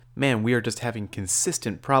man, we are just having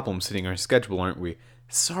consistent problems hitting our schedule, aren't we?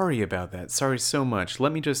 Sorry about that. Sorry so much.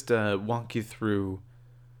 Let me just walk you through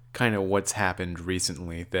kind of what's happened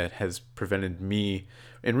recently that has prevented me,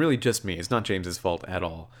 and really just me, it's not James's fault at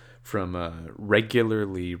all, from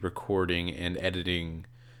regularly recording and editing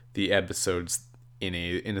the episodes in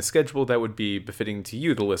a schedule that would be befitting to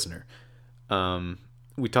you, the listener.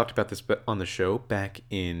 We talked about this on the show back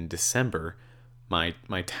in December. My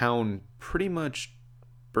town pretty much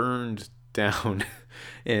burned down,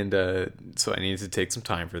 and so I needed to take some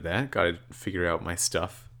time for that. Got to figure out my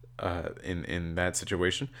stuff in that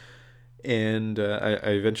situation, and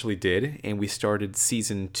I eventually did, and we started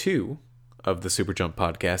season 2 of the Super Jump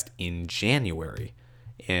podcast in January,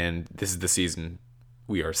 and this is the season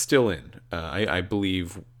we are still in. I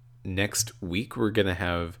believe next week we're gonna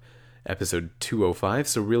have episode 205,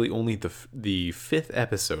 so really only the 5th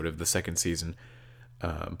episode of the second season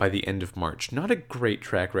by the end of March. Not a great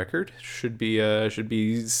track record. Should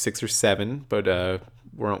be 6 or 7, but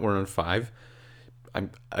we're on 5. I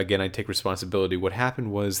take responsibility. What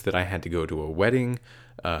happened was that I had to go to a wedding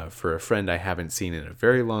for a friend I haven't seen in a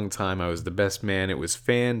very long time. I was the best man. It was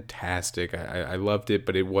fantastic. I loved it,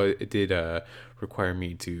 but it did require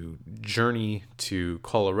me to journey to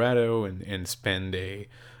Colorado and spend a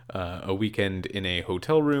weekend in a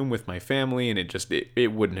hotel room with my family, and it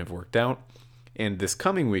wouldn't have worked out. And this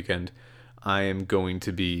coming weekend, I am going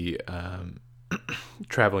to be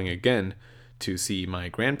traveling again to see my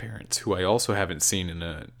grandparents, who I also haven't seen in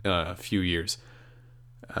a few years,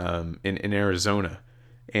 in Arizona.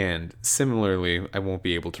 And similarly, I won't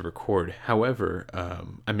be able to record. However,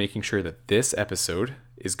 I'm making sure that this episode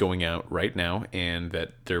is going out right now, and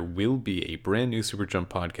that there will be a brand new Super Jump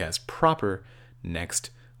podcast proper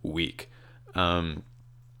next week.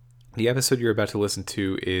 The episode you're about to listen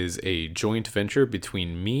to is a joint venture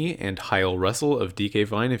between me and Hyle Russell of DK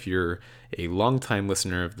Vine. If you're a longtime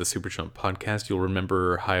listener of the Super Jump podcast, you'll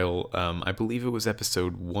remember Hyle, I believe it was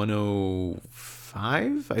episode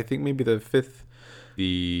 105, I think maybe the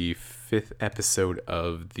fifth episode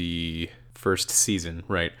of the first season,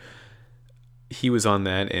 right? He was on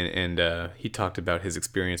that, and he talked about his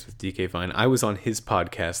experience with DK Vine. I was on his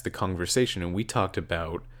podcast, The Conversation, and we talked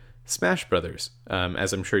about Smash Brothers,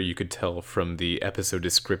 as I'm sure you could tell from the episode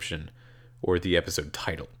description or the episode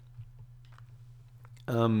title.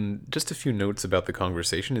 Just a few notes about The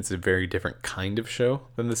Conversation. It's a very different kind of show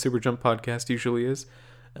than the Super Jump podcast usually is.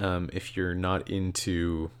 If you're not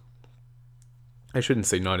into... I shouldn't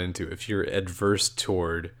say not into. If you're adverse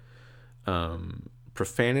toward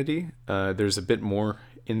profanity, there's a bit more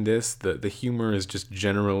in this. The humor is just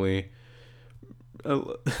generally a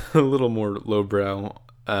little more lowbrow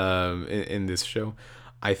in this show.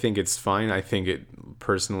 I think it's fine. I think it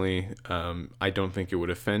personally, I don't think it would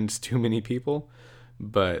offend too many people.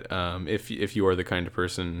 But if you are the kind of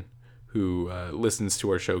person who listens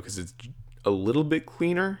to our show because it's a little bit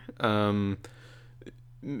cleaner,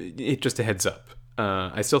 it just a heads up.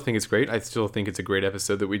 I still think it's great. I still think it's a great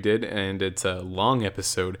episode that we did, and it's a long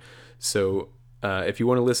episode. So if you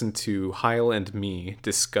want to listen to Hyle and me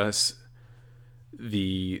discuss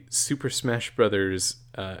the Super Smash Brothers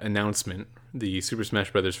announcement, the Super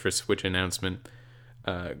Smash Brothers for Switch announcement,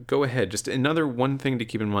 go ahead. Just another one thing to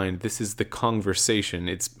keep in mind, this is The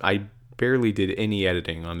Conversation. I barely did any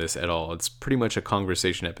editing on this at all. It's pretty much a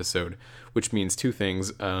conversation episode, which means two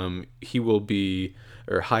things. He will be,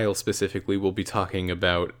 or Hyle specifically, will be talking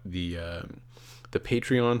about the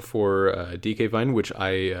Patreon for DK Vine, which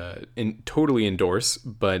I totally endorse,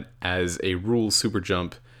 but as a rule, Super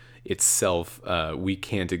Jump itself, we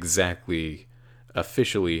can't exactly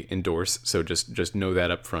officially endorse, so just know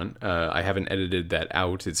that up front. I haven't edited that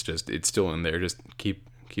out. It's still in there. Just keep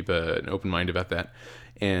an open mind about that.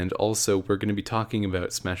 And also, we're going to be talking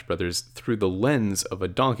about Smash Brothers through the lens of a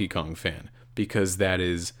Donkey Kong fan, because that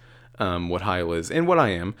is what Hyle is and what I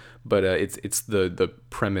am. But it's the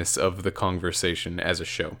premise of The Conversation as a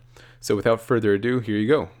show. So without further ado, here you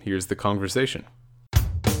go. Here's The Conversation.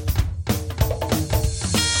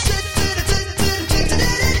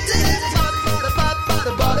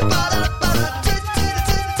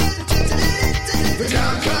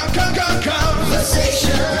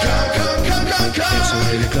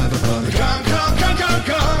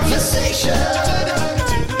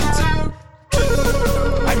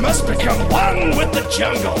 I must become one with the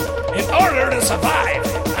jungle. In order to survive,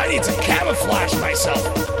 I need to camouflage myself.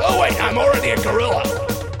 Oh wait, I'm already a gorilla.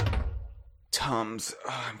 Tums.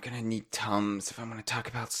 Oh, I'm gonna need Tums if I'm gonna talk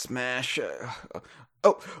about Smash.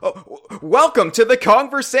 Welcome to The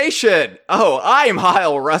Conversation! Oh, I'm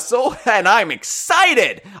Hyle Russell, and I'm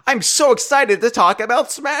excited! I'm so excited to talk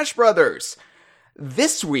about Smash Brothers!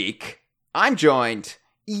 this week, I'm joined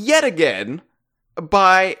yet again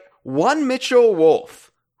by one Mitchell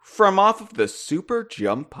Wolf from off of the Super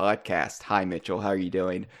Jump podcast. Hi, Mitchell. How are you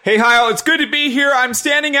doing? Hey, Hyle, it's good to be here. I'm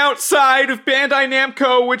standing outside of Bandai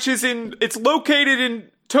Namco, which is it's located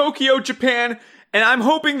in Tokyo, Japan, and I'm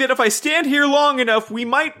hoping that if I stand here long enough, we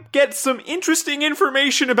might get some interesting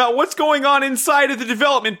information about what's going on inside of the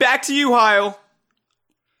development. Back to you, Hyle.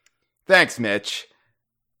 Thanks, Mitch.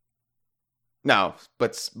 No,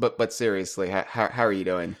 but seriously, how are you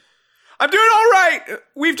doing? I'm doing all right.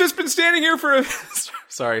 We've just been standing here for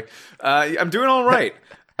sorry. I'm doing all right.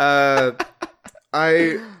 I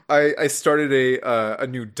started a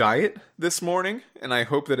new diet this morning, and I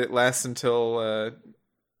hope that it lasts until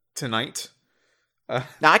tonight.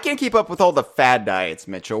 Now, I can't keep up with all the fad diets,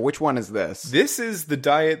 Mitchell. Which one is this? This is the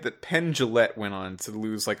diet that Penn Jillette went on to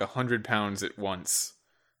lose like 100 pounds at once.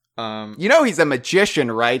 You know he's a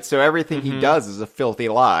magician, right? So everything he does is a filthy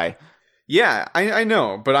lie. Yeah, I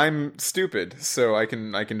know, but I'm stupid, so I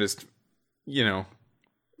can just,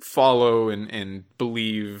 follow and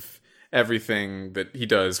believe everything that he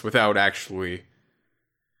does without actually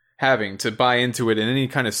having to buy into it in any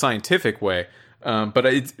kind of scientific way. But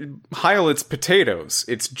it's potatoes.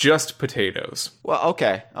 It's just potatoes. Well,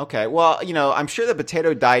 okay. Well, I'm sure the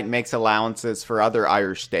potato diet makes allowances for other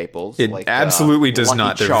Irish staples. It like, absolutely does Lucky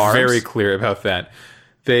not. They're Charms. very clear about that.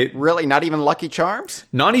 They Really? Not even Lucky Charms?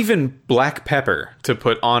 not even black pepper to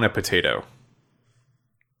put on a potato.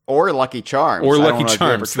 Or Lucky Charms. Or I don't Lucky know if you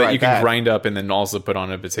ever Charms that tried you can grind up and then also put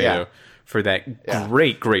on a potato for that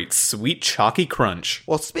great, sweet, chalky crunch.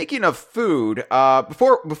 Well, speaking of food,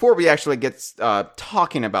 before we actually get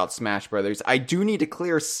talking about Smash Brothers, I do need to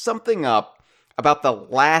clear something up about the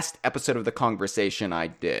last episode of the conversation I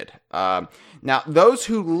did. Now, those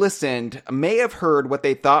who listened may have heard what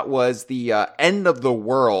they thought was the end of the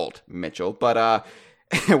world, Mitchell, but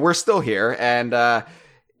we're still here, and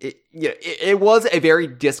it was a very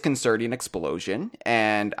disconcerting explosion,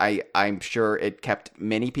 and I'm sure it kept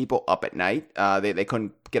many people up at night. They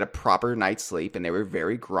couldn't get a proper night's sleep, and they were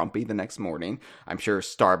very grumpy the next morning. I'm sure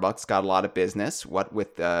Starbucks got a lot of business, what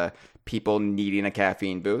with people needing a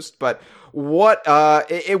caffeine boost. But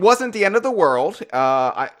it wasn't the end of the world.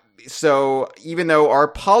 So even though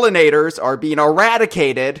our pollinators are being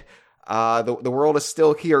eradicated, the world is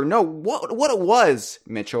still here. No, what it was,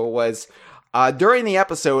 Mitchell, was during the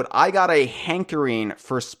episode, I got a hankering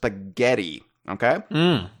for spaghetti. Okay?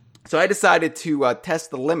 So I decided to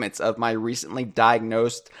test the limits of my recently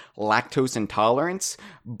diagnosed lactose intolerance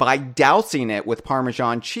by dousing it with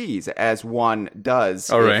Parmesan cheese, as one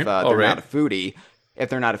does if they're not a foodie. If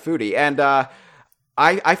they're not a foodie, and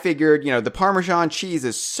I figured, the Parmesan cheese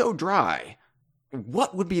is so dry.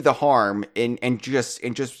 What would be the harm in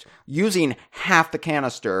just using half the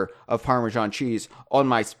canister of Parmesan cheese on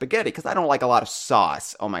my spaghetti? Because I don't like a lot of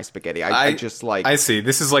sauce on my spaghetti. I just like. I see.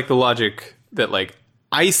 This is like the logic that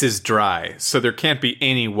ice is dry, so there can't be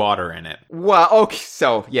any water in it. Well, okay,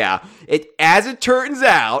 so yeah, as it turns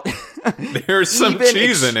out, there's some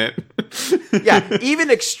cheese in it. Yeah,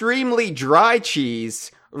 even extremely dry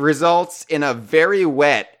cheese results in a very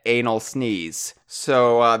wet anal sneeze.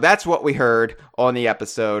 So that's what we heard on the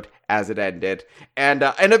episode as it ended. And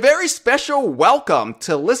a very special welcome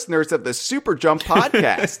to listeners of the Super Jump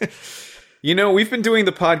podcast. We've been doing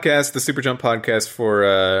the podcast, the Super Jump podcast, for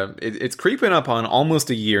it's creeping up on almost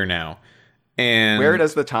a year now. And where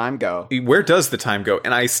does the time go? Where does the time go?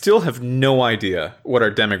 And I still have no idea what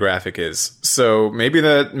our demographic is. So maybe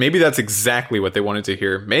that's exactly what they wanted to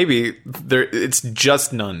hear. Maybe it's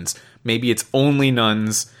just nuns. Maybe it's only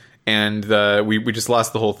nuns, and we just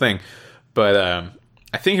lost the whole thing. But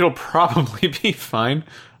I think it'll probably be fine,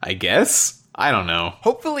 I guess. I don't know.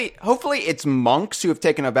 Hopefully it's monks who have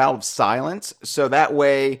taken a vow of silence, so that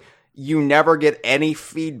way you never get any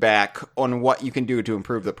feedback on what you can do to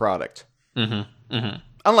improve the product.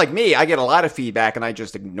 Unlike me, I get a lot of feedback and I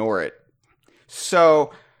just ignore it.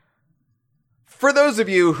 So, for those of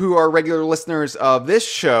you who are regular listeners of this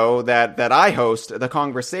show that I host, The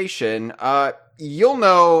Conversation, you'll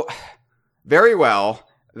know very well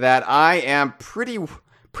that I am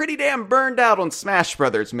pretty damn burned out on Smash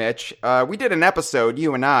Brothers, Mitch. We did an episode,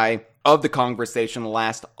 you and I, of The Conversation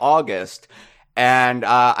last August, and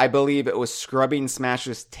I believe it was Scrubbing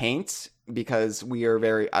Smash's Taints, because we are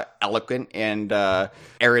very eloquent and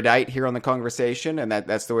erudite here on The Conversation, and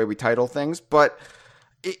that's the way we title things. But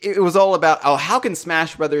it was all about, how can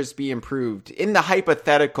Smash Brothers be improved in the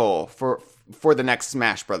hypothetical for the next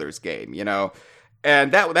Smash Brothers game,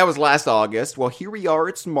 And that was last August. Well, here we are.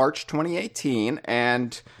 It's March 2018,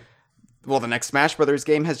 and the next Smash Brothers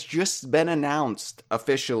game has just been announced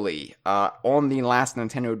officially on the last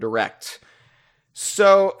Nintendo Direct.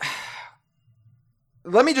 So,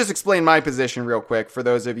 let me just explain my position real quick for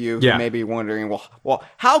those of you who may be wondering, well,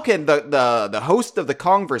 how can the host of the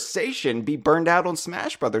conversation be burned out on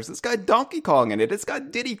Smash Brothers? It's got Donkey Kong in it. It's got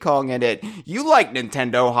Diddy Kong in it. You like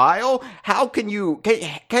Nintendo, Heil. How can you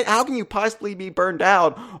possibly be burned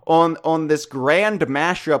out on this grand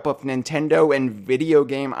mashup of Nintendo and video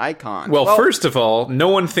game icons? Well, first of all, no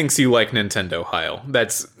one thinks you like Nintendo, Heil.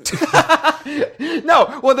 That's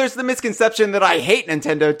no. Well, there's the misconception that I hate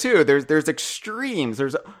Nintendo too. There's extremes.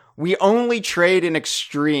 We only trade in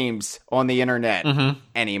extremes on the internet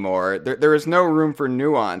anymore. There is no room for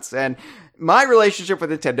nuance. And my relationship with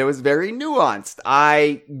Nintendo is very nuanced.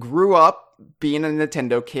 I grew up being a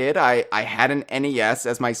Nintendo kid. I had an NES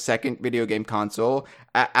as my second video game console,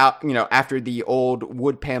 after the old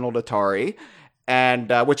wood-paneled Atari, and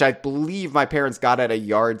which I believe my parents got at a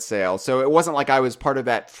yard sale. So it wasn't like I was part of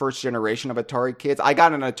that first generation of Atari kids. I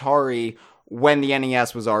got an Atari when the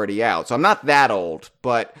NES was already out. So I'm not that old,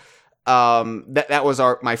 but that was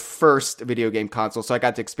my first video game console. So I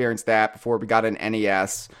got to experience that before we got an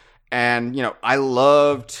NES. And, I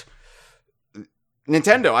loved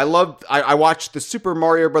Nintendo. I watched the Super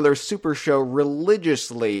Mario Brothers Super Show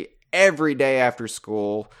religiously every day after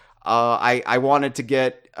school. I wanted to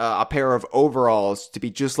get a pair of overalls to be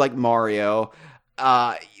just like Mario.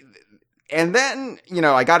 And then,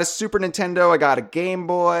 I got a Super Nintendo. I got a Game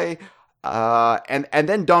Boy. And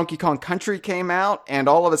then Donkey Kong Country came out, and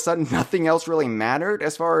all of a sudden nothing else really mattered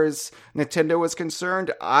as far as Nintendo was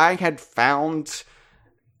concerned. I had found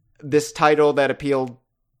this title that appealed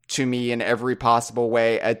to me in every possible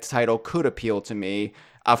way a title could appeal to me,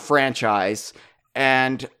 a franchise,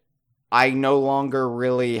 and I no longer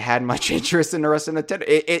really had much interest in the rest of Nintendo.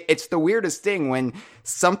 It's the weirdest thing when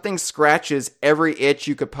something scratches every itch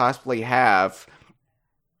you could possibly have,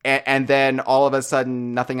 and then all of a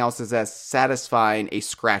sudden, nothing else is as satisfying a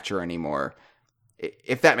scratcher anymore.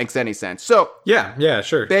 If that makes any sense. So yeah,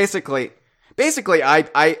 sure. Basically,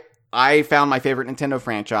 I found my favorite Nintendo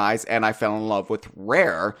franchise, and I fell in love with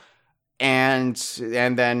Rare, and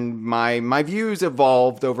then my views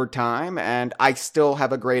evolved over time, and I still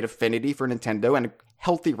have a great affinity for Nintendo and a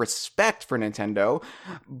healthy respect for Nintendo,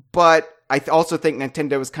 but I also think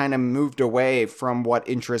Nintendo has kind of moved away from what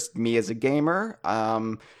interests me as a gamer.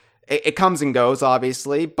 It comes and goes,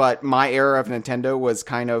 obviously, but my era of Nintendo was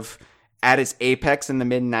kind of at its apex in the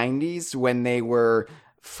mid-90s when they were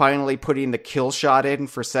finally putting the kill shot in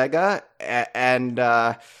for Sega,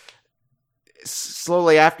 and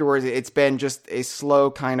slowly afterwards, it's been just a slow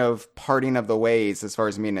kind of parting of the ways as far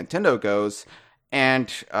as me and Nintendo goes, and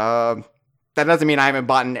that doesn't mean I haven't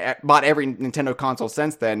bought every Nintendo console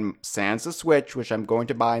since then, sans the Switch, which I'm going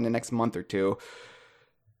to buy in the next month or two.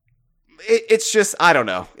 It's just, I don't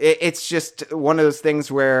know. It's just one of those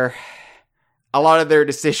things where a lot of their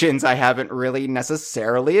decisions I haven't really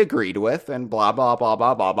necessarily agreed with, and blah, blah, blah,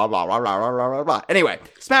 blah, blah, blah, blah, blah, blah, blah, blah, blah. Anyway,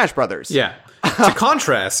 Smash Brothers. Yeah. To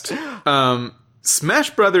contrast, Smash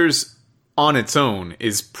Brothers on its own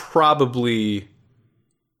is probably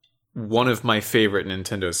one of my favorite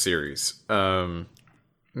Nintendo series.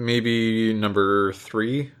 Maybe number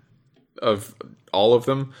 3 of all of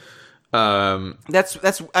them.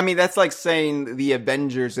 That's like saying the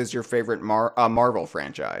Avengers is your favorite Marvel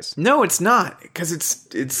franchise. No, it's not, because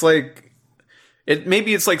it's like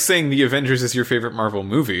maybe it's like saying the Avengers is your favorite Marvel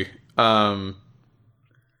movie.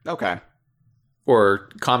 Okay. Or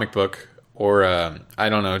comic book. Or, I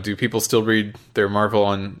don't know, do people still read their Marvel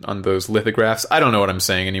on those lithographs? I don't know what I'm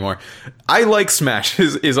saying anymore. I like Smash,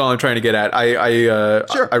 is all I'm trying to get at.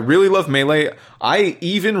 Sure. I really love Melee. I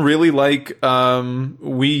even really like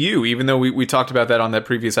Wii U, even though we talked about that on that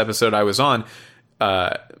previous episode I was on.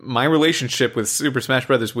 My relationship with Super Smash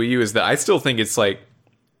Bros. Wii U is that I still think it's, like,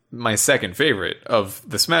 my second favorite of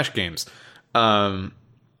the Smash games.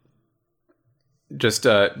 Just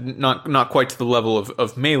not quite to the level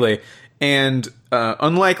of Melee. And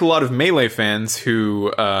unlike a lot of Melee fans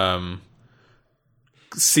who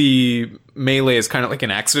see Melee as kind of like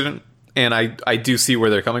an accident, and I do see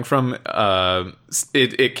where they're coming from,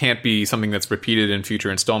 it can't be something that's repeated in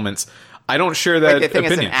future installments. I don't share that opinion. Think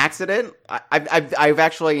it's an accident? I've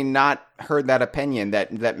actually not heard that opinion,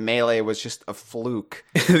 that Melee was just a fluke.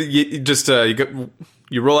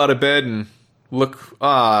 You roll out of bed and look,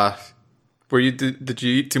 did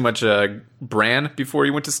you eat too much bran before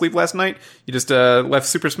you went to sleep last night? You just left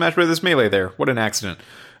Super Smash Bros. Melee there. What an accident.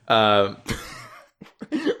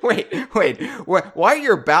 Wait. Why are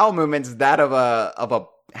your bowel movements that of a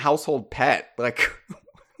household pet? Like,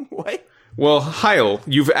 what? Well, Heil,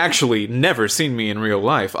 you've actually never seen me in real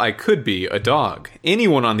life. I could be a dog.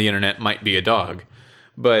 Anyone on the internet might be a dog.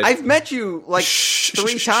 But I've met you like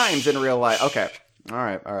 3 times in real life. Okay. All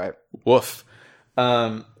right. Woof.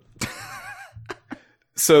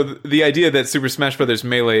 So the idea that Super Smash Bros.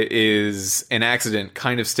 Melee is an accident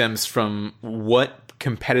kind of stems from what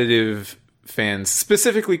competitive fans,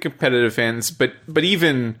 specifically competitive fans, but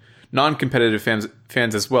even non-competitive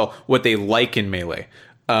fans as well, what they like in Melee.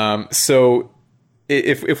 So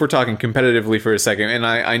if we're talking competitively for a second, and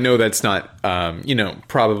I know that's not,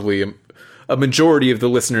 probably a majority of the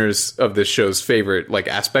listeners of this show's favorite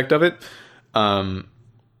aspect of it.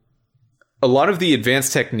 A lot of the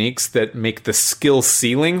advanced techniques that make the skill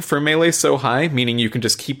ceiling for Melee so high, meaning you can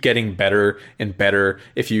just keep getting better and better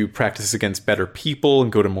if you practice against better people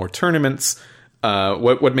and go to more tournaments.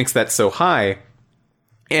 What makes that so high,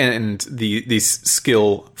 and the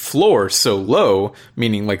skill floor so low,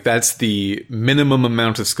 meaning that's the minimum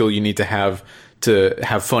amount of skill you need to have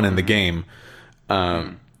fun in the game.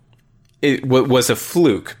 It was a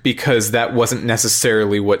fluke because that wasn't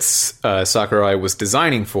necessarily what Sakurai was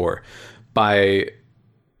designing for. By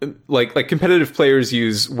competitive players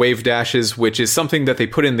use wave dashes, which is something that they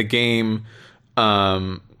put in the game.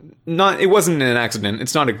 It wasn't an accident.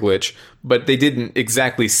 It's not a glitch, but they didn't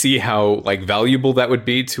exactly see how valuable that would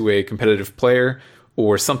be to a competitive player.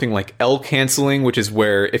 Or something like L canceling, which is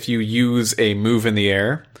where if you use a move in the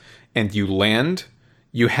air and you land,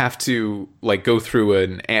 you have to go through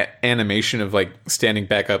an animation of standing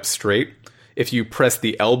back up straight. If you press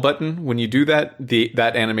the L button when you do that,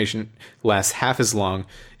 that animation lasts half as long.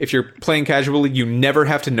 If you're playing casually, you never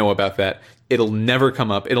have to know about that. It'll never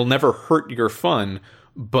come up. It'll never hurt your fun.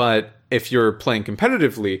 But if you're playing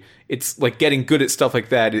competitively, it's getting good at stuff like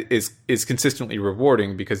that is consistently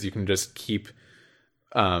rewarding because you can just keep,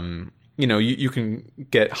 you can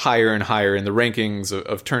get higher and higher in the rankings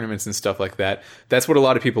of tournaments and stuff like that. That's what a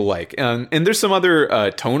lot of people like. And there's some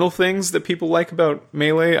other tonal things that people like about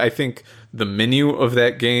Melee. I think the menu of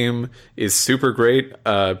that game is super great.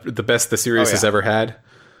 The best the series has ever had.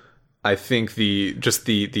 I think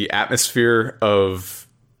the atmosphere of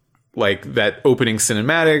that opening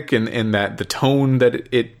cinematic and that the tone that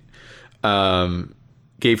it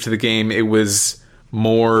gave to the game, it was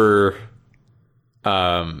more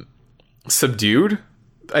subdued,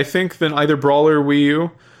 I think, than either Brawl or Wii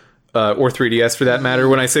U, or 3DS for that matter.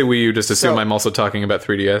 When I say Wii U, just assume I'm also talking about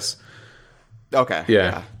 3DS. Okay.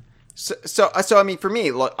 Yeah. So I mean, for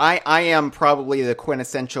me, look, I am probably the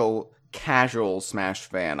quintessential casual Smash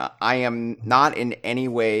fan. I am not in any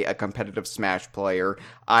way a competitive Smash player.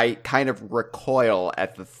 I kind of recoil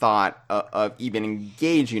at the thought of even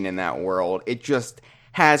engaging in that world. It just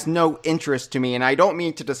has no interest to me, and I don't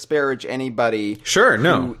mean to disparage anybody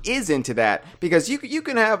who is into that, because you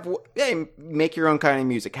can have, make your own kind of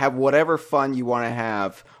music, have whatever fun you want to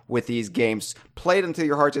have with these games, play them to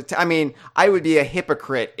your heart's I mean, I would be a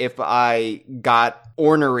hypocrite if I got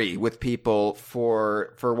ornery with people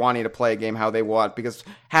for wanting to play a game how they want, because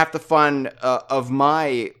half the fun of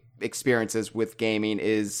my experiences with gaming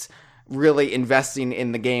is really investing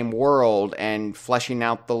in the game world and fleshing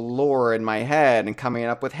out the lore in my head and coming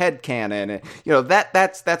up with headcanon.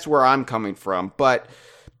 That's where I'm coming from. But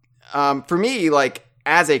for me,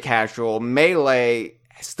 as a casual, Melee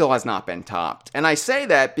still has not been topped. And I say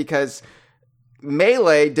that because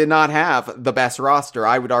Melee did not have the best roster.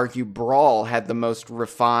 I would argue Brawl had the most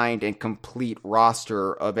refined and complete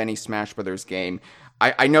roster of any Smash Brothers game.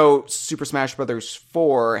 I know Super Smash Bros.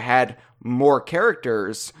 4 had more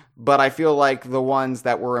characters, but I feel like the ones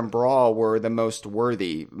that were in Brawl were the most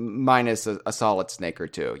worthy, minus a Solid Snake or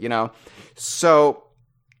two, So,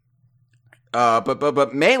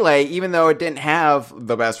 but Melee, even though it didn't have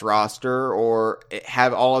the best roster or it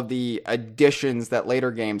have all of the additions that later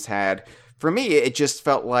games had, for me, it just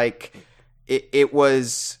felt like it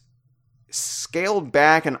was scaled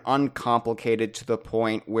back and uncomplicated to the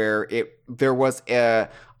point where there was a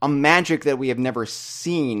magic that we have never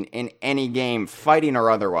seen in any game, fighting or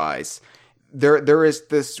otherwise. There is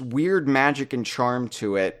this weird magic and charm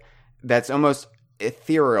to it that's almost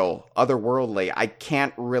ethereal, otherworldly. I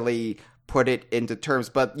can't really put it into terms,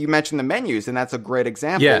 but you mentioned the menus, and that's a great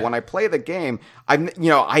example. Yeah. When I play the game,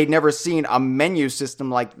 I'd never seen a menu system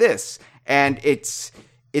like this, and it's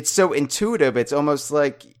so intuitive. It's almost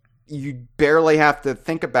like you barely have to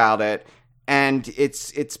think about it, and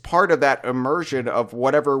it's part of that immersion of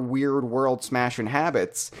whatever weird world Smash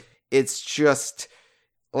inhabits. It's just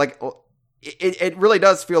it really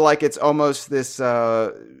does feel like it's almost this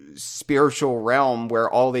spiritual realm where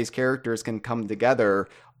all these characters can come together,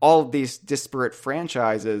 all of these disparate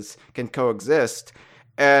franchises can coexist.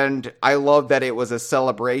 And I love that it was a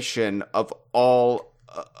celebration of all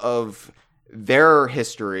of their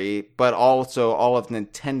history, but also all of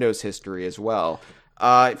Nintendo's history as well.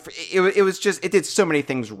 It was just, it did so many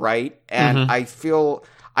things right. And I feel,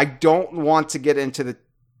 I don't want to get into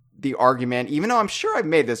the argument, even though I'm sure I've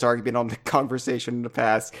made this argument on the conversation in the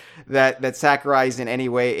past, that Sakurai is in any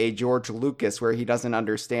way a George Lucas, where he doesn't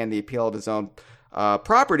understand the appeal of his own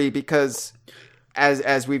property, because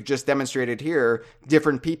as we've just demonstrated here,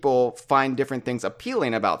 different people find different things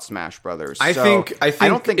appealing about Smash Brothers. I think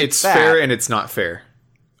it's fair and it's not fair.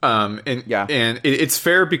 And it's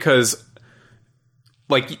fair because,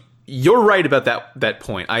 like, you're right about that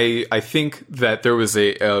point. I think that there was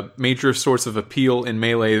a major source of appeal in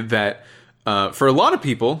Melee that, for a lot of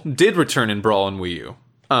people, did return in Brawl and Wii U.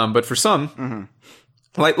 But for some,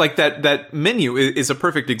 like that menu is a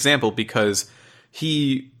perfect example, because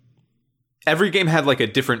every game had like a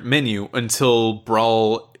different menu until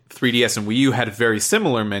Brawl, 3DS, and Wii U had very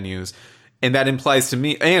similar menus. And that implies to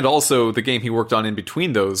me, and also the game he worked on in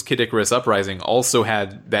between those, Kid Icarus Uprising, also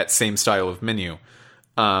had that same style of menu.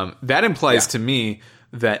 That implies to me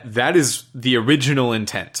that is the original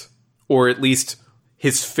intent, or at least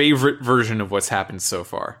his favorite version of what's happened so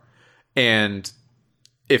far. And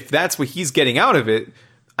if that's what he's getting out of it,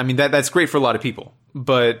 I mean, that's great for a lot of people.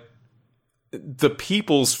 But the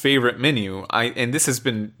people's favorite menu, and this has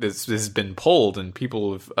been polled, and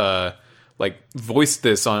people have voiced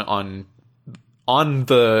this on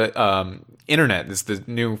the internet. This is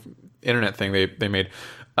the new internet thing they made.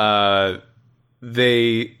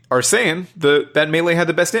 They are saying that Melee had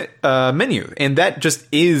the best menu, and that just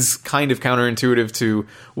is kind of counterintuitive to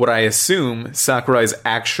what I assume Sakurai's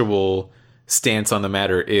actual stance on the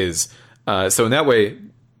matter is. So in that way,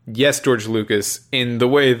 yes, George Lucas, in the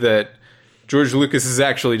way that George Lucas is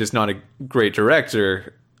actually just not a great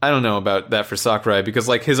director. I don't know about that for Sakurai, because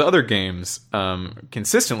like his other games,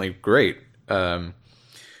 consistently great.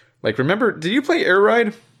 Remember, did you play Air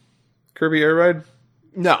Ride? Kirby Air Ride?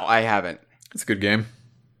 No, I haven't. It's a good game.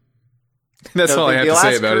 That's all I have to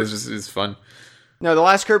say about it. It's fun. No, the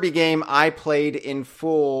last Kirby game I played in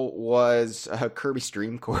full was Kirby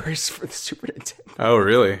Stream Course for the Super Nintendo. Oh,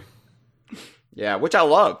 really? Yeah, which I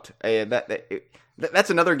loved. That's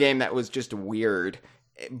another game that was just weird,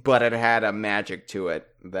 but it had a magic to it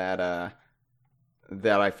that I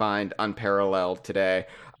find unparalleled today.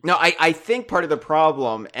 No, I think part of the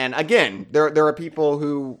problem, and again, there are people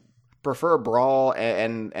who prefer Brawl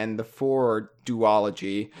and the 4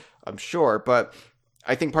 duology, I'm sure, but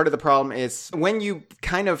I think part of the problem is when you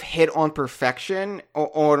kind of hit on perfection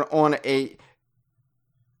on a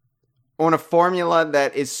formula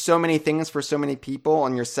that is so many things for so many people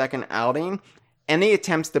on your second outing, any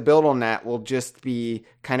attempts to build on that will just be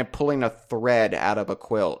kind of pulling a thread out of a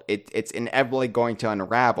quilt. It's inevitably going to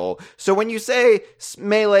unravel. So when you say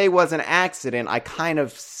Melee was an accident, I kind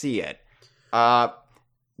of see it.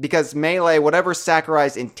 Because Melee, whatever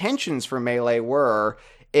Sakurai's intentions for Melee were,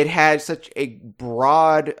 it had such a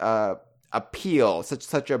broad appeal,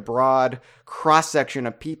 such a broad cross-section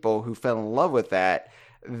of people who fell in love with that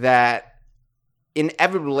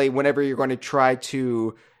inevitably, whenever you're going to try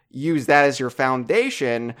to use that as your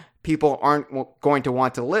foundation, people aren't going to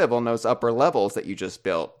want to live on those upper levels that you just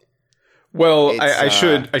built. Well, I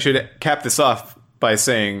should cap this off by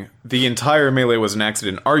saying the entire Melee was an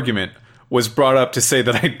accident argument was brought up to say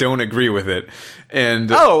that I don't agree with it. And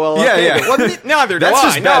yeah. Well, neither do That's I.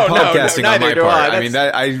 just bad podcasting on my part. I mean,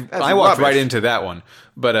 I walked right into that one.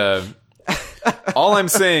 But all I'm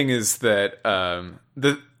saying is that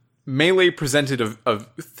the Melee presented a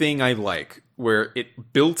thing I like, where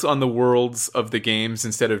it built on the worlds of the games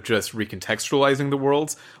instead of just recontextualizing the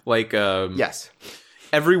worlds. Like, yes.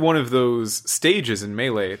 Every one of those stages in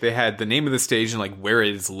Melee, they had the name of the stage and like where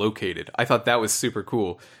it is located. I thought that was super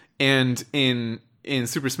cool. And in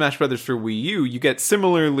Super Smash Bros. For Wii U, you get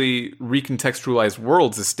similarly recontextualized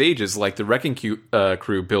worlds as stages, like the Wrecking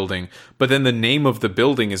Crew building, but then the name of the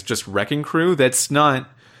building is just Wrecking Crew. That's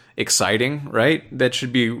not exciting, right? That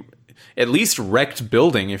should be at least Wrecked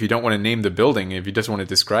Building if you don't want to name the building, if you just want to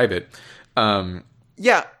describe it.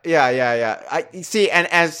 Yeah. I see, and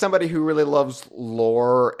as somebody who really loves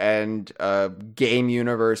lore and game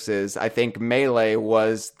universes, I think Melee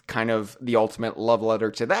was kind of the ultimate love letter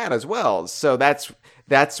to that as well. So that's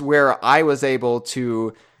where I was able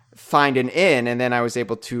to find an in, and then I was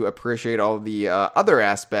able to appreciate all the other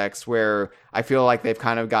aspects where I feel like they've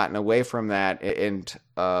kind of gotten away from that in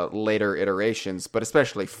later iterations, but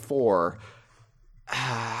especially 4.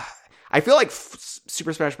 I feel like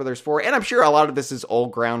Super Smash Bros. 4, and I'm sure a lot of this is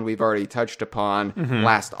old ground we've already touched upon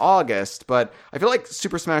last August, but I feel like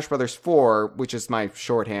Super Smash Bros. 4, which is my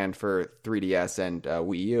shorthand for 3DS and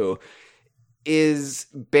Wii U, is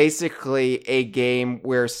basically a game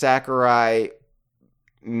where Sakurai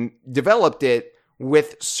developed it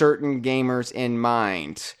with certain gamers in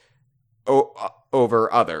mind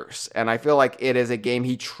over others. And I feel like it is a game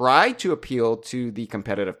he tried to appeal to the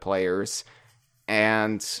competitive players.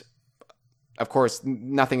 And of course,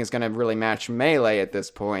 nothing is going to really match Melee at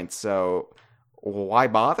this point. So why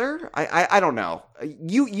bother? I don't know.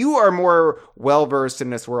 You are more well-versed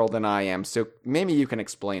in this world than I am. So maybe you can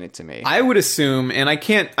explain it to me. I would assume, and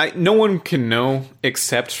no one can know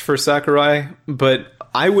except for Sakurai, but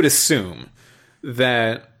I would assume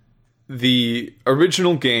that the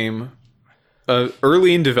original game,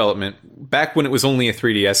 early in development, back when it was only a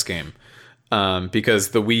 3DS game, because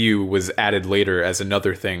the Wii U was added later as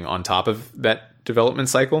another thing on top of that development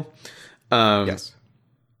cycle, Yes.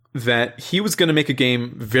 that he was going to make a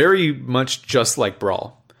game very much just like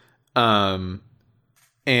Brawl. And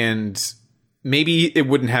maybe it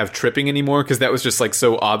wouldn't have tripping anymore, because that was just like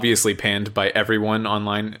so obviously panned by everyone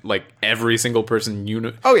online. Like every single person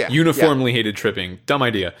uniformly hated tripping. Dumb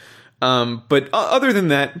idea. But other than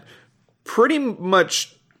that, pretty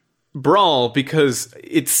much Brawl, because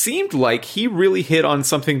it seemed like he really hit on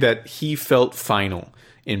something that he felt final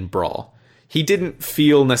in Brawl. He didn't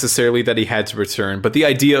feel necessarily that he had to return, but the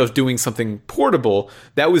idea of doing something portable,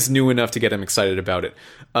 that was new enough to get him excited about it.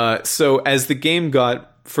 So as the game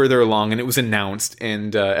got further along and it was announced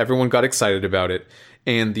and everyone got excited about it,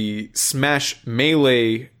 and the Smash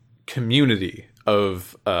Melee community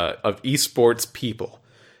of esports people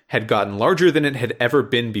had gotten larger than it had ever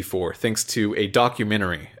been before, thanks to a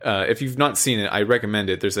documentary. If you've not seen it, I recommend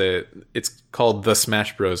it. It's called The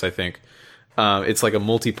Smash Bros, I think. It's like a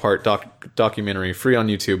multi-part documentary, free on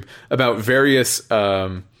YouTube, about various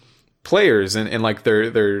players and like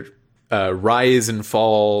their rise and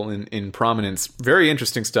fall in prominence. Very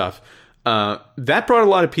interesting stuff. That brought a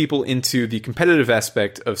lot of people into the competitive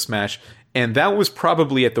aspect of Smash, and that was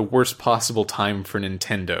probably at the worst possible time for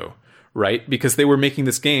Nintendo, right? Because they were making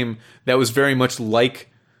this game that was very much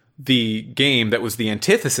like the game that was the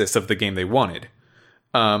antithesis of the game they wanted.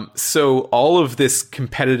 So all of this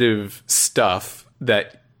competitive stuff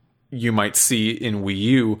that you might see in Wii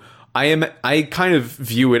U, I kind of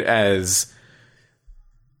view it as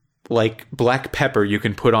like black pepper you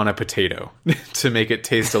can put on a potato to make it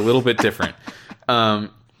taste a little bit different.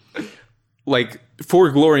 Like For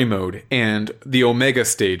Glory mode and the Omega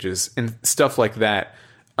stages and stuff like that.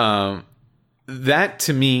 That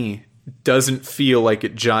to me doesn't feel like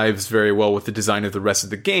it jives very well with the design of the rest of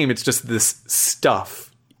the game. It's just this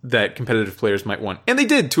stuff that competitive players might want. And they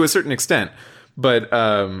did to a certain extent. But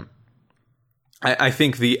I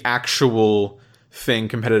think the actual thing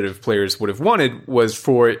competitive players would have wanted was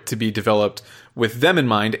for it to be developed with them in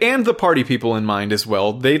mind and the party people in mind as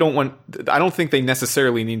well. I don't think they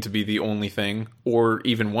necessarily need to be the only thing or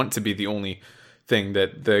even want to be the only thing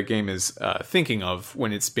that the game is thinking of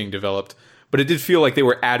when it's being developed. But it did feel like they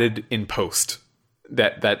were added in post,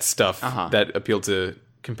 that stuff that appealed to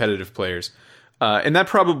competitive players. And that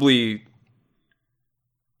probably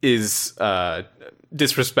is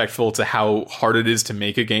disrespectful to how hard it is to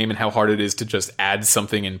make a game and how hard it is to just add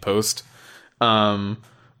something in post. But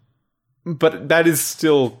that is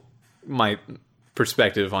still my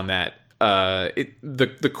perspective on that.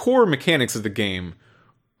 The core mechanics of the game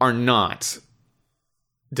are not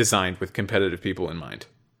designed with competitive people in mind.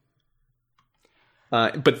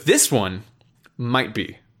 But this one might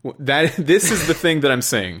be. This is the thing that I'm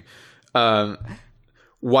saying.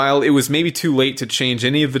 While it was maybe too late to change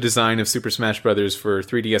any of the design of Super Smash Bros. For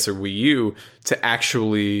 3DS or Wii U to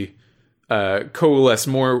actually coalesce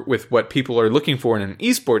more with what people are looking for in an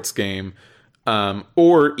esports game,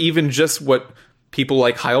 or even just what people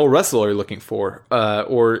like Kyle Russell are looking for,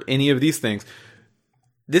 or any of these things,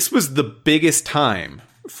 this was the biggest time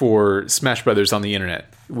for Smash Brothers on the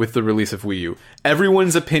internet with the release of Wii U.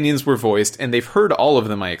 Everyone's opinions were voiced, and they've heard all of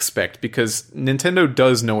them, I expect, because Nintendo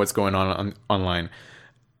does know what's going on online.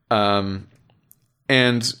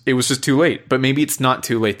 And it was just too late. But maybe it's not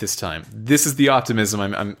too late this time. This is the optimism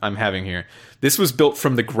I'm having here. This was built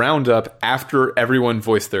from the ground up after everyone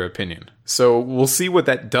voiced their opinion. So we'll see what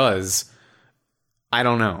that does. I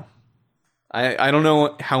don't know. I don't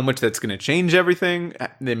know how much that's going to change everything.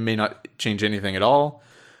 It may not change anything at all.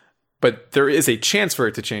 But there is a chance for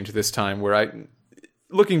it to change this time, where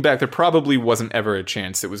looking back, there probably wasn't ever a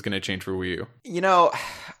chance it was going to change for Wii U. You know,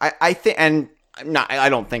 I think, and I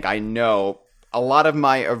don't think I know a lot of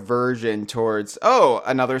my aversion towards,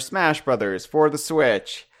 another Smash Brothers for the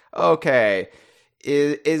Switch. Okay.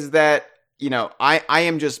 Is that, I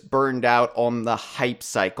am just burned out on the hype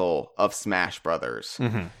cycle of Smash Brothers.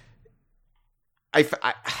 Mm-hmm. I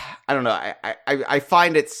don't know. I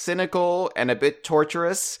find it cynical and a bit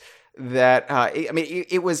torturous that,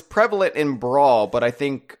 it was prevalent in Brawl, but I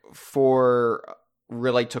think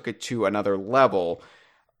really took it to another level.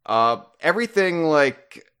 Everything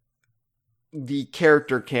like the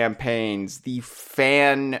character campaigns, the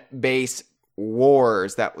fan base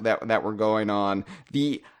wars that were going on,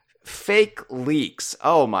 the fake leaks.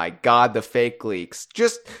 Oh my god, the fake leaks.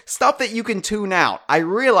 Just stuff that you can tune out. I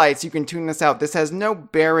realize you can tune this out. This has no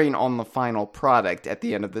bearing on the final product at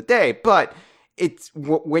the end of the day, but it's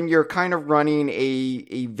when you're kind of running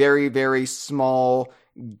a very, very small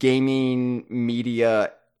gaming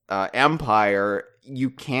media empire, you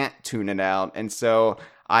can't tune it out. And so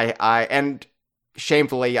and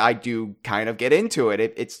shamefully, I do kind of get into it.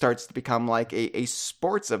 It starts to become like a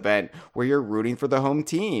sports event where you're rooting for the home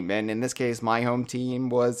team. And in this case, my home team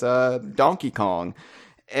was Donkey Kong.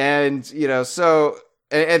 And, so...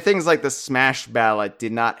 And things like the Smash ballot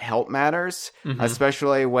did not help matters,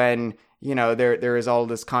 especially when, there is all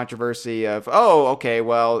this controversy of,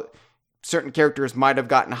 certain characters might have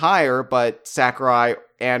gotten higher, but Sakurai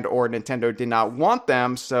and or Nintendo did not want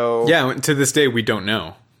them, so... Yeah, to this day, we don't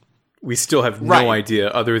know. We still have no idea,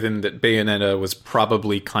 other than that Bayonetta was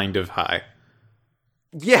probably kind of high.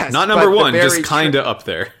 Yes, not number one, just kind of up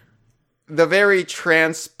there. The very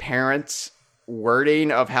transparent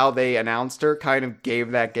wording of how they announced her kind of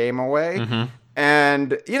gave that game away. Mm-hmm.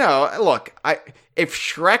 And, look, if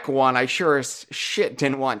Shrek won, I sure as shit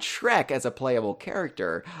didn't want Shrek as a playable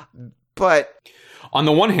character. But on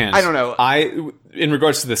the one hand, I don't know. In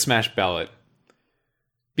regards to the Smash ballot,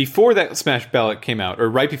 before that Smash ballot came out, or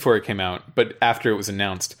right before it came out, but after it was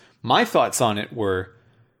announced, my thoughts on it were,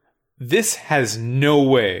 this has no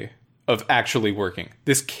way of actually working.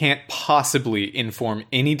 This can't possibly inform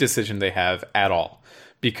any decision they have at all,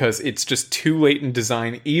 because it's just too late in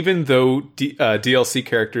design. Even though DLC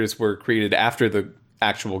characters were created after the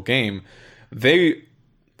actual game,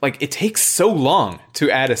 it takes so long to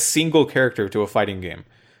add a single character to a fighting game.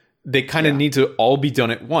 They kind of need to all be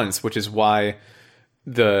done at once, which is why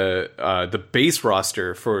the base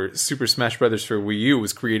roster for Super Smash Bros. For Wii U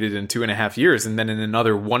was created in 2.5 years, and then in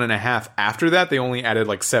another 1.5 after that, they only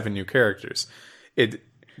added 7 new characters.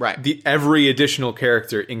 Every additional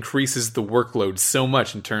character increases the workload so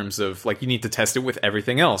much in terms of you need to test it with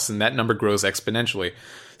everything else, and that number grows exponentially.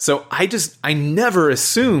 So I never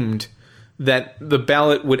assumed that the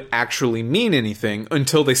ballot would actually mean anything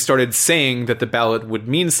until they started saying that the ballot would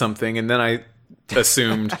mean something, and then I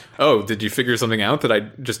assumed, did you figure something out that I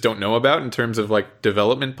just don't know about in terms of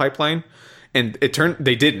development pipeline? And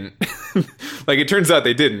they didn't. It turns out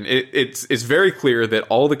they didn't. It's very clear that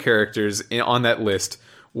all the characters on that list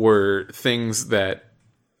were things that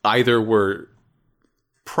either were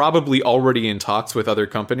probably already in talks with other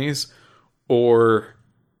companies, or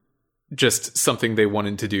just something they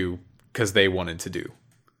wanted to do because they wanted to do.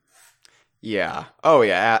 Yeah. Oh,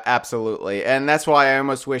 yeah, absolutely. And that's why I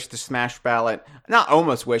almost wish the Smash ballot... Not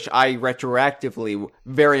almost wish, I retroactively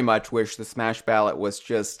very much wish the Smash ballot was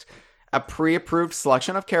just a pre-approved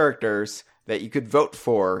selection of characters that you could vote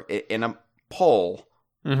for in a poll,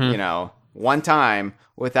 one time,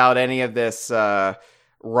 without any of this...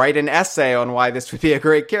 write an essay on why this would be a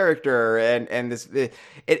great character, and this...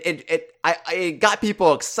 It got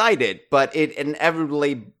people excited, but it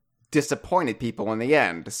inevitably disappointed people in the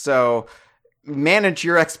end. So manage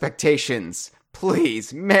your expectations,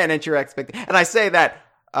 please. Manage your expectations. And I say that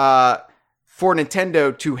for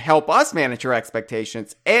Nintendo to help us manage our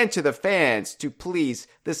expectations, and to the fans to please,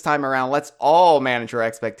 this time around, let's all manage our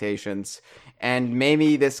expectations. And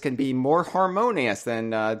maybe this can be more harmonious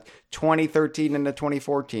than 2013 into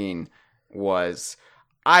 2014 was.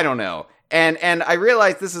 I don't know. And I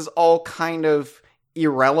realize this is all kind of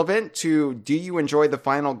irrelevant to do you enjoy the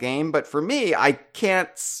final game, but for me, I can't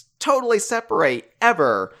totally separate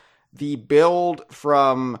ever the build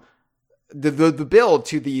from the build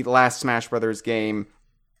to the last Smash Brothers game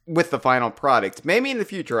with the final product. Maybe in the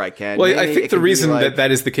future I can. Well, maybe I think the reason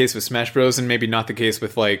that is the case with Smash Bros. And maybe not the case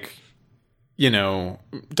with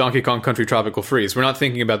Donkey Kong Country Tropical Freeze. We're not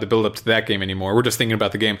thinking about the build up to that game anymore. We're just thinking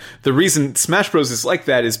about the game. The reason Smash Bros. Is like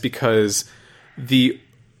that is because the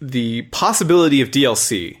possibility of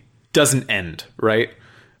DLC doesn't end, right?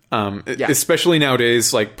 Especially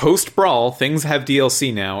nowadays, post Brawl, things have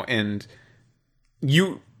DLC now, and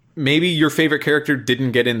maybe your favorite character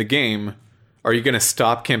didn't get in the game, Are you going to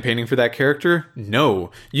stop campaigning for that character?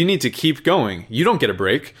 No. You need to keep going. You don't get a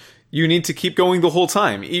break. You need to keep going the whole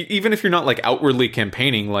time. Even if you're not like outwardly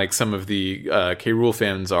campaigning like some of the K. Rool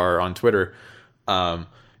fans are on Twitter,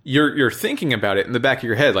 you're thinking about it in the back of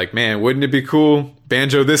your head like, man, wouldn't it be cool?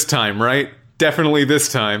 Banjo this time, right? Definitely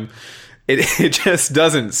this time. It just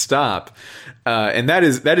doesn't stop. And that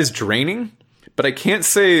is draining, but I can't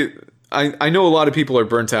say... I know a lot of people are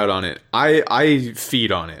burnt out on it. I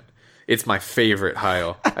feed on it. It's my favorite,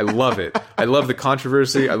 Heil. I love it. I love the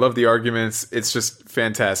controversy. I love the arguments. It's just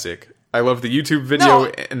fantastic. I love the YouTube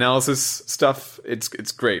video analysis stuff. It's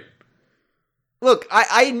great. Look,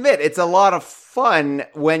 I admit it's a lot of fun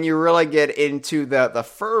when you really get into the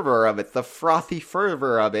fervor of it, the frothy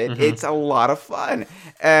fervor of it. Mm-hmm. It's a lot of fun.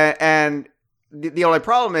 And the only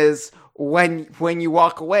problem is when you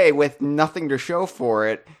walk away with nothing to show for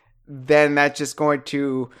it, then that's just going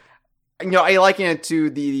to... I liken it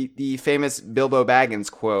to the famous Bilbo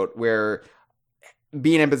Baggins quote, where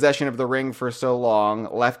being in possession of the ring for so long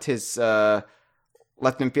left him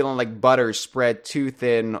feeling like butter spread too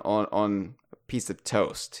thin on a piece of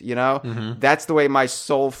toast. Mm-hmm. That's the way my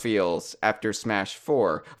soul feels after Smash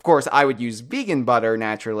 4. Of course, I would use vegan butter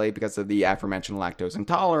naturally because of the aforementioned lactose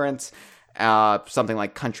intolerance. Something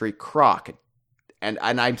like Country Crock. And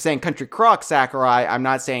I'm saying Country Crock, Sakurai. I'm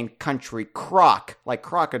not saying Country Croc, like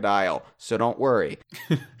crocodile. So don't worry.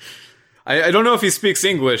 I don't know if he speaks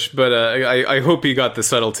English, but I hope he got the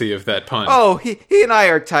subtlety of that pun. Oh, he and I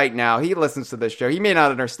are tight now. He listens to this show. He may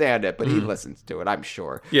not understand it, but he listens to it, I'm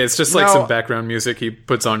sure. Yeah, it's just like some background music he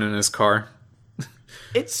puts on in his car.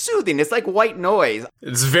 It's soothing. It's like white noise.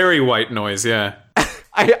 It's very white noise, yeah.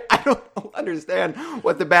 I don't understand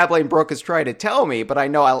what the Babbling Brook is trying to tell me, but I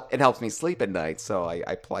know it helps me sleep at night, so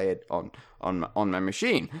I play it on my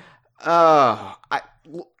machine. All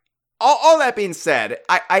that being said,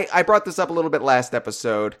 I brought this up a little bit last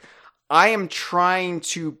episode. I am trying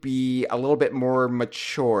to be a little bit more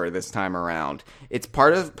mature this time around. It's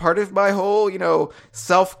part of my whole,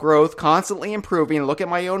 self-growth, constantly improving, look at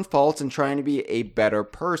my own faults and trying to be a better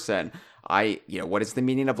person. What is the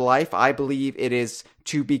meaning of life? I believe it is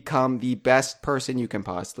to become the best person you can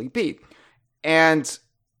possibly be. And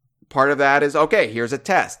part of that is, okay, here's a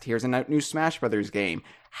test. Here's a new Smash Brothers game.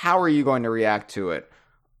 How are you going to react to it?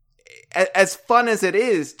 As fun as it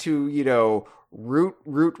is to,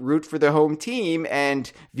 root for the home team and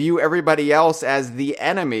view everybody else as the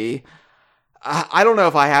enemy, I don't know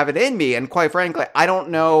if I have it in me. And quite frankly, I don't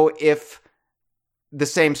know if the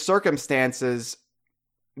same circumstances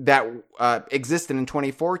that existed in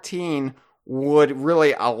 2014 would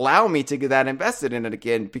really allow me to get that invested in it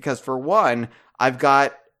again, because for one, I've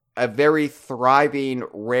got a very thriving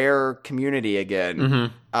Rare community again.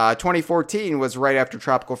 Mm-hmm. 2014 was right after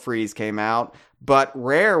Tropical Freeze came out, but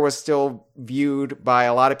Rare was still viewed by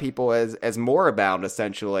a lot of people as moribund,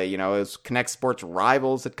 essentially. It was Connect Sports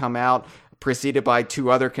Rivals had come out, preceded by 2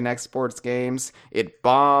 other Connect Sports games. It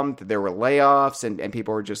bombed, there were layoffs, and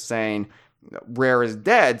people were just saying, Rare is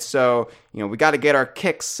dead, so we got to get our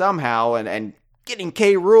kicks somehow, and getting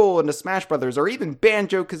K. Rool into Smash Brothers or even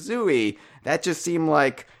Banjo-Kazooie, that just seemed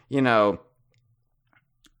like that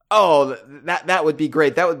would be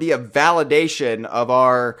great. That would be a validation of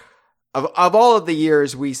of all of the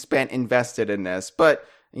years we spent invested in this. But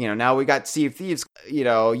now we got Sea of Thieves.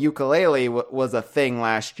 Yooka-Laylee was a thing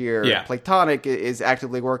last year. Yeah. Playtonic is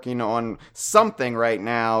actively working on something right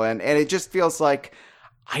now, and it just feels like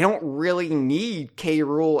I don't really need K.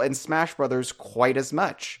 Rool and Smash Brothers quite as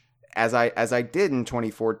much as I did in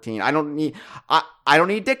 2014. I don't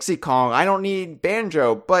need Dixie Kong. I don't need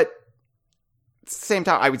Banjo, but at the same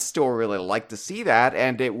time, I would still really like to see that,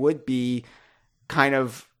 and it would be kind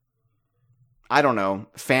of, I don't know,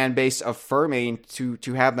 fan base affirming to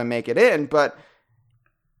have them make it in. But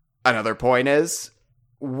another point is,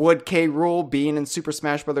 would K. Rool being in Super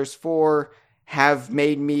Smash Bros. 4 have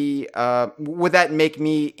made me, would that make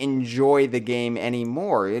me enjoy the game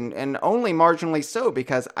anymore? And only marginally so,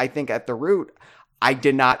 because I think at the root, I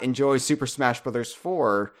did not enjoy Super Smash Bros.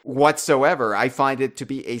 4 whatsoever. I find it to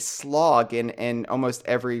be a slog in almost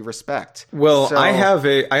every respect. Well, so, I have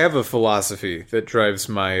a philosophy that drives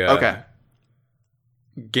my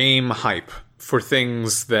game hype for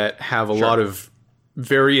things that have a lot of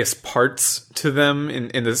various parts to them.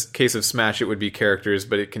 In this case of Smash, it would be characters,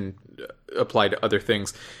 but it can apply to other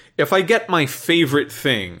things. If I get my favorite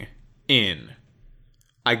thing in,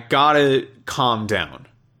 I gotta calm down.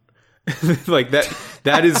 Like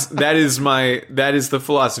that is the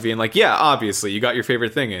philosophy. And like, yeah, obviously you got your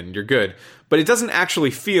favorite thing in, you're good, but it doesn't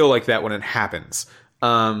actually feel like that when it happens.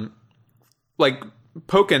 Like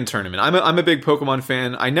Pokken Tournament. I'm a big Pokemon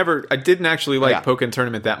fan. I didn't actually like Pokken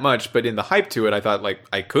Tournament that much, but in the hype to it, I thought like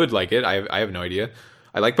I could like it. I have no idea.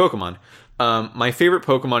 I like Pokemon. My favorite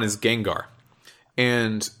Pokemon is Gengar.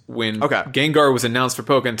 And when Gengar was announced for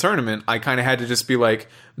Pokken Tournament, I kind of had to just be like,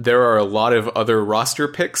 there are a lot of other roster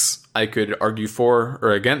picks I could argue for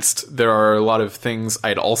or against. There are a lot of things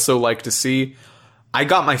I'd also like to see. I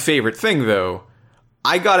got my favorite thing, though.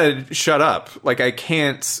 I gotta shut up. Like, I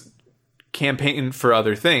can't campaign for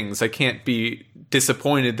other things. I can't be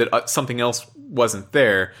disappointed that something else wasn't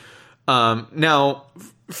there. Now,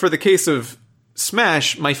 for the case of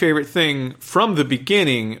Smash, my favorite thing from the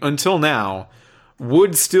beginning until now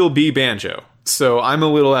would still be Banjo. So I'm a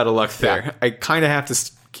little out of luck there. Yeah. I kind of have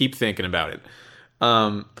to keep thinking about it.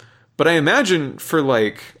 But I imagine for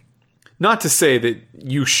like, not to say that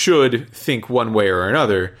you should think one way or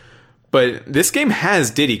another, but this game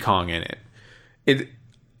has Diddy Kong in it.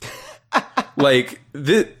 Like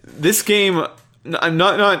this game, I'm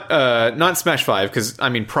not Smash 5, because I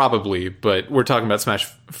mean probably, but we're talking about Smash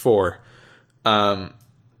 4.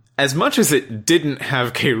 As much as it didn't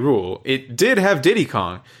have K. Rool, it did have Diddy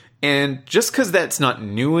Kong. And just because that's not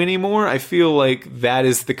new anymore, I feel like that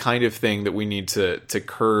is the kind of thing that we need to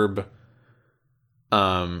curb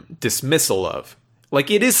dismissal of.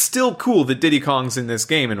 Like, it is still cool that Diddy Kong's in this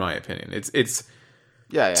game, in my opinion. It's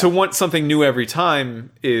to want something new every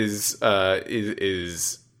time is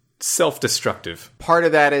self-destructive. Part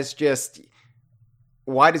of that is just,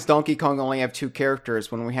 why does Donkey Kong only have 2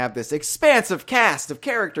 characters when we have this expansive cast of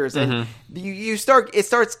characters? And it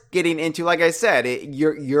starts getting into, like I said,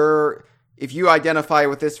 if you identify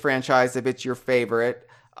with this franchise, if it's your favorite,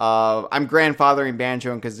 I'm grandfathering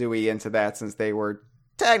Banjo and Kazooie into that since they were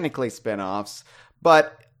technically spin-offs.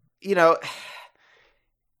 But, you know,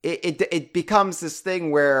 it becomes this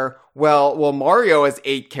thing where, well, Mario has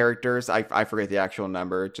 8 characters. I forget the actual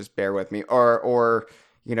number. Just bear with me. Or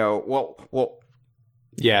you know, well.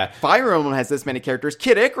 Yeah. Fire Emblem has this many characters.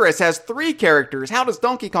 Kid Icarus has 3 characters. How does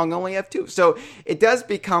Donkey Kong only have 2? So it does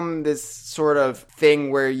become this sort of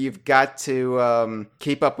thing where you've got to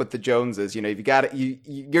keep up with the Joneses. You know,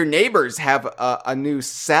 your neighbors have a new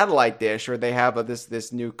satellite dish, or they have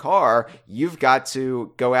this new car. You've got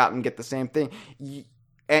to go out and get the same thing.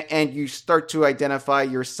 And you start to identify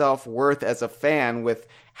your self-worth as a fan with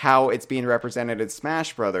how it's being represented in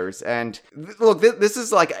Smash Brothers. And look, this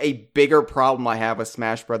is like a bigger problem I have with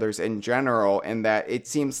Smash Brothers in general, in that it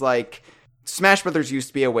seems like Smash Brothers used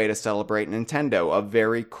to be a way to celebrate Nintendo, a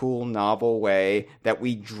very cool, novel way that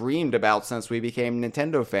we dreamed about since we became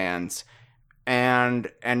Nintendo fans. And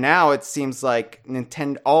now it seems like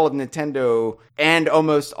all of Nintendo and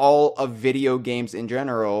almost all of video games in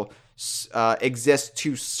general exist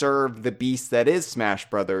to serve the beast that is Smash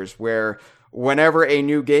Brothers, where whenever a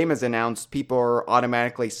new game is announced, people are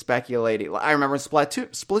automatically speculating. I remember when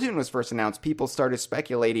Splatoon was first announced, people started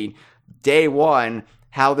speculating day one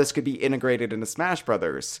how this could be integrated into Smash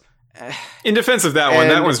Brothers. In defense of that one,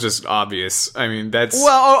 that one's just obvious. I mean, that's...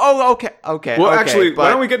 Well, okay. Well, actually, why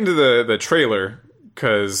don't we get into the trailer?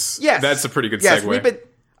 Because that's a pretty good segue.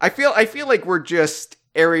 I feel like we're just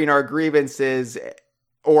airing our grievances,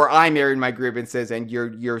 or I'm airing my grievances, and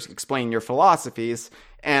you're explaining your philosophies.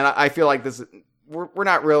 And I feel like we're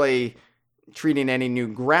not really treating any new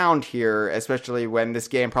ground here, especially when this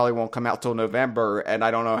game probably won't come out till November, and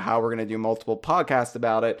I don't know how we're going to do multiple podcasts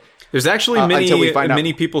about it. There's actually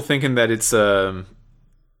many people thinking that it's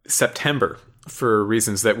September for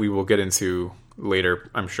reasons that we will get into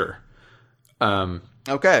later, I'm sure.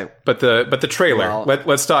 Okay, but the trailer.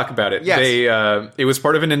 Let's talk about it. Yes. It was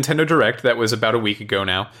part of a Nintendo Direct that was about a week ago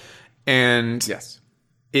now, and yes.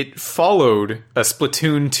 It followed a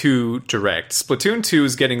Splatoon 2 Direct. Splatoon 2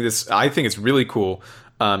 is getting this, I think it's really cool,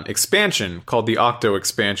 expansion called the Octo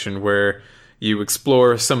expansion, where you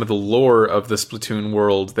explore some of the lore of the Splatoon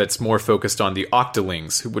world that's more focused on the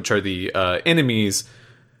Octolings, which are the enemies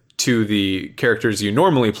to the characters you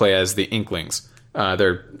normally play as, the Inklings.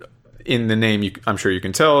 They're in the name, I'm sure you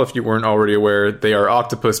can tell if you weren't already aware, they are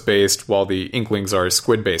octopus-based, while the Inklings are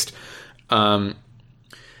squid-based.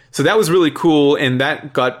 So that was really cool, and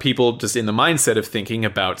that got people just in the mindset of thinking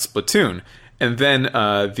about Splatoon. And then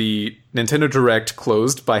the Nintendo Direct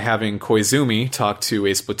closed by having Koizumi talk to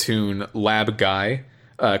a Splatoon lab guy.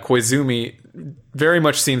 Koizumi very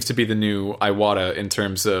much seems to be the new Iwata in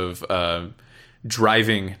terms of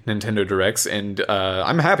driving Nintendo Directs, and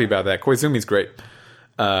I'm happy about that. Koizumi's great.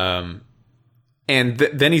 And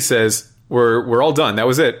then he says, "We're all done. That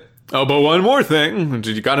was it. Oh, but one more thing.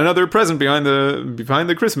 You got another present behind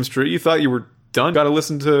the Christmas tree. You thought you were done. Got to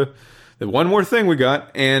listen to the one more thing we got."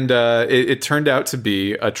 And it turned out to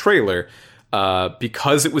be a trailer.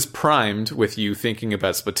 because it was primed with you thinking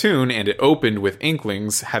about Splatoon, and it opened with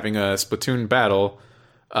Inklings having a Splatoon battle.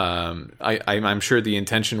 I'm sure the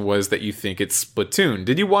intention was that you think it's Splatoon.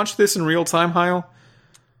 Did you watch this in real time, Heil?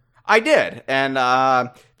 I did, and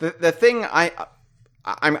the thing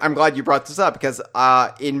I'm glad you brought this up, because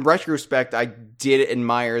in retrospect, I did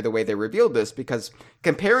admire the way they revealed this, because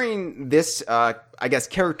comparing this, I guess,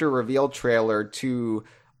 character reveal trailer to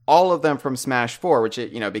all of them from Smash 4, which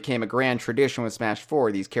became a grand tradition with Smash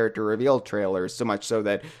 4, these character reveal trailers, so much so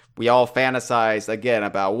that we all fantasized again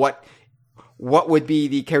about what would be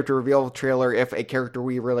the character reveal trailer if a character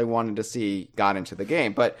we really wanted to see got into the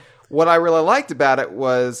game. But what I really liked about it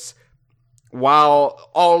was, while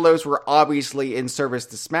all those were obviously in service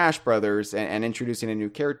to Smash Brothers and introducing a new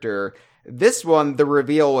character, this one, the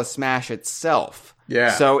reveal was Smash itself.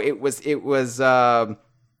 Yeah. So it was kind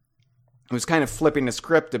of flipping the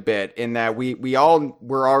script a bit, in that we all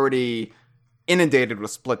were already inundated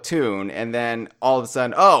with Splatoon, and then all of a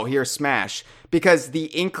sudden, oh, here's Smash. Because the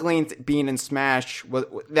Inklings being in Smash,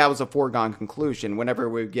 that was a foregone conclusion. Whenever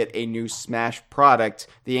we get a new Smash product,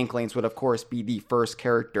 the Inklings would, of course, be the first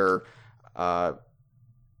character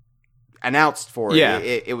announced for it. Yeah.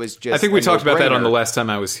 It was just, I think we talked about that on the last time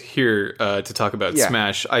I was here to talk about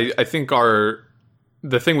Smash. I think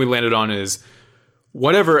the thing we landed on is,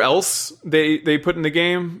 whatever else they put in the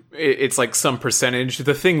game, it's like some percentage.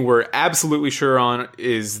 The thing we're absolutely sure on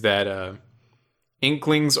is that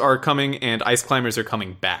Inklings are coming and Ice Climbers are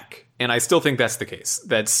coming back. And I still think that's the case.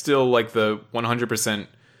 That's still like the 100%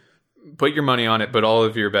 put your money on it, but all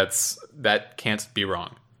of your bets, that can't be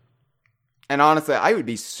wrong. And honestly, I would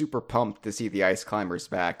be super pumped to see the Ice Climbers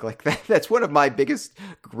back. Like that's one of my biggest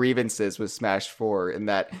grievances with Smash 4, in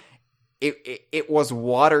that it was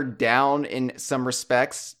watered down in some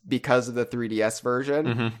respects because of the 3DS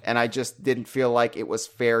version, and I just didn't feel like it was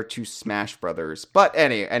fair to Smash Brothers. But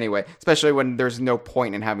anyway, especially when there's no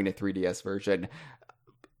point in having a 3DS version.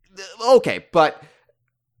 Okay, but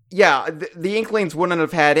yeah, the Inklings wouldn't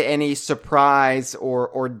have had any surprise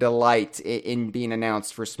or delight in being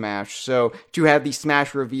announced for Smash. So to have the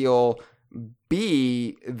Smash reveal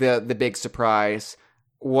be the big surprise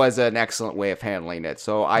was an excellent way of handling it.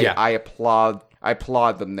 So I applaud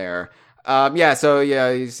them there. So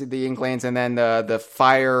you see the Inklings, and then the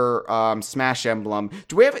fire Smash emblem.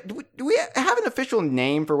 Do we have an official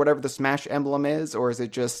name for whatever the Smash emblem is, or is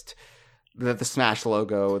it just the Smash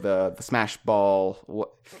logo, the Smash ball?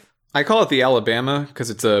 What? I call it the Alabama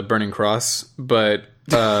because it's a burning cross, but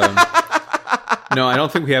no, I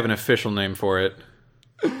don't think we have an official name for it.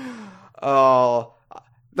 Oh.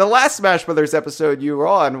 The last Smash Brothers episode you were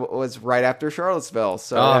on was right after Charlottesville,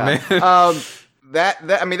 so man.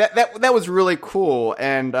 That was really cool,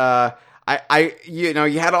 and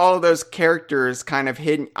you had all of those characters kind of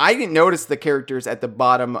hidden. I didn't notice the characters at the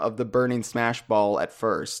bottom of the burning Smash ball at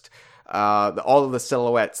first. All of the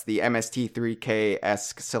silhouettes, the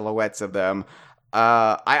MST3K-esque silhouettes of them.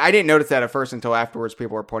 I didn't notice that at first until afterwards.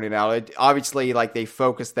 People were pointing out. It, obviously, like, they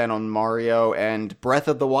focused then on Mario and Breath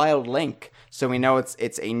of the Wild Link, so we know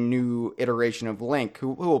it's a new iteration of Link who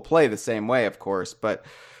will play the same way, of course. But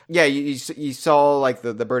yeah, you saw like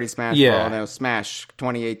the Birdie Smash ball, and it was Smash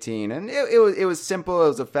 2018, and it was simple, it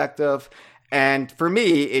was effective, and for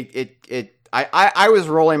me, I was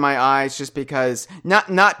rolling my eyes just because,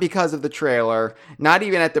 not because of the trailer, not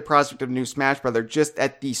even at the prospect of new Smash Brother, just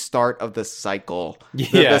at the start of the cycle.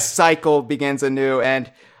 The cycle begins anew,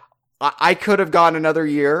 and I could have gone another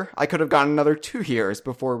year. I could have gone another 2 years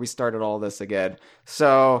before we started all this again.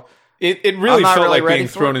 So it really felt like being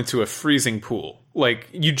thrown into a freezing pool. Like,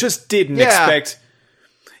 you just didn't expect.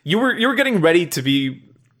 You were getting ready to be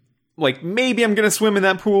like, maybe I'm going to swim in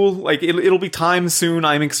that pool. Like, it'll be time soon.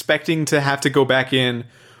 I'm expecting to have to go back in.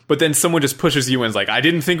 But then someone just pushes you and is like, I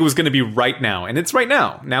didn't think it was going to be right now. And it's right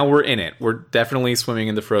now. Now we're in it. We're definitely swimming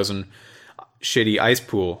in the frozen, shitty ice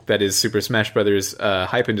pool that is Super Smash Brothers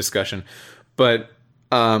hype and discussion. But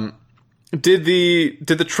did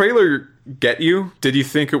the trailer get you? Did you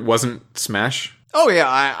think it wasn't Smash? Oh,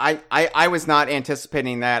 yeah. I was not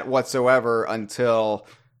anticipating that whatsoever until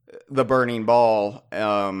the burning ball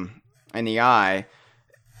in the eye.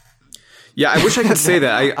 Yeah, I wish I could say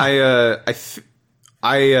that.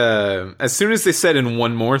 I as soon as they said in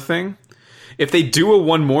one more thing, if they do a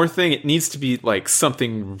one more thing, it needs to be like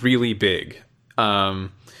something really big.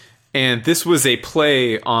 And this was a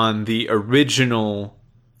play on the original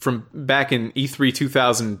from back in E3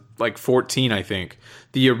 2014, I think,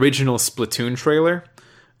 the original Splatoon trailer.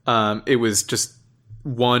 It was just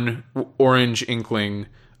one orange Inkling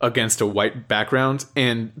against a white background,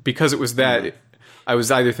 and because it was that, I was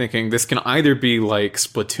either thinking this can either be like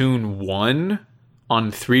Splatoon 1 on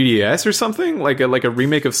 3DS or something, like a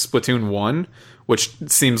remake of Splatoon 1, which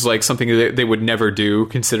seems like something that they would never do,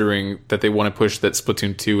 considering that they want to push that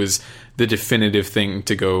Splatoon 2 is the definitive thing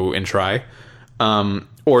to go and try.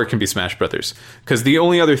 Or it can be Smash Brothers. Because the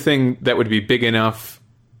only other thing that would be big enough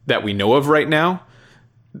that we know of right now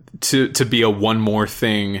to be a one more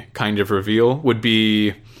thing kind of reveal would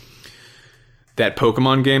be that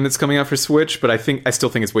Pokemon game that's coming out for Switch, but I still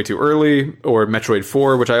think it's way too early, or Metroid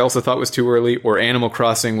 4, which I also thought was too early, or Animal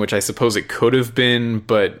Crossing, which I suppose it could have been,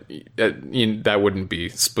 but that wouldn't be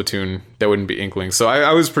Splatoon, that wouldn't be Inkling. So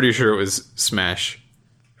I was pretty sure it was Smash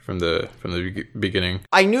from the beginning.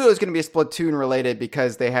 I knew it was going to be Splatoon related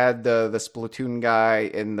because they had the Splatoon guy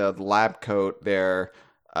in the lab coat there,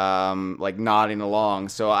 like nodding along.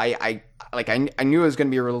 So I knew it was going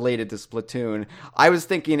to be related to Splatoon. I was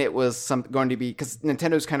thinking it was going to be, because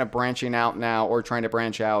Nintendo's kind of branching out now, or trying to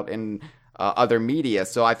branch out in other media.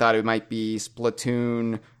 So I thought it might be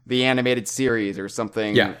Splatoon, the animated series, or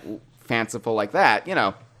something fanciful like that,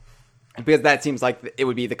 because that seems like it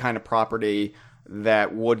would be the kind of property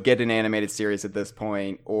that would get an animated series at this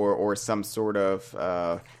point, or some sort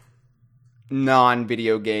of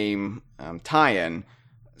non-video game tie-in.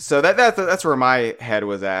 So that's where my head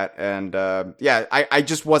was at, and I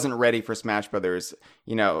just wasn't ready for Smash Brothers,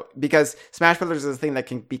 because Smash Brothers is a thing that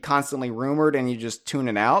can be constantly rumored, and you just tune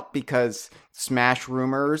it out, because Smash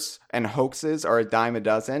rumors and hoaxes are a dime a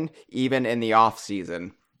dozen, even in the off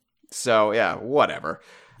season. So yeah, whatever.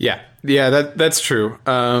 Yeah, that's true.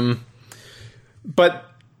 But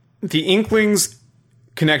the Inklings'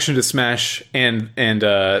 connection to Smash and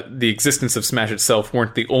the existence of Smash itself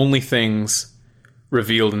weren't the only things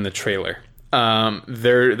revealed in the trailer.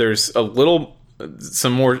 There's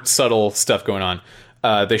some more subtle stuff going on.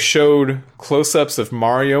 They showed close-ups of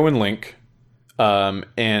Mario and Link,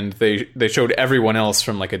 and they showed everyone else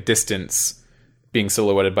from like a distance being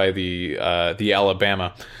silhouetted by the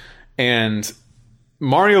Alabama. And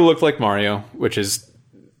Mario looked like Mario, which is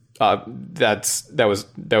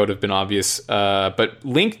that would have been obvious. But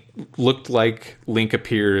Link looked like Link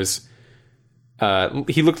appears.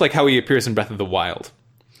 He looked like how he appears in Breath of the Wild,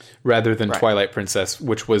 rather than Twilight Princess,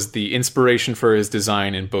 which was the inspiration for his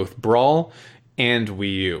design in both Brawl and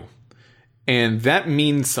Wii U. And that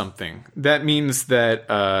means something. That means that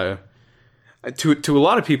to a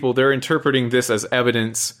lot of people, they're interpreting this as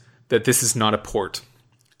evidence that this is not a port.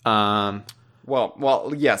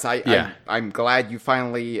 Well, yes, I'm glad you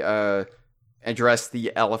finally addressed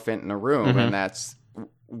the elephant in the room, and that's,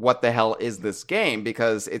 what the hell is this game?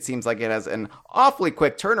 Because it seems like it has an awfully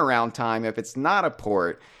quick turnaround time if it's not a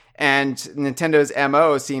port. And Nintendo's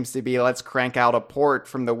MO seems to be, let's crank out a port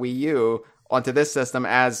from the Wii U onto this system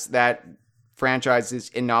as that franchise's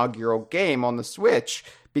inaugural game on the Switch,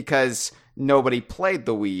 because nobody played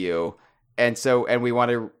the Wii U. And we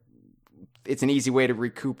want to, it's an easy way to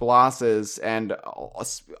recoup losses and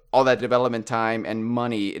all that development time and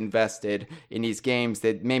money invested in these games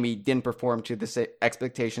that maybe didn't perform to the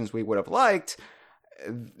expectations we would have liked.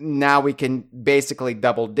 Now we can basically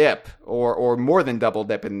double dip, or more than double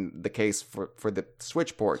dip in the case for the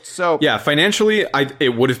Switch port. So yeah, financially,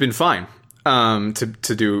 it would have been fine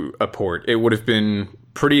to do a port. It would have been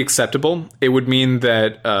pretty acceptable. It would mean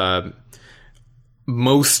that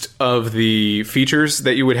most of the features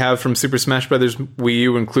that you would have from Super Smash Bros. Wii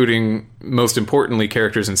U, including, most importantly,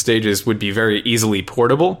 characters and stages, would be very easily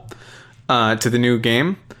portable to the new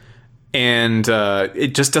game. And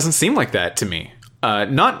it just doesn't seem like that to me.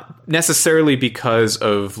 Not necessarily because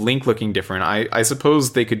of Link looking different. I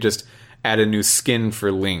suppose they could just add a new skin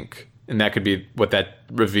for Link, and that could be what that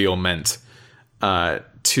reveal meant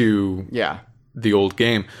to the old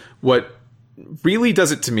game. What really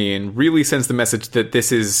does it to me and really sends the message that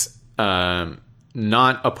this is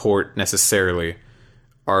not a port necessarily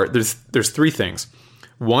there's three things.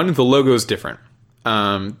 One, the logo is different.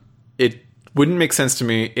 It wouldn't make sense to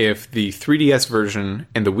me if the 3DS version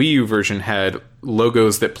and the Wii U version had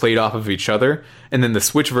logos that played off of each other, and then the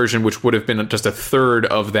Switch version, which would have been just a third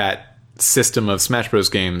of that system of Smash Bros.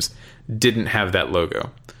 Games, didn't have that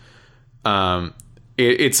logo.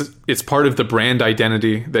 It's part of the brand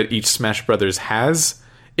identity that each Smash Brothers has.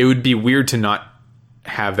 It would be weird to not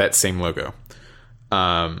have that same logo.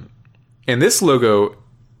 And this logo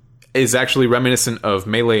is actually reminiscent of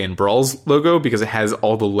Melee and Brawl's logo because it has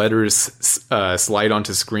all the letters slide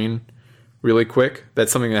onto screen really quick.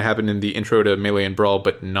 That's something that happened in the intro to Melee and Brawl,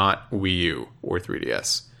 but not Wii U or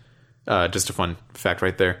 3DS. Just a fun fact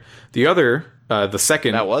right there. The other... the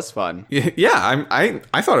second... That was fun. Yeah,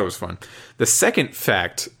 I thought it was fun. The second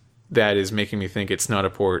fact that is making me think it's not a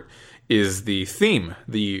port is the theme,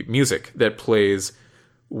 the music that plays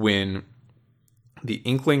when the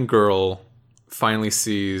Inkling girl finally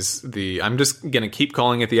sees the... I'm just going to keep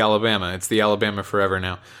calling it the Alabama. It's the Alabama forever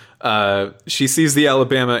now. She sees the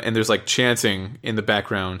Alabama, and there's like chanting in the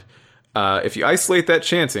background. If you isolate that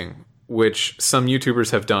chanting, which some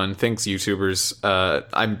YouTubers have done, thanks YouTubers.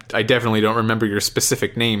 I definitely don't remember your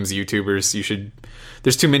specific names, YouTubers. You should...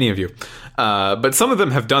 There's too many of you. But some of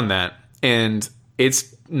them have done that, and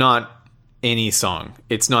it's not any song.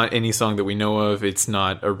 It's not any song that we know of. It's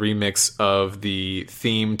not a remix of the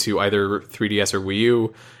theme to either 3DS or Wii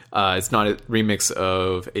U. It's not a remix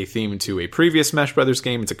of a theme to a previous Smash Brothers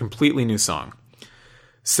game. It's a completely new song.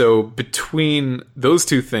 So between those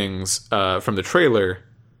two things from the trailer,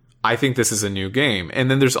 I think this is a new game. And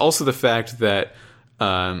then there's also the fact that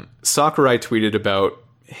Sakurai tweeted about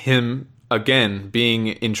him, again, being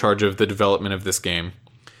in charge of the development of this game,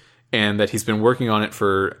 and that he's been working on it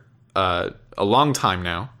for a long time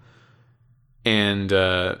now. And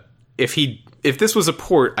if this was a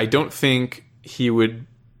port, I don't think he would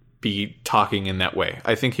be talking in that way.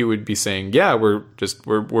 I think he would be saying, yeah, we're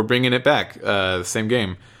bringing it back, the same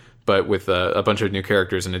game, but with a bunch of new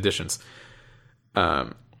characters and additions.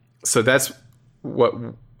 So that's what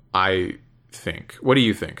I think. What do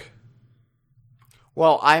you think?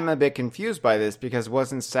 Well, I'm a bit confused by this, because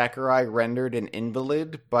wasn't Sakurai rendered an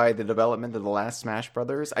invalid by the development of the last Smash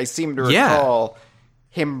Brothers? I seem to recall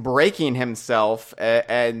him breaking himself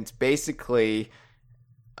and basically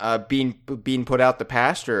being put out the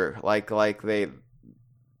pasture,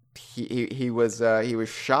 he was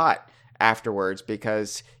shot afterwards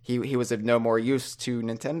because he was of no more use to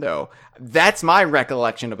Nintendo. That's my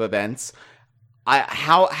recollection of events.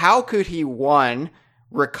 How could he, one,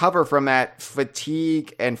 recover from that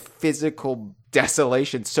fatigue and physical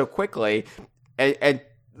desolation so quickly, and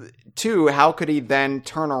two, how could he then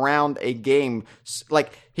turn around a game?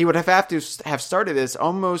 Like, he would have to have started this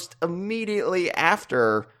almost immediately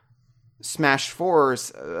after Smash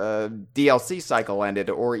 4's DLC cycle ended,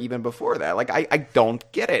 or even before that. Like, I don't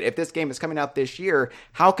get it. If this game is coming out this year,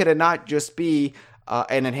 how could it not just be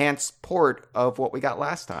an enhanced port of what we got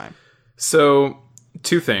last time? So,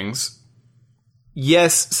 two things.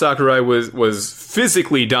 Yes, Sakurai was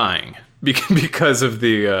physically dying because of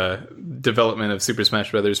the development of Super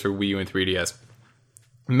Smash Bros. For Wii U and 3DS.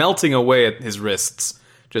 Melting away at his wrists.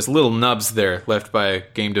 Just little nubs there left by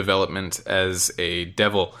game development as a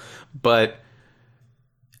devil. But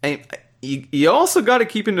you also got to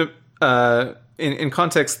keep in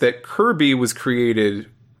context that Kirby was created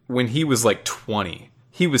when he was like 20.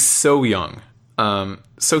 He was so young.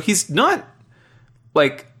 So he's not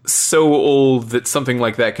like so old that something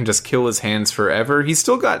like that can just kill his hands forever. He's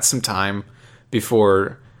still got some time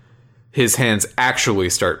before his hands actually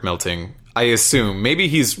start melting, I assume. Maybe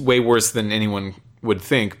he's way worse than anyone would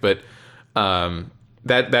think, but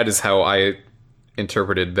that is how I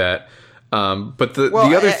interpreted that. But the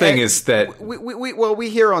other thing is that we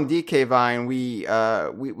here on DK Vine,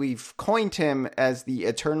 we've coined him as the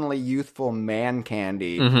eternally youthful man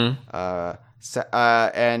candy. Mm-hmm.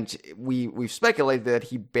 And we've speculated that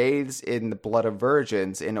he bathes in the blood of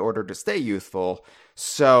virgins in order to stay youthful.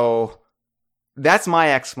 So that's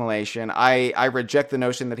my explanation. I reject the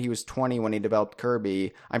notion that he was 20 when he developed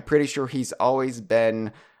Kirby. I'm pretty sure he's always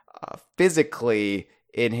been physically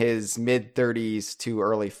in his mid-30s to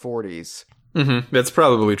early 40s. Mm-hmm. That's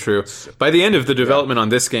probably true. By the end of the development on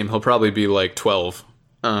this game, he'll probably be like 12.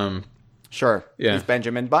 Sure. Yeah. He's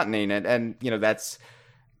Benjamin Buttoning it. And,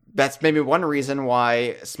 that's maybe one reason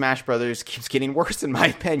why Smash Brothers keeps getting worse, in my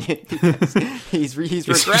opinion, because he's regressing.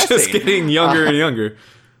 He's just getting younger and younger.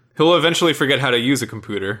 He'll eventually forget how to use a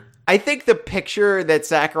computer. I think the picture that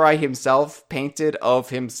Sakurai himself painted of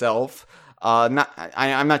himself, I'm not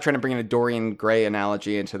trying to bring in a Dorian Gray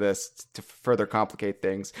analogy into this to further complicate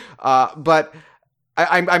things, but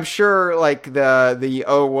I'm sure, like, the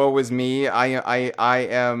oh, woe is me, I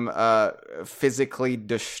am physically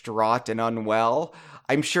distraught and unwell.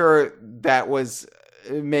 I'm sure that was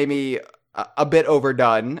maybe a bit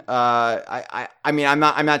overdone. I mean, I'm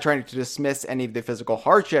not trying to dismiss any of the physical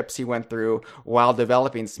hardships he went through while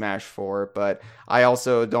developing Smash 4, but I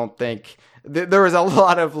also don't think there was a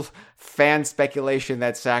lot of fan speculation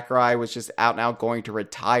that Sakurai was just out and out going to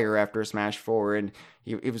retire after Smash 4, and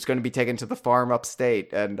he was going to be taken to the farm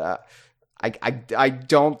upstate, and I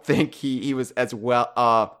don't think he was as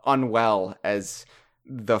unwell as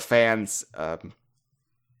the fans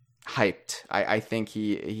hyped. I think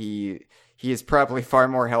he is probably far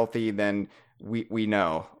more healthy than we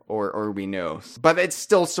know or we know. But it's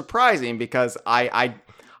still surprising because I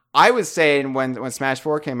I was saying when Smash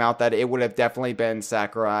 4 came out that it would have definitely been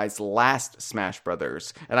Sakurai's last Smash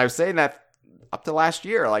Brothers. And I was saying that up to last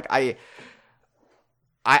year. Like, I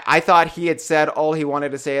thought he had said all he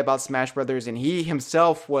wanted to say about Smash Brothers, and he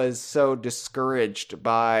himself was so discouraged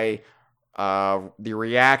by the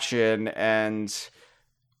reaction, and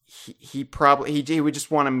he would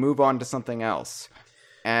just want to move on to something else.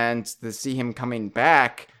 And to see him coming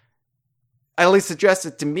back at least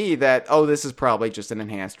suggested to me that, oh, this is probably just an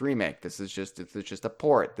enhanced remake. This is just a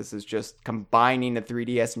port. This is just combining the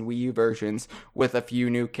 3DS and Wii U versions with a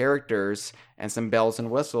few new characters and some bells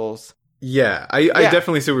and whistles. Yeah, I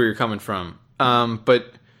definitely see where you're coming from.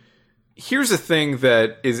 But here's a thing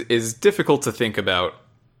that is difficult to think about.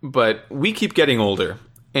 But we keep getting older,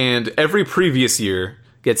 and every previous year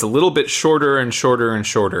gets a little bit shorter and shorter and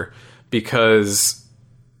shorter, because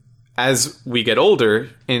as we get older,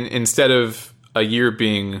 instead of a year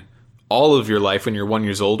being all of your life when you're 1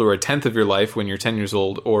 year old, or a tenth of your life when you're 10 years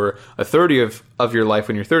old, or a 30th of your life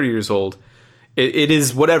when you're 30 years old, it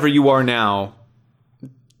is whatever you are now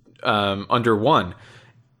under one.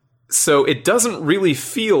 So it doesn't really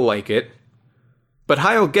feel like it. But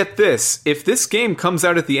Heil, get this. If this game comes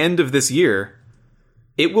out at the end of this year,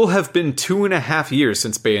 it will have been 2.5 years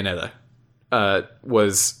since Bayonetta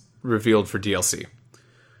was revealed for DLC.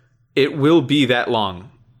 It will be that long.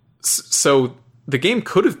 So the game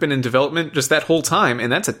could have been in development just that whole time, and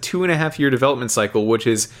that's a 2.5 year development cycle, which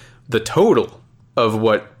is the total of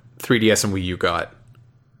what 3DS and Wii U got.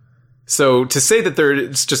 So to say that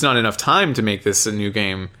there's just not enough time to make this a new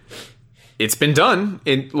game, it's been done.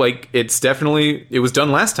 It was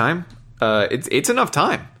done last time. It's enough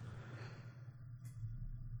time.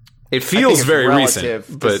 It feels very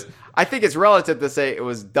recent, but I think it's relative to say it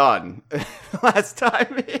was done last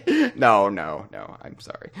time. No, I'm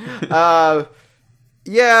sorry.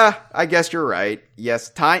 Yeah, I guess you're right. Yes,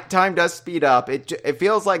 time does speed up. It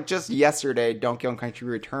feels like just yesterday Donkey Kong Country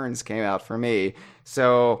Returns came out for me.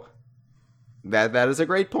 So that is a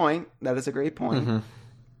great point. Mm-hmm.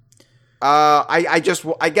 I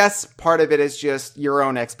guess part of it is just your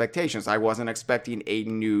own expectations. I wasn't expecting a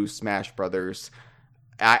new Smash Brothers.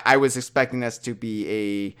 I was expecting this to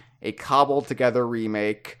be a cobbled together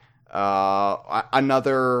remake,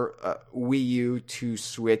 another Wii U to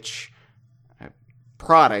Switch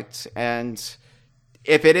product, and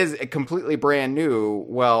if it is completely brand new,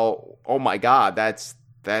 well, oh my god, that's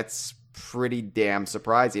pretty damn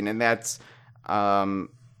surprising, and that's a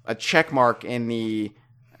check mark in the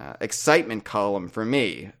excitement column for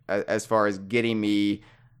me as far as getting me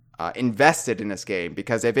invested in this game.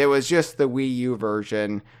 Because if it was just the Wii U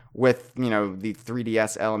version with, the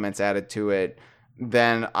 3DS elements added to it,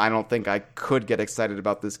 then I don't think I could get excited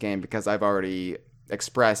about this game, because I've already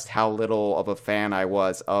expressed how little of a fan I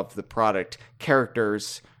was of the product.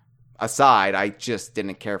 Characters aside, I just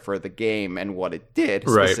didn't care for the game and what it did,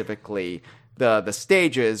 specifically the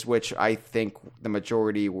stages, which I think the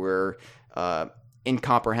majority were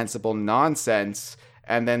incomprehensible nonsense.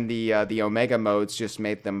 And then the Omega modes just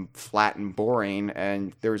made them flat and boring,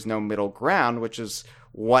 and there was no middle ground, which is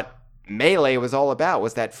what Melee was all about,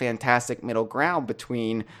 was that fantastic middle ground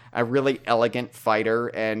between a really elegant fighter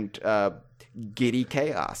and giddy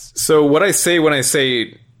chaos. So what I say when I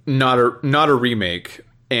say not a remake,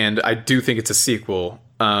 and I do think it's a sequel,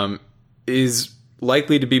 is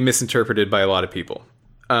likely to be misinterpreted by a lot of people.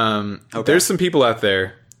 Okay. There's some people out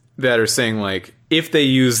there that are saying, like, if they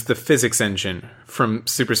use the physics engine from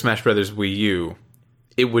Super Smash Bros. Wii U,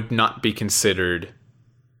 it would not be considered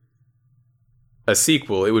a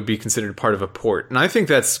sequel. It would be considered part of a port. And I think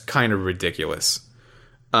that's kind of ridiculous.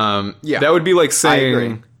 That would be like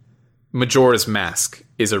saying Majora's Mask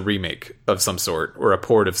is a remake of some sort, or a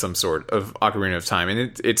port of some sort of Ocarina of Time.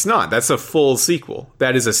 And it's not. That's a full sequel.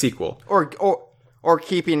 That is a sequel. Or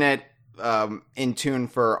keeping it in tune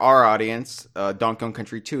for our audience, Donkey Kong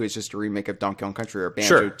Country 2 is just a remake of Donkey Kong Country, or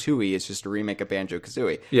Banjo-Tooie is just a remake of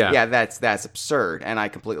Banjo-Kazooie. Yeah, that's absurd, and I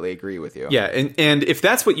completely agree with you. Yeah, and if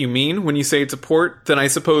that's what you mean when you say it's a port, then I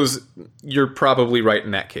suppose you're probably right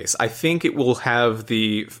in that case. I think it will have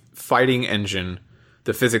the fighting engine,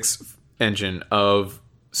 the physics engine of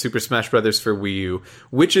Super Smash Bros. For Wii U,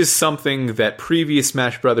 which is something that previous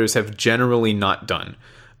Smash Bros. Have generally not done.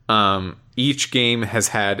 Each game has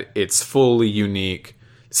had its fully unique,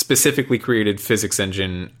 specifically created physics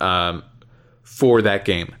engine for that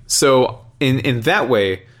game. So in that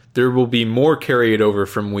way, there will be more carried over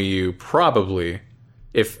from Wii U, probably,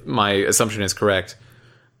 if my assumption is correct,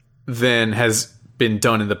 than has been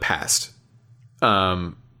done in the past.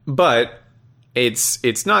 But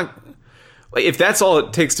it's not... If that's all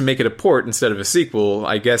it takes to make it a port instead of a sequel,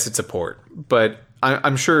 I guess it's a port. But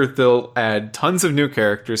I'm sure they'll add tons of new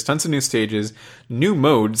characters, tons of new stages, new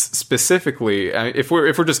modes. Specifically, if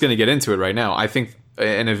we're just going to get into it right now, I think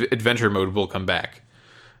an adventure mode will come back.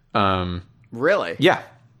 Really? Yeah,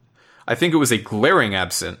 I think it was a glaring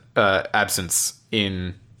absence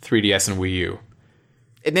in 3DS and Wii U.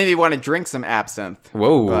 It made me want to drink some absinthe.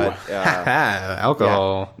 Whoa, but,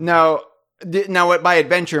 alcohol. Yeah. No. Now, by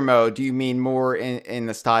adventure mode, do you mean more in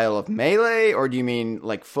the style of Melee, or do you mean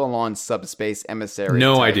like full-on Subspace Emissary?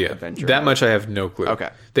 No idea. Adventure that mode? much I have no clue. Okay.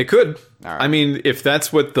 They could. All right. I mean, if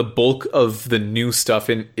that's what the bulk of the new stuff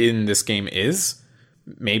in this game is,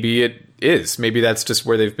 maybe it is. Maybe that's just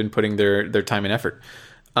where they've been putting their time and effort.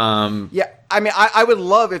 Yeah, I mean, I would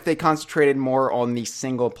love if they concentrated more on the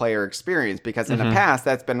single-player experience, because in the past,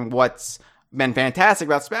 that's been what's been fantastic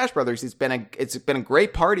about Smash Brothers. It's been a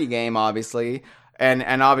great party game, obviously, and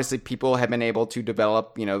obviously people have been able to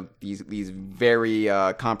develop, you know, these very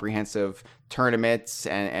comprehensive tournaments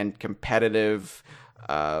and competitive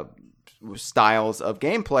styles of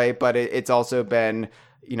gameplay. But it's also been,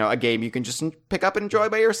 you know, a game you can just pick up and enjoy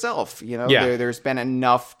by yourself. You know, there's been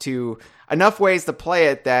enough ways to play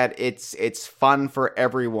it that it's fun for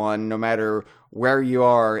everyone, no matter where you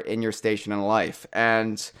are in your station in life.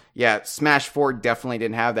 And yeah, Smash 4 definitely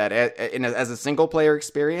didn't have that. As a single player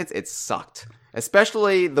experience, it sucked,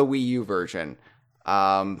 especially the Wii U version.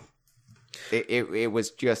 It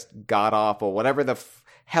was just god awful. Whatever the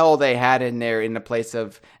hell they had in there in the place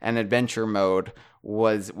of an adventure mode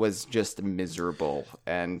was just miserable.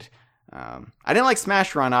 And I didn't like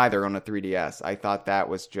Smash Run either on the 3DS. I thought that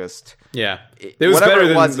was just... Yeah. It was better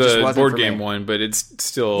than the board game me. one, but it's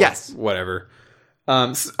still Yes. whatever.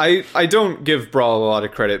 I don't give Brawl a lot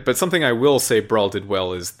of credit, but something I will say Brawl did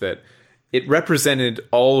well is that it represented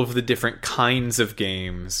all of the different kinds of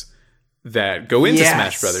games that go into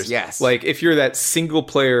Smash Brothers. Yes. Like, if you're that single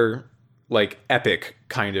player, like, epic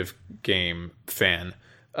kind of game fan,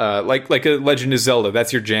 like a Legend of Zelda,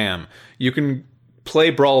 that's your jam. You can play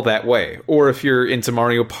Brawl that way. Or if you're into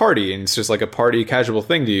Mario Party and it's just like a party casual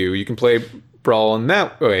thing to you, you can play Brawl in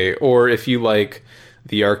that way. Or if you like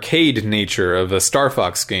the arcade nature of a Star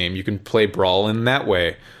Fox game, you can play Brawl in that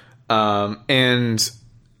way. And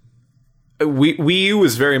Wii U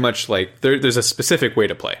was very much like, there's a specific way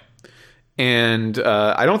to play. And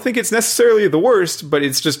I don't think it's necessarily the worst, but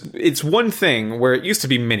it's one thing where it used to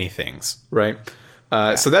be many things, right?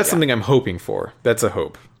 So that's something I'm hoping for. That's a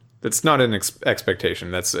hope. That's not an expectation.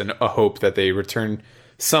 That's a hope that they return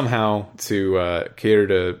somehow to cater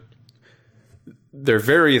to their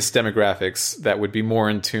various demographics that would be more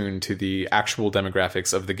in tune to the actual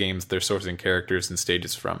demographics of the games they're sourcing characters and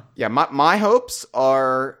stages from. Yeah, my hopes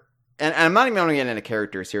are... And I'm not even going to get into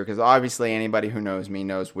characters here, because obviously anybody who knows me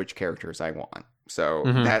knows which characters I want. So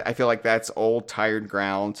that, I feel like that's old, tired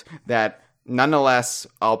ground that nonetheless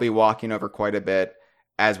I'll be walking over quite a bit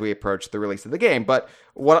as we approach the release of the game. But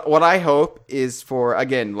what I hope is for,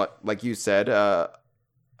 again, like you said,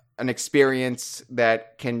 an experience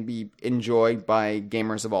that can be enjoyed by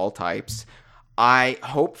gamers of all types. I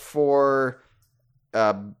hope for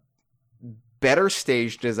better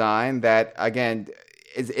stage design that, again,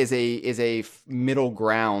 is a middle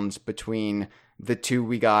ground between the two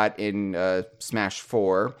we got in Smash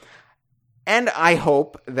 4. And I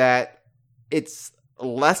hope that it's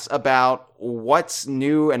less about what's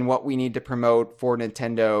new and what we need to promote for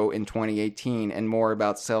Nintendo in 2018 and more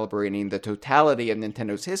about celebrating the totality of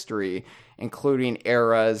Nintendo's history, including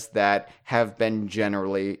eras that have been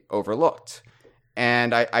generally overlooked.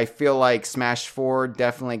 And I feel like Smash 4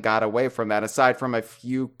 definitely got away from that. Aside from a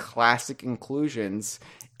few classic inclusions,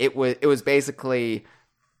 it was basically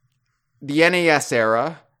the NES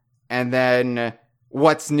era and then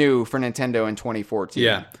what's new for Nintendo in 2014.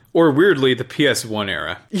 Yeah. Or weirdly, the PS1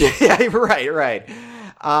 era. Yeah, right.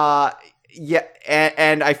 Yeah,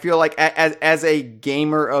 and I feel like as a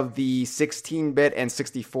gamer of the 16-bit and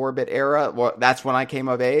 64-bit era, well, that's when I came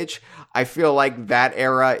of age, I feel like that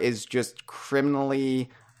era is just criminally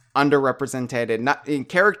underrepresented, not in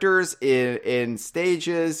characters, in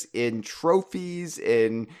stages, in trophies,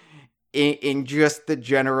 in just the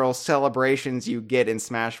general celebrations you get in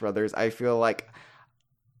Smash Brothers. I feel like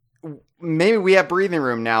maybe we have breathing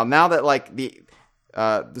room now that like the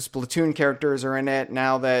Splatoon characters are in it,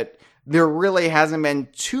 now that there really hasn't been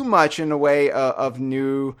too much in the way of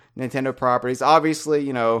new Nintendo properties. Obviously,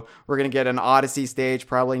 you know, we're going to get an Odyssey stage,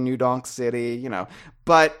 probably New Donk City, you know,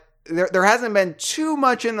 but there hasn't been too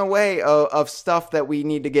much in the way of stuff that we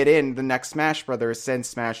need to get in the next Smash Brothers since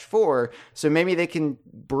Smash 4. So maybe they can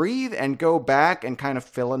breathe and go back and kind of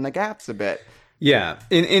fill in the gaps a bit. Yeah.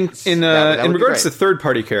 In regards to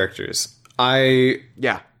third-party characters,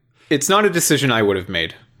 Yeah. it's not a decision I would have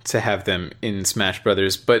made to have them in Smash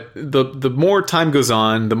Brothers, but the more time goes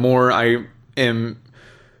on, the more I am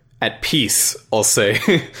at peace, I'll say,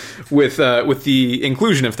 with the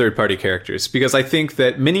inclusion of third-party characters, because I think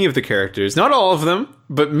that many of the characters, not all of them,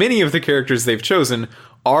 but many of the characters they've chosen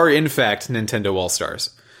are in fact Nintendo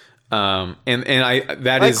All-Stars. That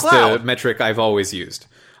like is Cloud. The metric I've always used.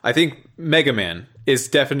 I think Mega Man is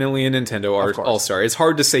definitely a Nintendo All-Star. It's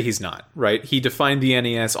hard to say he's not, right? He defined the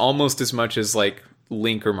NES almost as much as like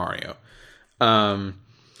Link or Mario.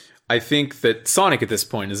 I think that Sonic at this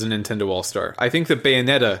point is a Nintendo All-Star. I think that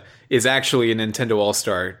Bayonetta is actually a Nintendo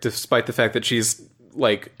All-Star, despite the fact that she's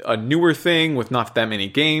like a newer thing with not that many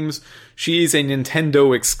games. She's a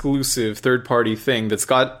Nintendo exclusive third-party thing that's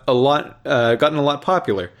gotten a lot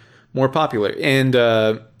more popular. And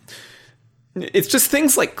it's just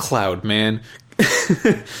things like Cloud, man.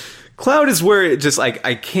 Cloud is where it just like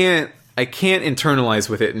I can't internalize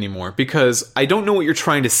with it anymore, because I don't know what you're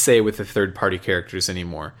trying to say with the third-party characters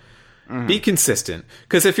anymore. Be consistent.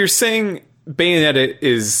 Because if you're saying Bayonetta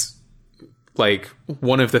is like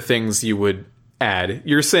one of the things you would add,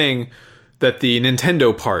 you're saying that the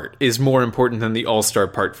Nintendo part is more important than the All-Star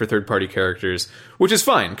part for third-party characters, which is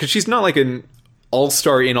fine, because she's not like an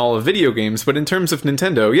All-Star in all of video games, but in terms of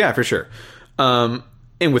Nintendo, yeah, for sure. And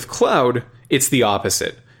with Cloud, it's the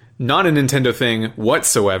opposite. Not a Nintendo thing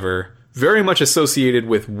whatsoever, very much associated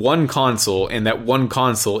with one console, and that one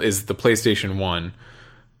console is the PlayStation 1.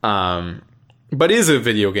 But is a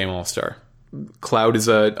video game all-star. Cloud is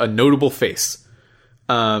a notable face.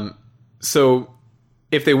 So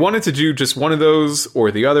if they wanted to do just one of those or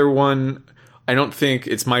the other one, I don't think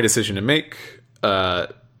it's my decision to make.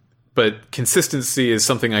 But consistency is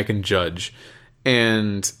something I can judge.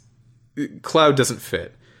 And Cloud doesn't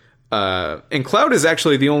fit. And Cloud is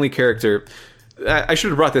actually the only character... I should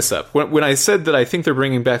have brought this up. When I said that I think they're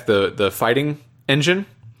bringing back the fighting engine,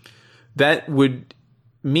 that would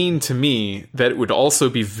mean to me that it would also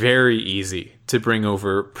be very easy to bring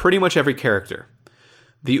over pretty much every character.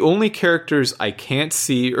 The only characters I can't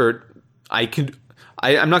see, or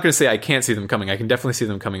I'm not going to say I can't see them coming. I can definitely see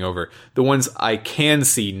them coming over. The ones I can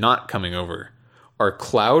see not coming over are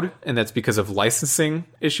Cloud, and that's because of licensing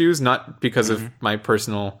issues, not because of my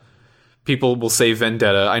personal... People will say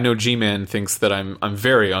Vendetta. I know G-Man thinks that I'm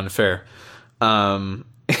very unfair. And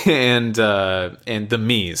the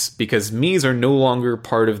Mii's, because Mii's are no longer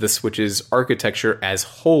part of the Switch's architecture as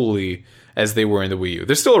wholly as they were in the Wii U.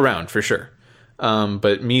 They're still around, for sure.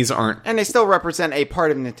 But Mii's aren't. And they still represent a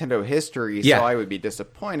part of Nintendo history, so I would be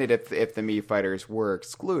disappointed if the Mii fighters were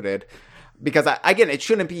excluded. Because, again, it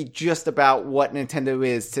shouldn't be just about what Nintendo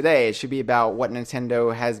is today. It should be about what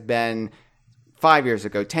Nintendo has been 5 years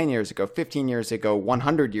ago, 10 years ago, 15 years ago,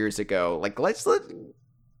 100 years ago. Like, let's let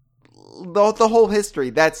the whole history.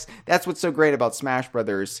 That's what's so great about Smash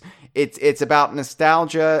Brothers. It's about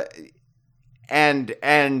nostalgia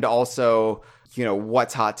and also, you know,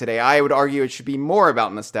 what's hot today. I would argue it should be more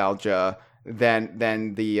about nostalgia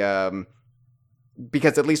than the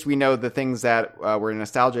because at least we know the things that we're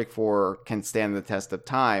nostalgic for can stand the test of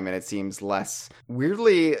time, and it seems less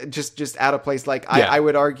weirdly just out of place. Like I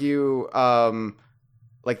would argue,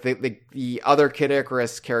 like the other Kid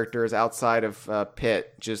Icarus characters outside of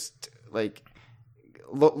Pit, just like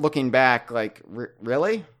looking back, like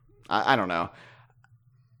really, I don't know.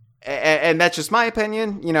 And that's just my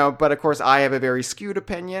opinion, you know. But of course, I have a very skewed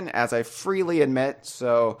opinion, as I freely admit.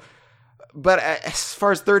 So. But as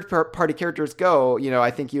far as third-party characters go, you know,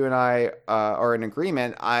 I think you and I are in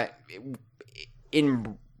agreement.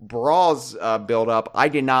 In Brawl's build-up, I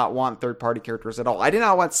did not want third-party characters at all. I did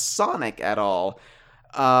not want Sonic at all.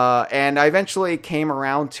 And I eventually came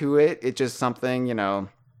around to it. It's just something, you know,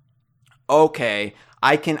 okay,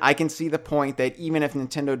 I can see the point that even if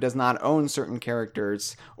Nintendo does not own certain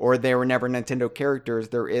characters, or they were never Nintendo characters,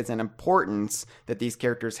 there is an importance that these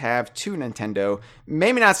characters have to Nintendo.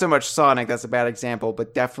 Maybe not so much Sonic, that's a bad example,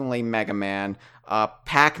 but definitely Mega Man.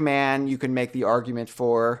 Pac-Man, you can make the argument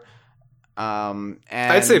for. And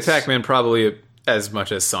I'd say Pac-Man probably as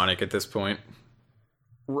much as Sonic at this point.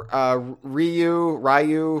 Ryu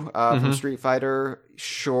from Street Fighter,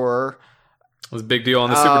 sure. It was a big deal on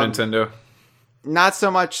the Super Nintendo. Not so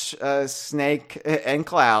much Snake and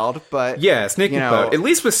Cloud, but... Yeah, Snake and Cloud. At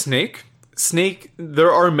least with Snake,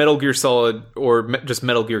 there are Metal Gear Solid or just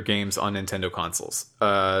Metal Gear games on Nintendo consoles. There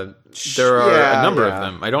are a number of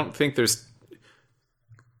them. I don't think there's...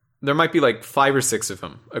 There might be like 5 or 6 of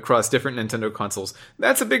them across different Nintendo consoles.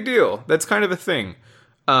 That's a big deal. That's kind of a thing.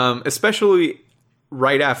 Especially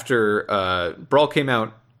right after... Brawl came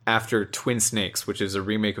out after Twin Snakes, which is a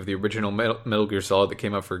remake of the original Metal Gear Solid that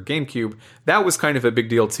came out for GameCube. That was kind of a big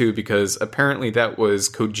deal too, because apparently that was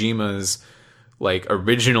Kojima's like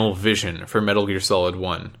original vision for Metal Gear Solid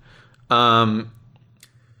 1.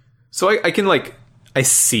 So I can like, I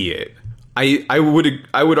see it. I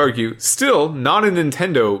would argue still not a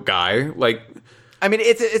Nintendo guy. Like, I mean,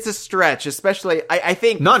 it's a stretch, especially I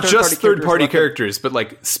think not just third-party characters, but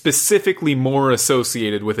like specifically more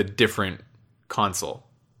associated with a different console.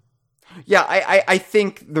 Yeah, I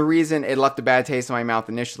think the reason it left a bad taste in my mouth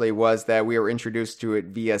initially was that we were introduced to it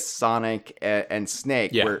via Sonic and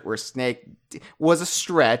Snake, where Snake was a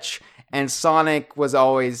stretch, and Sonic was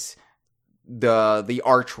always the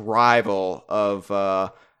arch rival of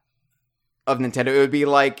Nintendo. It would be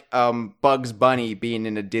like Bugs Bunny being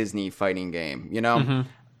in a Disney fighting game, you know? Mm-hmm.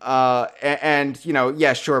 And, you know,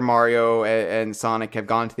 yeah, sure, Mario and Sonic have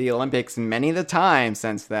gone to the Olympics many of the times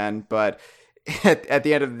since then, but at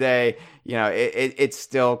the end of the day, you know, it's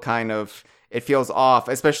still kind of, it feels off,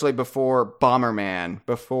 especially before Bomberman,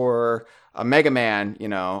 before Mega Man, you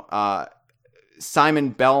know, Simon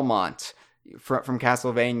Belmont from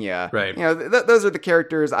Castlevania. Right. You know, those are the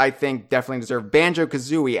characters I think definitely deserve.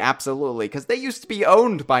 Banjo-Kazooie, absolutely, because they used to be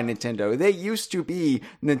owned by Nintendo. They used to be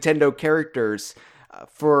Nintendo characters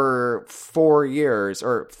for 4 years,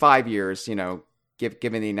 or 5 years, you know,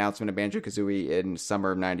 given the announcement of Banjo-Kazooie in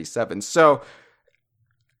summer of 97. So,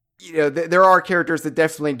 you know, there are characters that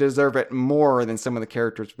definitely deserve it more than some of the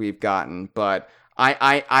characters we've gotten, but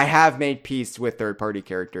I have made peace with third-party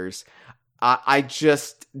characters. I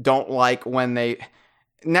just don't like when they...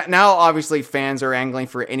 Now, obviously, fans are angling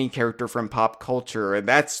for any character from pop culture, and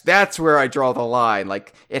that's where I draw the line.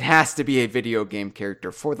 Like, it has to be a video game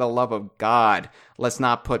character. For the love of God, let's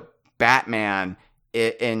not put Batman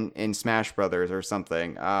in Smash Brothers or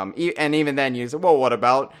something. And even then, you say, well, what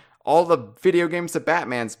about all the video games that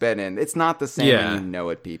Batman's been in? It's not the same, and you know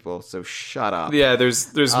it, people. So shut up. Yeah,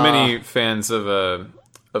 there's many fans of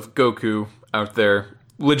Goku out there,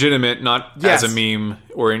 legitimate, not as a meme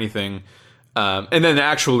or anything. And then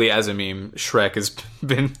actually as a meme, Shrek has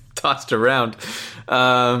been tossed around.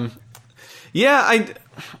 The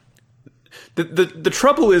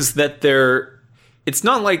trouble is that it's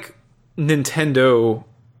not like Nintendo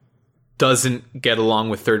doesn't get along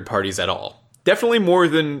with third parties at all. Definitely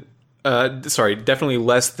definitely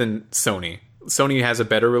less than Sony. Sony has a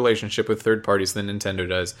better relationship with third parties than Nintendo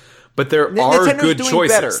does. But there are Nintendo's good doing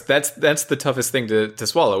choices. better. That's the toughest thing to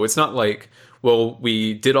swallow. It's not like, well,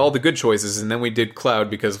 we did all the good choices and then we did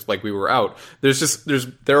Cloud because like we were out.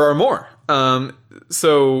 There are more.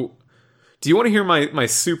 So do you want to hear my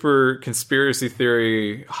super conspiracy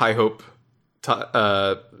theory, high hope,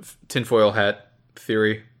 tinfoil hat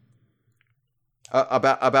theory?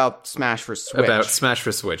 About Smash for Switch. About Smash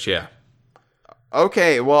for Switch, yeah.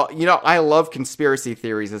 Okay, well, you know, I love conspiracy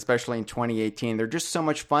theories, especially in 2018. They're just so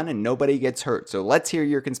much fun and nobody gets hurt. So let's hear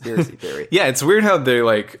your conspiracy theory. Yeah, it's weird how they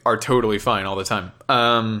like are totally fine all the time.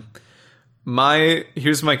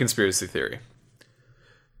 Here's my conspiracy theory.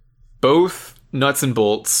 Both Nuts and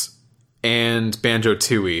Bolts and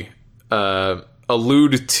Banjo-Tooie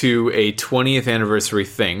allude to a 20th anniversary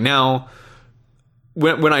thing. Now,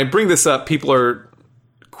 when I bring this up, people are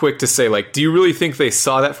quick to say, like, do you really think they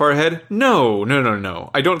saw that far ahead? No.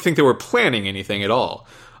 I don't think they were planning anything at all.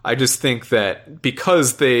 I just think that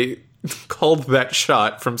because they called that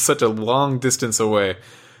shot from such a long distance away,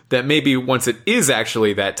 that maybe once it is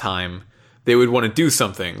actually that time, they would want to do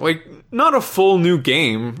something. Like, not a full new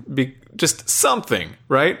game, just something,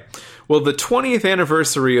 right? Well, the 20th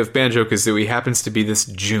anniversary of Banjo-Kazooie happens to be this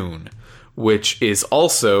June, which is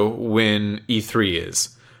also when E3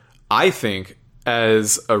 is. I think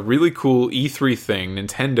as a really cool E3 thing,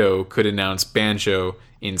 Nintendo could announce Banjo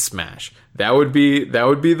in Smash. That would be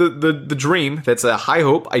the dream. That's a high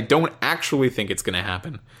hope. I don't actually think it's going to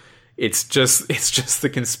happen. It's just the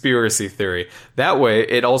conspiracy theory. That way,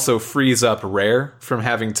 it also frees up Rare from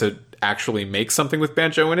having to actually make something with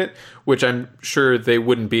Banjo in it, which I'm sure they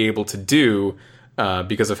wouldn't be able to do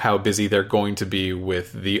because of how busy they're going to be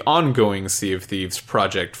with the ongoing Sea of Thieves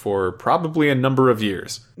project for probably a number of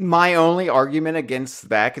years. My only argument against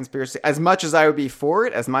that conspiracy, as much as I would be for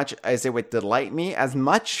it, as much as it would delight me, as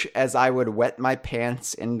much as I would wet my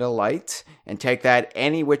pants in delight and take that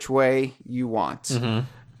any which way you want. Mm-hmm.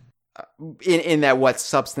 In that, what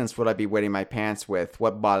substance would I be wetting my pants with?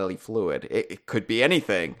 What bodily fluid? It could be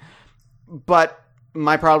anything. But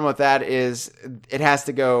my problem with that is it has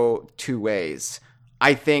to go two ways.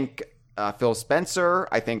 I think Phil Spencer,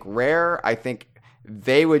 I think Rare, I think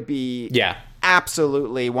they would be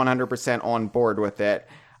absolutely 100% on board with it.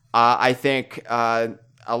 I think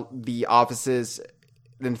the offices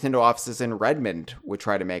the Nintendo offices in Redmond would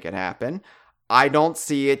try to make it happen. I don't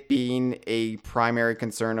see it being a primary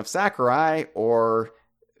concern of Sakurai or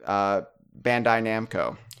Bandai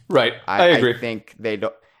Namco. Right, I agree. I think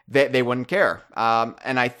they wouldn't care.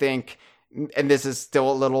 And I think, and this is still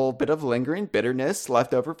a little bit of lingering bitterness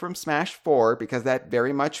left over from Smash 4, because that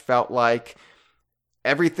very much felt like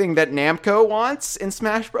everything that Namco wants in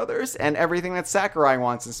Smash Brothers and everything that Sakurai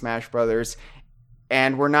wants in Smash Brothers.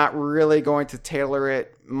 And we're not really going to tailor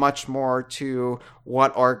it much more to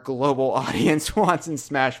what our global audience wants in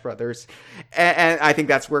Smash Brothers. And I think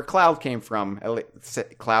that's where Cloud came from.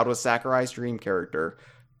 Cloud was Sakurai's dream character,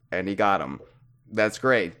 and he got him. That's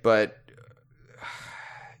great, but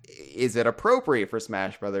is it appropriate for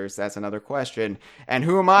Smash Brothers? That's another question. And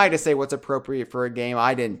who am I to say what's appropriate for a game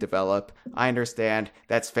I didn't develop? I understand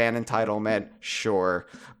that's fan entitlement, sure.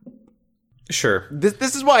 Sure.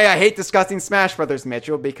 This is why I hate discussing Smash Brothers,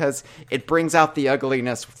 Mitchell, because it brings out the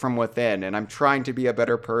ugliness from within, and I'm trying to be a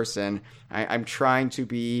better person. I'm trying to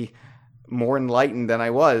be more enlightened than I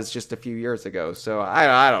was just a few years ago. So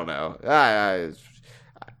I don't know.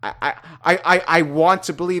 I want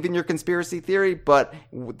to believe in your conspiracy theory, but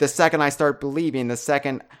the second I start believing, the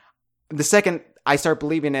second I start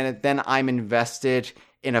believing in it, then I'm invested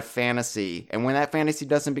in a fantasy. And when that fantasy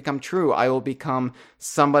doesn't become true, I will become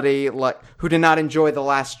somebody like who did not enjoy The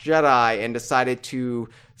Last Jedi and decided to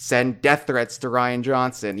send death threats to Rian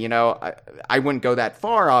Johnson. You know, I wouldn't go that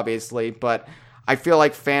far, obviously, but I feel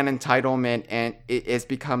like fan entitlement and it has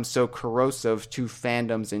become so corrosive to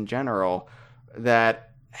fandoms in general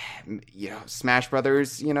that, you know, Smash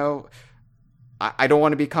Brothers, you know, I don't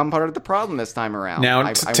want to become part of the problem this time around.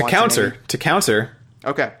 Now, to counter.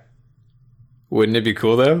 Okay. Wouldn't it be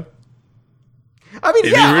cool, though? I mean,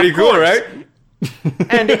 it'd be really cool, right?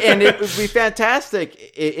 and it would be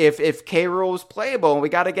fantastic if K. Rool was playable and we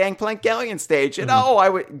got a Gangplank Galleon stage. And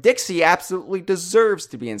Dixie absolutely deserves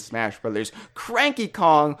to be in Smash Brothers. Cranky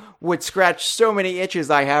Kong would scratch so many itches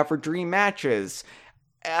I have for dream matches.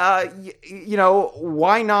 You know,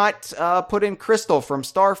 why not put in Crystal from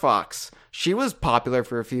Star Fox? She was popular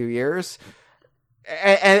for a few years.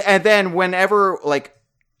 And then whenever, like,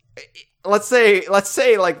 let's say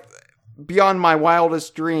like beyond my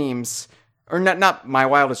wildest dreams, or not my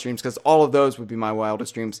wildest dreams, because all of those would be my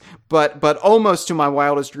wildest dreams, but almost to my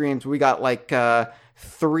wildest dreams, we got like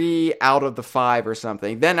 3 out of the 5 or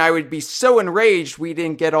something. Then I would be so enraged we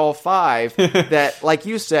didn't get all 5 that, like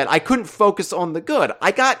you said, I couldn't focus on the good.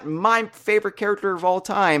 I got my favorite character of all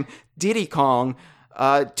time, Diddy Kong,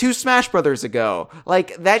 2 Smash Brothers ago.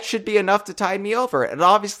 Like, that should be enough to tide me over. It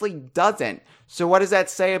obviously doesn't. So what does that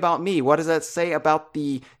say about me? What does that say about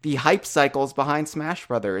the hype cycles behind Smash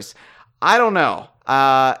Brothers? I don't know.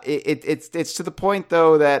 It's to the point,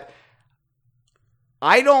 though, that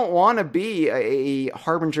I don't want to be a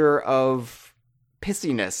harbinger of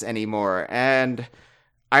pissiness anymore. And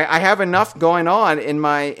I have enough going on in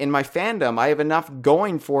my fandom. I have enough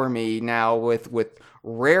going for me now with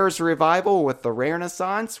Rare's revival, with the Rare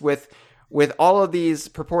Renaissance, with all of these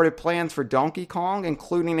purported plans for Donkey Kong,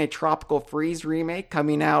 including a Tropical Freeze remake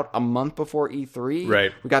coming out a month before E3.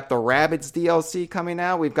 Right. We got the Rabbids DLC coming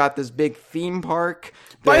out. We've got this big theme park.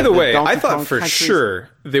 By the way, I thought for sure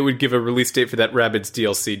they would give a release date for that Rabbids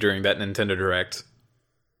DLC during that Nintendo Direct.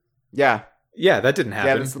 Yeah. Yeah, that didn't happen.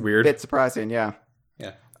 Yeah, that's weird. A bit surprising, yeah.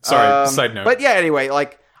 Yeah. Sorry, side note. But yeah, anyway,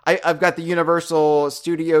 like, I've got the Universal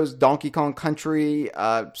Studios Donkey Kong Country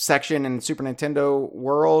section in Super Nintendo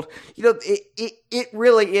World. You know, it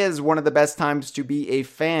really is one of the best times to be a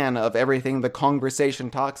fan of everything the conversation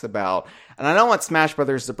talks about. And I don't want Smash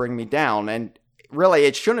Brothers to bring me down. And really,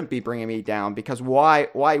 it shouldn't be bringing me down, because why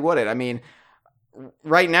would it? I mean,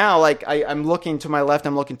 right now, like, I'm looking to my left,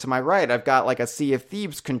 I'm looking to my right. I've got like a Sea of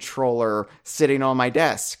Thieves controller sitting on my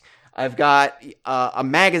desk. I've got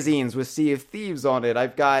magazines with Sea of Thieves on it.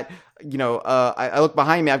 I've got, you know, I look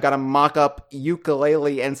behind me, I've got a mock-up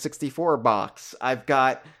ukulele N64 box. I've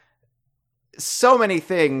got so many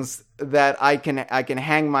things that I can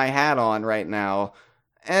hang my hat on right now.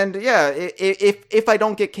 And yeah, if I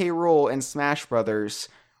don't get K. Rool in Smash Brothers,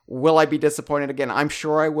 will I be disappointed again? I'm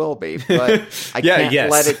sure I will be, but I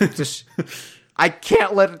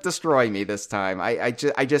can't let it destroy me this time. I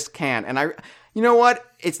just can't. And you know what?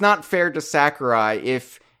 It's not fair to Sakurai.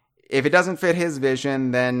 If it doesn't fit his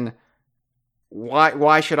vision, then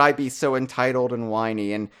why should I be so entitled and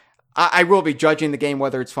whiny? And I will be judging the game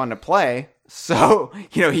whether it's fun to play. So,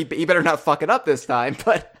 you know, he better not fuck it up this time.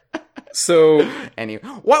 But so anyway,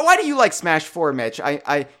 why do you like Smash 4, Mitch?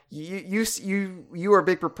 You are a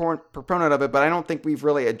big proponent of it, but I don't think we've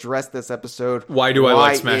really addressed this episode. Why do I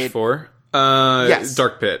like Smash 4? Yes.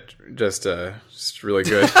 Dark Pit, just really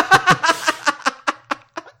good.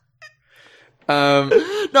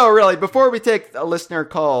 No, really. Before we take listener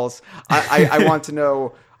calls, I want to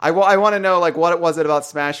know. I want to know like what it was about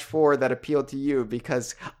Smash 4 that appealed to you,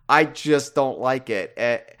 because I just don't like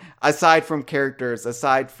it. Aside from characters,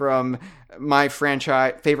 aside from my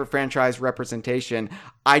favorite franchise representation,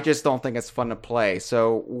 I just don't think it's fun to play.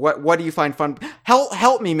 So what do you find fun?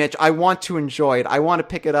 Help me, Mitch. I want to enjoy it. I want to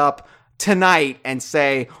pick it up tonight and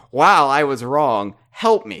say, wow, I was wrong.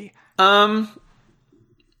 Help me. I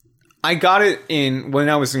got it when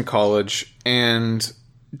I was in college, and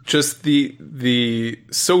just the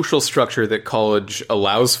social structure that college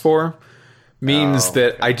allows for means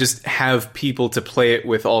that I just have people to play it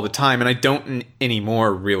with all the time, and I don't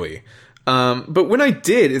anymore, really. But when I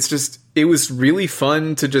did, it was really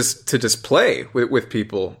fun to just play with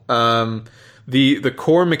people. The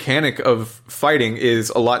core mechanic of fighting is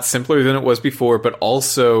a lot simpler than it was before, but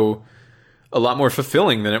also a lot more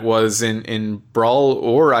fulfilling than it was in Brawl,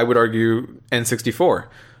 or I would argue N64.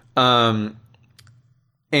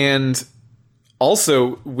 And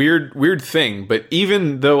also, weird thing, but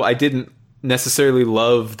even though I didn't necessarily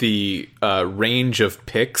love the range of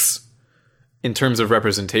picks in terms of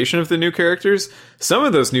representation of the new characters, some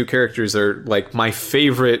of those new characters are like my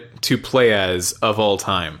favorite to play as of all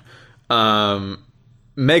time.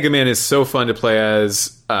 Mega Man is so fun to play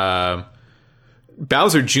as.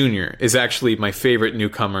 Bowser Jr. is actually my favorite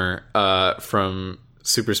newcomer from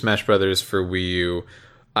Super Smash Bros. For Wii U.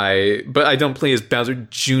 But I don't play as Bowser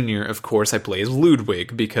Jr., of course. I play as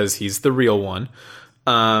Ludwig because he's the real one.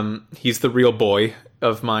 He's the real boy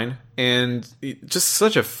of mine. And just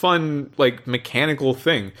such a fun, like, mechanical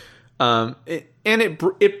thing.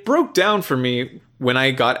 It broke down for me when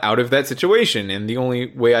I got out of that situation. And the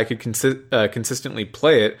only way I could consistently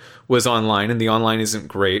play it was online. And the online isn't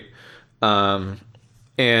great. I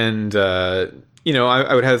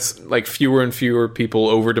would have like fewer and fewer people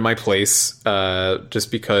over to my place,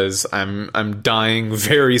 just because I'm dying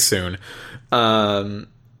very soon. Like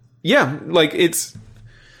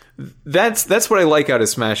that's what I like out of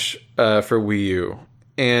Smash, for Wii U.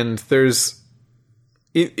 And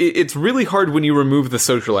it's really hard when you remove the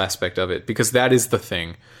social aspect of it, because that is the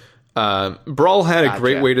thing. Brawl had a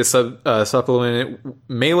great way to supplement it.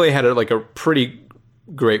 Melee had a pretty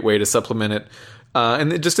great way to supplement it,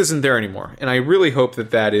 and it just isn't there anymore. And I really hope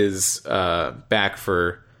that is back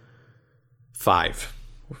for 5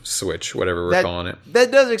 Switch, whatever we're calling it.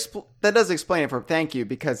 That does explain it. Thank you,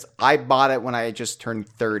 because I bought it when I just turned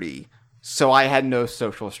 30, so I had no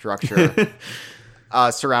social structure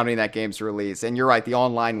surrounding that game's release. And you're right, the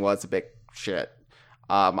online was a bit shit.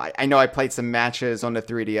 I know I played some matches on the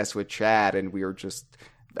 3DS with Chad, and we were just,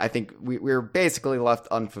 I think we were basically left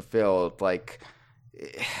unfulfilled. Like,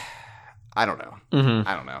 I don't know. Mm-hmm.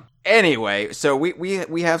 I don't know. Anyway, so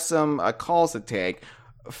we have some calls to take.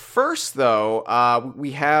 First, though,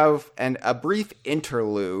 we have a brief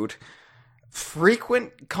interlude.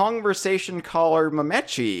 Frequent conversation caller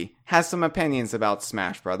Mamechi has some opinions about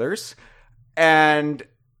Smash Brothers, and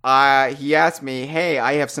he asked me, "Hey,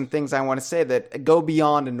 I have some things I want to say that go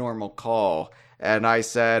beyond a normal call," and I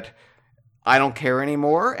said, "I don't care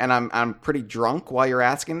anymore, and I'm pretty drunk while you're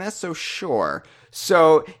asking this, so sure."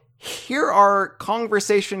 So here are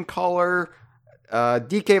conversation caller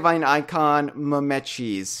DK Vine Icon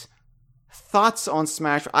Mamechi's thoughts on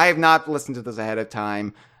Smash. I have not listened to this ahead of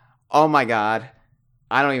time. Oh my god.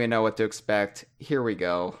 I don't even know what to expect. Here we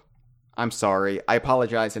go. I'm sorry. I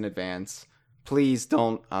apologize in advance. Please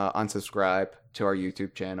don't unsubscribe to our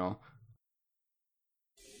YouTube channel.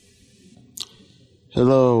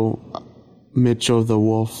 Hello, Mitchell the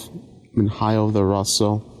Wolf and Hio the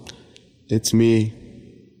Russell. It's me,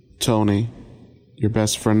 Tony, your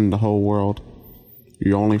best friend in the whole world.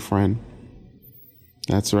 Your only friend.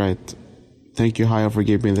 That's right. Thank you, Hio, for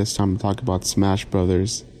giving me this time to talk about Smash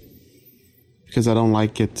Brothers. Because I don't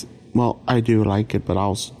like it. Well, I do like it, but I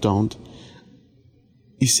also don't.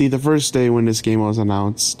 You see, the first day when this game was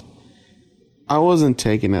announced, I wasn't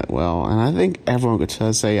taking it well, and I think everyone could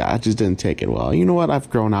just say I just didn't take it well. You know what? I've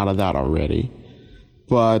grown out of that already.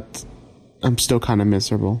 But I'm still kind of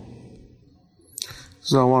miserable.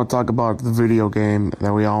 So I want to talk about the video game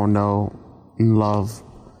that we all know and love.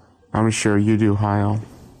 I'm sure you do, Hio.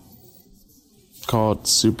 Called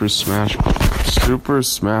Super Smash Brothers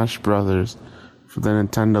for the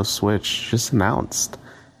Nintendo Switch, just announced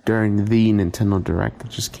during the Nintendo Direct that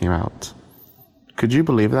just came out. Could you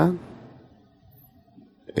believe that?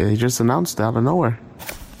 They just announced it out of nowhere.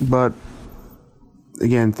 But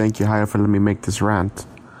again, thank you, Hio, for letting me make this rant.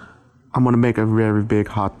 I'm gonna make a very big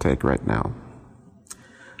hot take right now.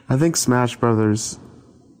 I think Smash Brothers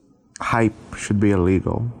hype should be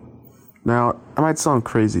illegal. Now, it might sound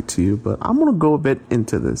crazy to you, but I'm gonna go a bit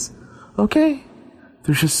into this. Okay?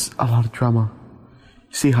 There's just a lot of drama.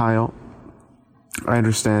 You see, Hayo, I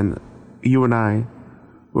understand you and I,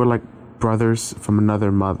 we're like brothers from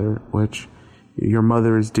another mother, which your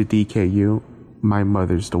mother is the DKU, my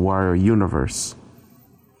mother's the Wario Universe.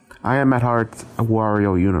 I am at heart a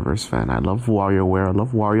Wario Universe fan. I love WarioWare, I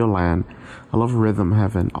love Wario Land, I love Rhythm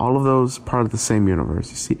Heaven. All of those part of the same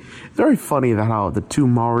universe. You see, it's very funny that how the two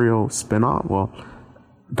Mario spin-off, well,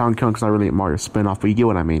 Donkey Kong's not really a Mario spin-off, but you get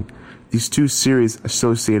what I mean. These two series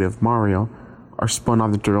associated with Mario are spun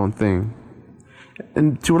off into their own thing.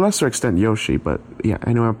 And to a lesser extent Yoshi, but yeah,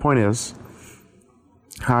 anyway, my point is,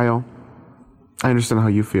 Kyle, I understand how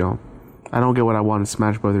you feel. I don't get what I want in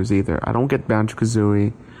Smash Brothers either. I don't get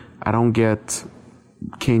Banjo-Kazooie. I don't get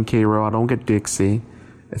King K. Rool. I don't get Dixie.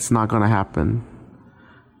 It's not gonna happen.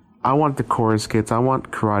 I want the Chorus Kids. I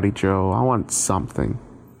want Karate Joe. I want something.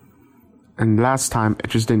 And last time,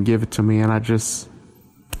 it just didn't give it to me, and it's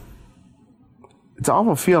an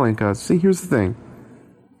awful feeling, because, see, here's the thing.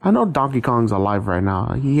 I know Donkey Kong's alive right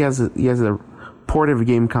now. He has a portive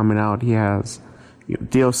game coming out. He has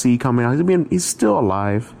DLC coming out. He's still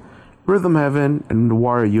alive. Rhythm Heaven and the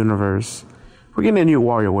Wario Universe. We're getting a new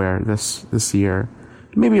WarioWare this year.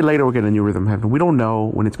 Maybe later we'll get a new Rhythm Heaven. We don't know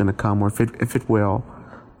when it's going to come or if it will.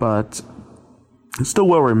 But it's still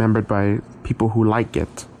well remembered by people who like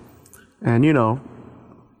it. And, at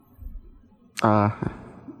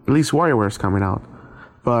least WarioWare is coming out.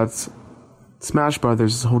 But Smash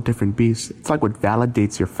Brothers is a whole different beast. It's like what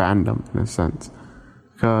validates your fandom, in a sense.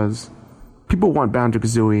 Because people want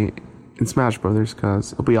Banjo-Kazooie in Smash Brothers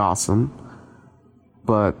because it'll be awesome.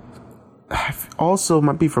 But also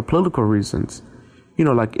might be for political reasons.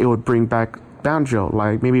 Like it would bring back Banjo.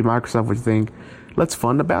 Like maybe Microsoft would think, let's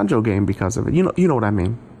fund a Banjo game because of it. You know what I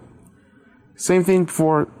mean. Same thing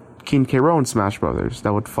for King K. Rool in Smash Brothers.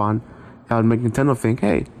 That would make Nintendo think,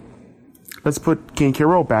 hey, let's put King K.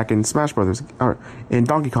 Rool back in Smash Brothers or in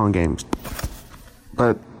Donkey Kong games.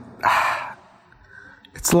 But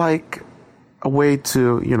it's like a way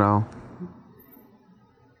to,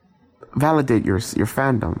 validate your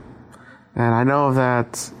fandom. And I know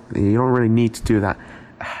that you don't really need to do that.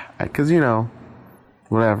 Because,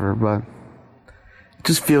 whatever, but it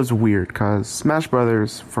just feels weird. Because Smash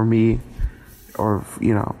Brothers, for me,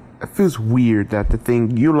 it feels weird that the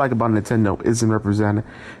thing you like about Nintendo isn't represented.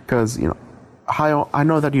 Because, I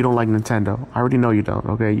know that you don't like Nintendo. I already know you don't,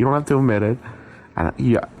 okay? You don't have to admit it.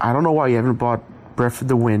 I don't know why you haven't bought Breath of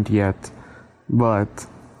the Wind yet. But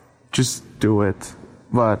just do it.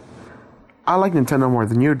 But I like Nintendo more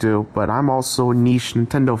than you do, but I'm also a niche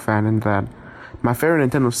Nintendo fan in that my favorite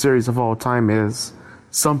Nintendo series of all time is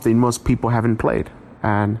something most people haven't played.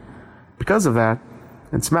 And because of that,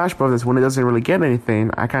 in Smash Brothers, when it doesn't really get anything,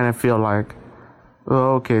 I kind of feel like,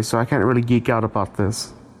 oh, okay, so I can't really geek out about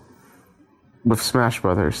this with Smash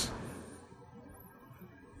Brothers.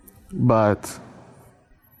 But,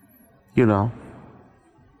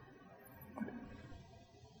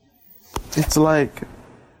 it's like,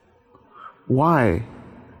 why?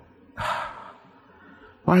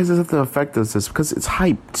 Why does this have to affect us? Because it's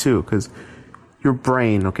hype too. Because your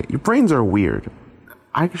brains are weird.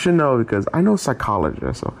 I should know because I know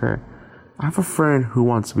psychologists, okay? I have a friend who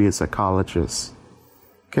wants to be a psychologist,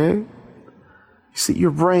 okay? You see,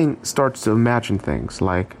 your brain starts to imagine things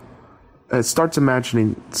like, it starts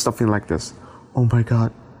imagining something like this. Oh my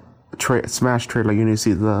god, Smash trailer, you need to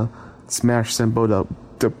see the Smash symbol,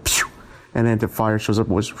 the pew, and then the fire shows up,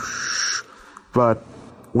 was whoosh. But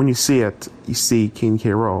when you see it, you see King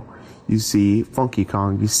K. Rool, you see Funky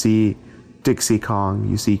Kong, you see Dixie Kong,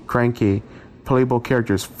 you see Cranky, playable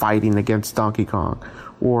characters fighting against Donkey Kong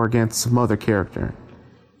or against some other character.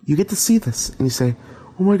 You get to see this and you say,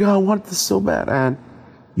 oh my god, I want this so bad. And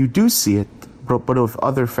you do see it, but with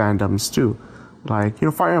other fandoms too. Like,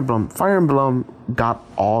 Fire Emblem. Fire Emblem got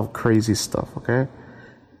all crazy stuff, okay?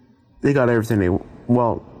 They got everything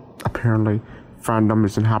apparently fandom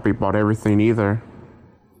isn't happy about everything either.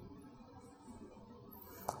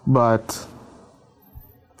 But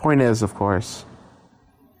point is, of course,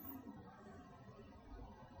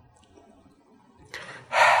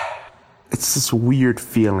 it's this weird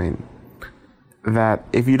feeling that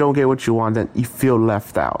if you don't get what you want, then you feel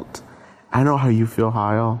left out. I know how you feel,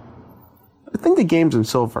 Kyle. I think the games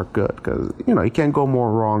themselves are good because, you can't go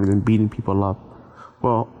more wrong than beating people up.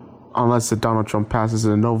 Well, unless the Donald Trump passes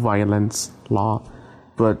a no violence law,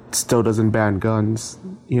 but still doesn't ban guns.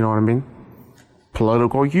 You know what I mean?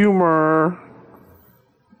 Political humor.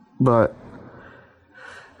 But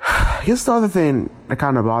I guess the other thing that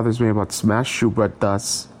kind of bothers me about Smash Super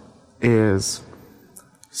does is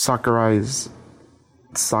Sakurai's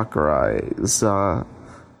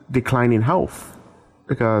declining health,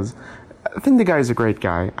 because I think the guy's a great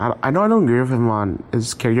guy. I know I don't agree with him on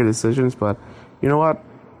his character decisions, but you know what?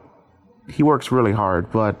 He works really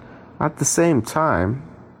hard, but at the same time,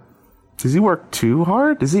 does he work too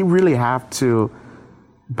hard? Does he really have to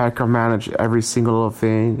micromanage every single little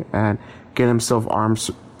thing and get himself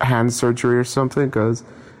hand surgery or something? Because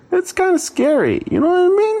it's kind of scary, you know what I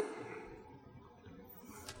mean?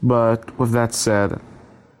 But with that said,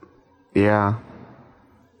 yeah.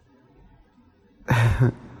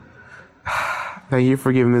 Thank you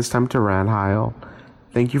for giving this time to rant, Hyle.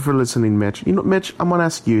 Thank you for listening, Mitch. You know, Mitch, I'm gonna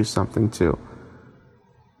ask you something too.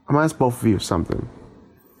 I'm gonna ask both of you something.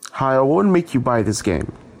 Hyle, what would make you buy this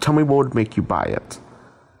game? Tell me what would make you buy it.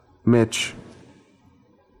 Mitch,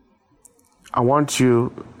 I want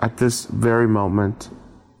you, at this very moment,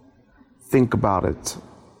 think about it.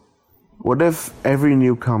 What if every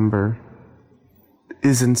newcomer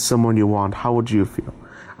isn't someone you want? How would you feel?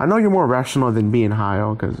 I know you're more rational than me and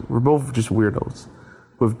Hyle, because we're both just weirdos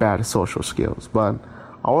with bad social skills, but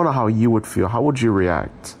I want to know how you would feel. How would you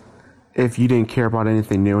react if you didn't care about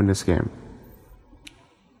anything new in this game?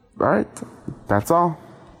 Alright, that's all.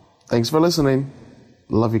 Thanks for listening.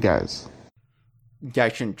 Love you guys. Yeah, I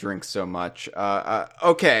shouldn't drink so much.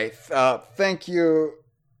 Okay, thank you,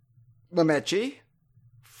 Mamechi,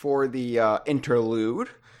 for the interlude.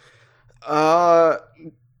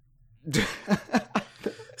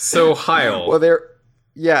 So, Hyle. Well,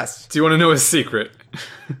 yes. Do you want to know a secret?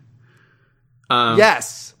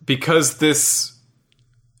 Yes. Because this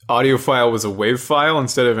audio file was a WAV file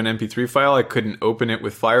instead of an MP3 file, I couldn't open it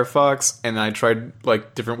with Firefox, and I tried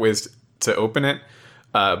different ways to open it,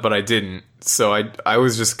 but I didn't. So I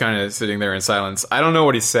was just kind of sitting there in silence. I don't know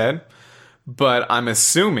what he said, but I'm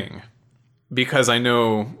assuming, because I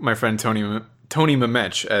know my friend Tony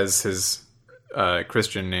Mamech, as his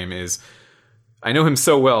Christian name is, I know him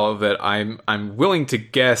so well that I'm willing to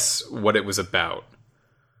guess what it was about.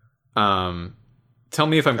 Tell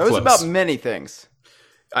me if I'm close. It was about many things.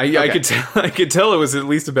 I could tell it was at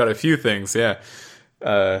least about a few things, yeah.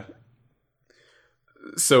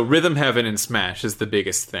 So Rhythm Heaven and Smash is the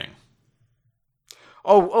biggest thing.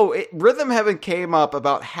 Rhythm Heaven came up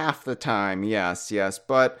about half the time, yes,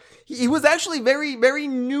 but he was actually very, very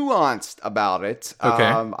nuanced about it. Okay.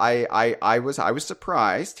 I was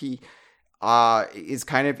surprised. He is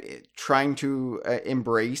kind of trying to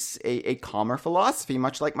embrace a calmer philosophy,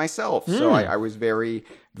 much like myself. So I was very,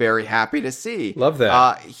 very happy to see. Love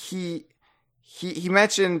that. He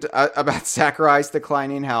mentioned about Sakurai's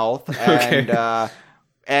declining health, and Okay.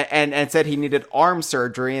 And said he needed arm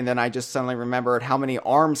surgery, and then I just suddenly remembered how many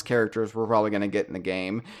ARMS characters we're probably going to get in the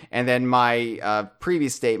game, and then my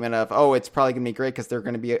previous statement of, it's probably going to be great because they're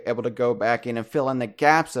going to be able to go back in and fill in the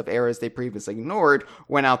gaps of eras they previously ignored,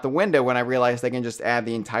 went out the window when I realized they can just add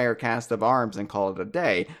the entire cast of ARMS and call it a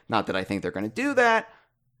day. Not that I think they're going to do that,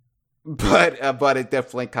 but it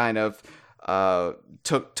definitely kind of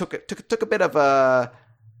took a bit of a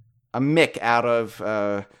mick out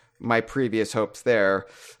of my previous hopes there.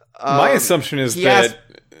 My assumption is that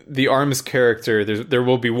the ARMS character, there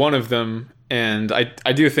will be one of them, and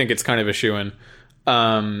I do think it's kind of a shoo-in.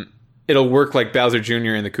 It'll work like Bowser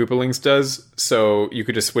Jr. and the Koopalings does, so you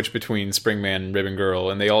could just switch between Springman and Ribbon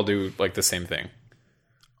Girl, and they all do the same thing.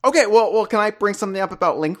 Okay, well, can I bring something up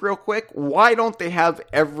about Link real quick? Why don't they have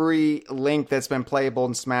every Link that's been playable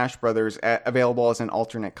in Smash Brothers available as an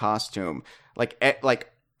alternate costume? Like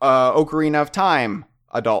Ocarina of Time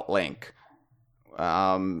Adult Link,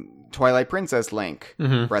 Twilight Princess Link,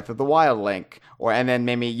 Breath of the Wild Link, and then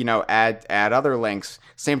maybe add other links.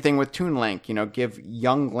 Same thing with Toon Link. Give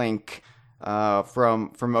young Link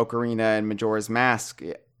from Ocarina and Majora's Mask,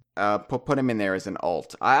 put him in there as an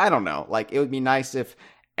alt. I don't know. It would be nice if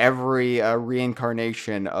every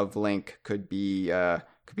reincarnation of Link could be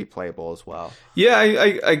playable as well. Yeah,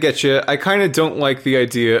 I get you. I kind of don't like the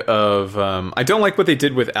idea of I don't like what they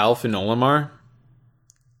did with Alph and Olimar.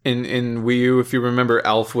 In Wii U, if you remember,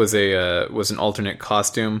 Alph was an alternate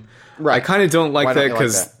costume. Right. I kind of don't like that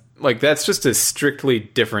because like that's just a strictly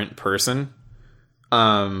different person.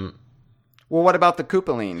 Well, what about the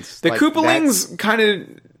Koopalings? The Koopalings kind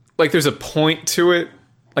of there's a point to it.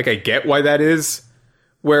 I get why that is.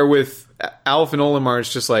 Where with Alph and Olimar,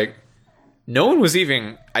 it's just no one was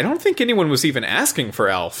even. I don't think anyone was even asking for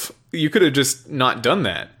Alph. You could have just not done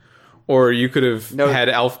that, or you could have had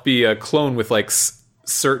Alph be a clone with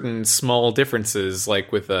certain small differences,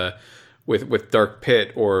 with Dark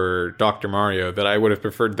Pit or Dr. Mario, that I would have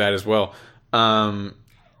preferred that as well.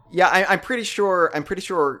 Yeah, I'm pretty sure.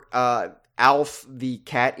 Alf, the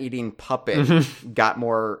cat-eating puppet, got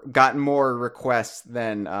more requests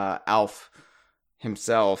than Alf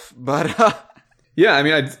himself. But yeah, I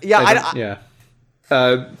mean, yeah.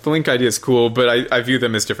 The Link idea is cool, but I view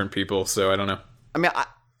them as different people, so I don't know. I mean,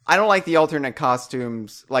 I don't like the alternate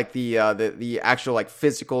costumes, like the actual like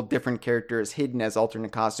physical different characters hidden as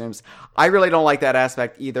alternate costumes. I really don't like that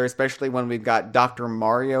aspect either, especially when we've got Dr.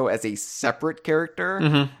 Mario as a separate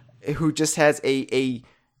character who just has a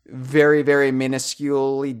very, very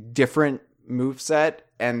minusculely different moveset,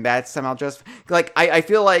 and that's somehow just like I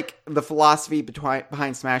feel like the philosophy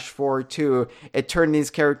behind Smash 4 too, it turned these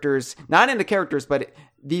characters not into characters, but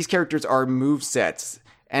these characters are movesets,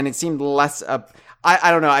 and it seemed less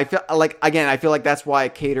I don't know. I feel like that's why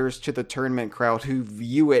it caters to the tournament crowd who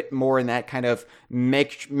view it more in that kind of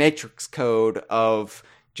matrix code of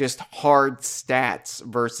just hard stats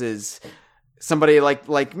versus somebody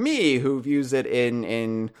like me who views it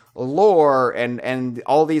in lore and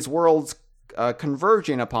all these worlds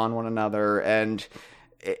converging upon one another and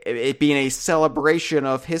it being a celebration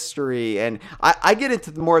of history. And I get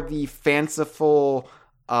into more of the fanciful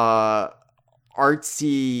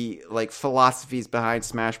artsy like philosophies behind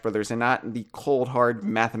Smash Brothers and not the cold hard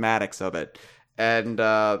mathematics of it. And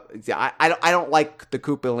I don't like the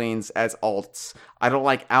Koopalings as alts. I don't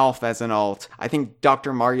like Alf as an alt. I think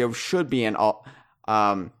Dr. Mario should be an alt.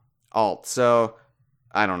 So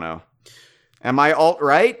I don't know. Am I alt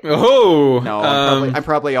right? Oh no, I'm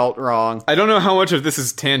probably alt wrong. I don't know how much of this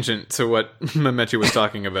is tangent to what Memechi was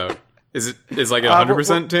talking about. Is like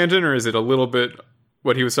 100% tangent, or is it a little bit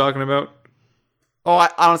what he was talking about? Oh,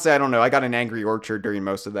 honestly, I don't know. I got an angry orchard during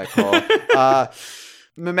most of that call.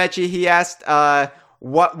 Memechi, he asked,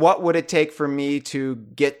 what would it take for me to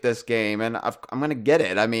get this game? And I'm going to get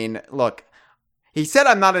it. I mean, look, he said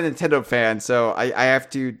I'm not a Nintendo fan, so I have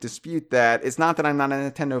to dispute that. It's not that I'm not a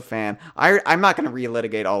Nintendo fan. I'm not going to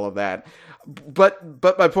relitigate all of that. But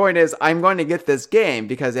my point is, I'm going to get this game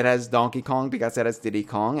because it has Donkey Kong, because it has Diddy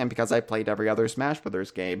Kong, and because I played every other Smash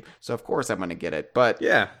Brothers game. So of course I'm going to get it. But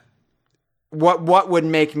yeah, what would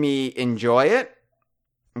make me enjoy it?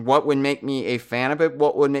 What would make me a fan of it?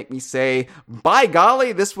 What would make me say, by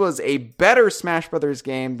golly, this was a better Smash Brothers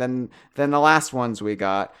game than the last ones we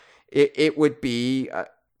got? It would be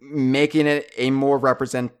making it a more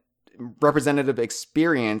representative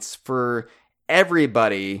experience for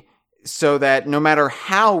everybody, so that no matter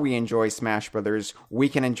how we enjoy Smash Brothers, we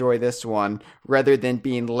can enjoy this one rather than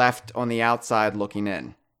being left on the outside looking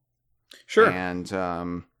in. Sure.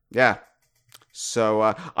 And yeah. So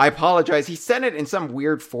I apologize. He sent it in some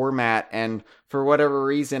weird format, and for whatever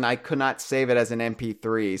reason, I could not save it as an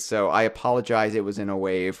MP3. So I apologize. It was in a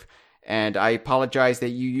wave. And I apologize that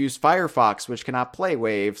you use Firefox, which cannot play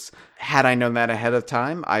waves. Had I known that ahead of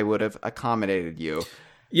time, I would have accommodated you.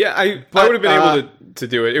 Yeah, I would have been able to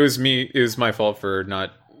do it. It was my fault for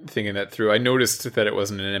not thinking that through. I noticed that it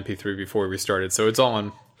wasn't an MP3 before we started, so it's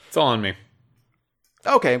all on me.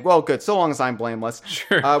 Okay, well, good. So long as I'm blameless.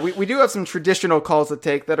 Sure. We do have some traditional calls to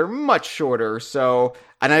take that are much shorter,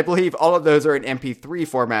 and I believe all of those are in MP3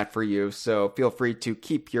 format for you, so feel free to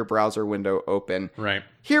keep your browser window open. Right.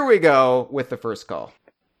 Here we go with the first call.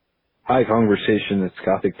 Hi, Conversation. It's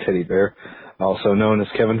Gothic Teddy Bear, also known as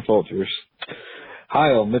Kevin Folgers.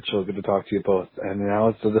 Hi, Al Mitchell. Good to talk to you both. And now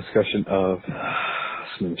it's the discussion of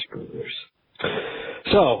Smash Brothers.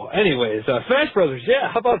 So, anyways, Smash Brothers,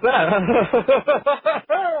 yeah, how about that?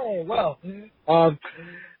 Well,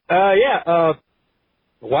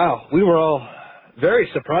 wow, we were all very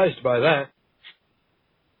surprised by that.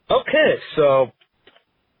 Okay, so,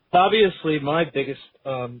 obviously my biggest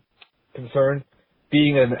concern,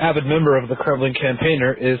 being an avid member of the Kremlin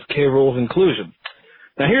Campaigner, is K. Rool's inclusion.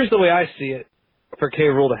 Now, here's the way I see it for K.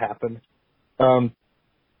 Rool to happen.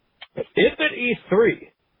 If at E3,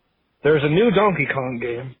 there's a new Donkey Kong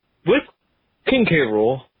game with King K.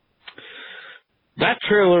 Rool, that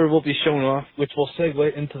trailer will be shown off, which will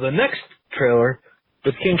segue into the next trailer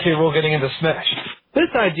with King K. Rool getting into Smash. This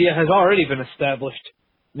idea has already been established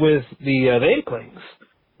with the Inklings,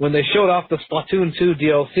 when they showed off the Splatoon 2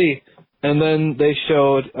 DLC, and then they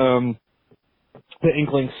showed the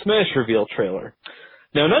Inklings Smash reveal trailer.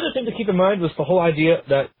 Now, another thing to keep in mind was the whole idea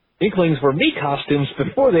that Inklings were Mii costumes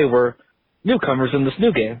before they were newcomers in this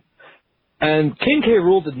new game. And King K.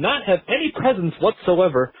 Rool did not have any presence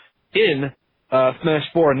whatsoever in Smash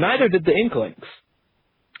 4, neither did the Inklings.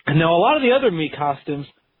 And now a lot of the other Mii costumes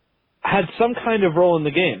had some kind of role in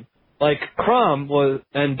the game. Like Chrom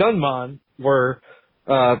and Dunman were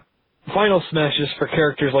final smashes for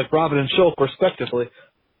characters like Robin and Shulk, respectively.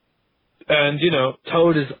 And,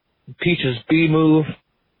 Toad is Peach's B move.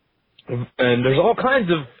 And there's all kinds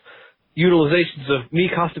of utilizations of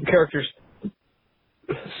Mii costume characters,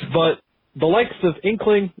 but the likes of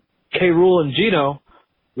Inkling, K. Rool, and Geno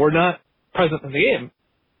were not present in the game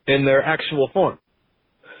in their actual form.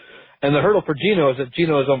 And the hurdle for Geno is that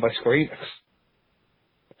Geno is owned by Square Enix.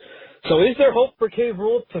 So is there hope for K.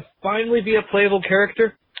 Rool to finally be a playable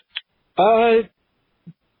character? I'd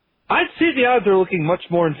say the odds are looking much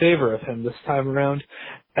more in favor of him this time around.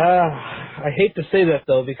 I hate to say that,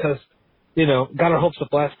 though, because, got our hopes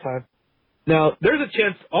up last time. Now, there's a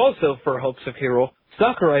chance also for hopes of K. Rool.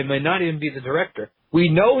 Sakurai may not even be the director. We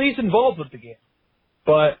know he's involved with the game,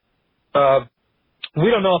 but we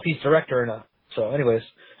don't know if he's director or not. So, anyways,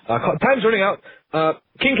 time's running out.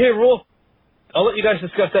 King K. Rool, I'll let you guys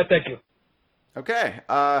discuss that. Thank you. Okay.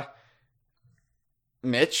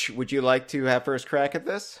 Mitch, would you like to have first crack at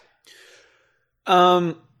this?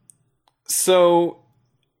 So,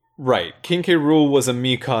 right. King K. Rool was a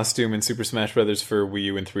Mii costume in Super Smash Bros. For Wii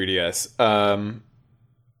U and 3DS.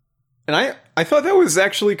 And I thought that was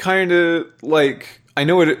actually kind of, I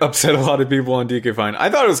know it upset a lot of people on DK Fine. I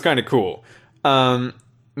thought it was kind of cool.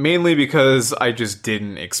 Mainly because I just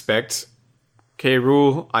didn't expect K.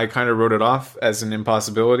 Rool. I kind of wrote it off as an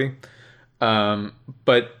impossibility.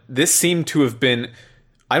 But this seemed to have been...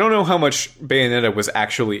 I don't know how much Bayonetta was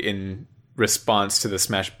actually in response to the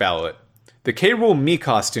Smash ballot. The K. Rool Mii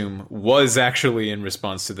costume was actually in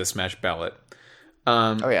response to the Smash ballot.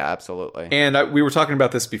 Oh yeah, absolutely. And we were talking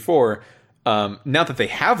about this before. Now that they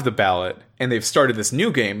have the ballot and they've started this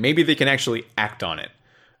new game, maybe they can actually act on it.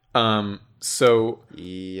 So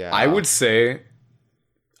yeah. I would say,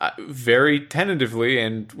 very tentatively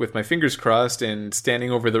and with my fingers crossed and standing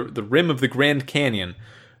over the rim of the Grand Canyon,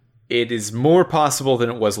 it is more possible than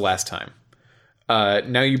it was last time.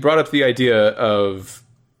 Now you brought up the idea of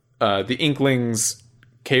the Inklings,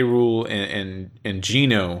 K. Rool, and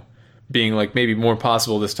Geno being maybe more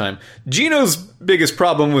possible this time. Geno's biggest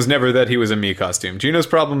problem was never that he was a Mii costume. Geno's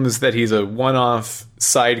problem is that he's a one-off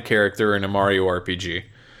side character in a Mario RPG.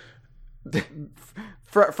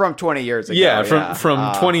 From 20 years ago. Yeah,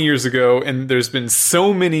 from 20 years ago, and there's been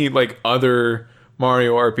so many other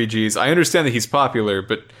Mario RPGs. I understand that he's popular,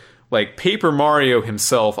 but Paper Mario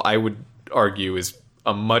himself, I would argue, is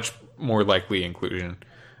a much more likely inclusion.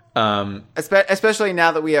 Especially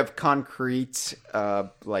now that we have concrete,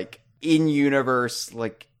 in-universe,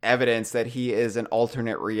 evidence that he is an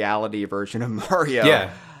alternate reality version of Mario. Yeah.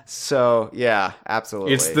 So, yeah,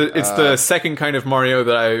 absolutely. It's the second kind of Mario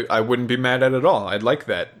that I wouldn't be mad at all. I'd like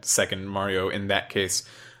that second Mario in that case.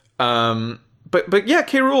 But yeah,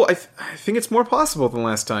 K. Rool, I think it's more possible than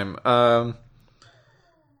last time.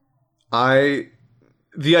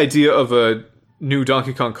 The idea of a new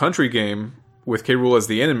Donkey Kong Country game with K. Rool as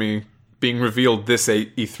the enemy being revealed this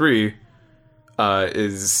E3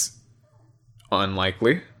 is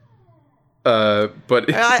unlikely. But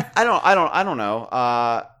I don't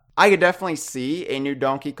know. I could definitely see a new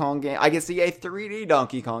Donkey Kong game. I could see a 3D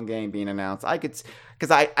Donkey Kong game being announced.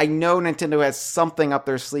 Because I know Nintendo has something up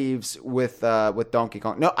their sleeves with Donkey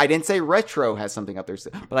Kong. No, I didn't say Retro has something up their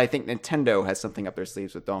sleeves, but I think Nintendo has something up their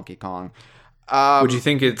sleeves with Donkey Kong. Would you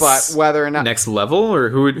think it's but whether or not next level, or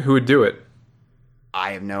who would do it?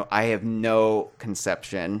 I have no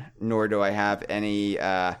conception, nor do I have any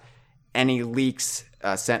leaks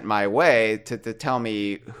sent my way to tell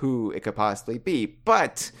me who it could possibly be.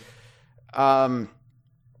 But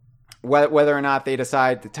whether or not they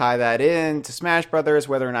decide to tie that in to Smash Brothers,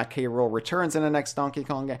 whether or not K. Rool returns in the next Donkey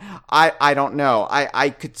Kong game, I don't know. I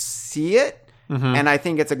could see it, and I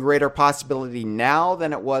think it's a greater possibility now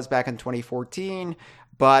than it was back in 2014.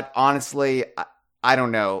 But honestly, I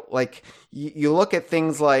don't know. You look at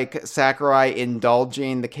things like Sakurai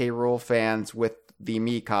indulging the K. Rool fans with the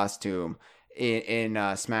Mii costume in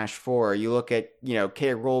Smash 4. You look at,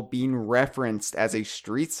 K. Rool being referenced as a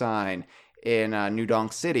street sign in New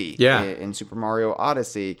Donk City in Super Mario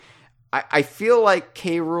Odyssey. I feel like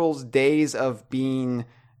K. Rool's days of being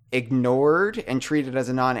ignored and treated as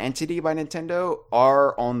a non-entity by Nintendo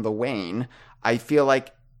are on the wane. I feel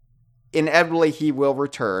like inevitably he will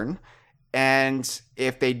return. And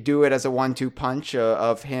if they do it as a 1-2 punch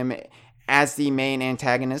of him as the main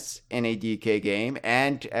antagonist in a DK game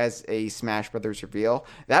and as a Smash Brothers reveal,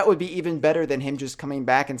 that would be even better than him just coming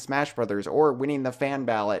back in Smash Brothers or winning the fan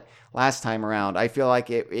ballot last time around. I feel like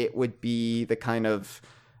it would be the kind of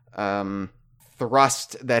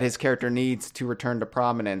thrust that his character needs to return to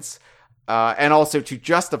prominence, and also to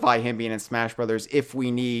justify him being in Smash Brothers if we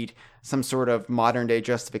need some sort of modern day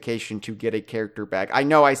justification to get a character back. I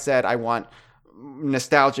know I said I want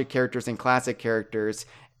nostalgic characters and classic characters,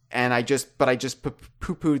 I just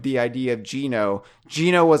poo-pooed the idea of Geno.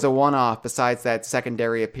 Geno was a one-off besides that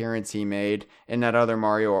secondary appearance he made in that other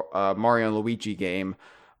Mario and Luigi game.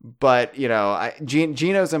 But,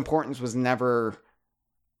 Geno's importance was never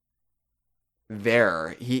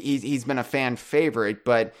there. He's been a fan favorite,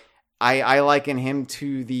 but I liken him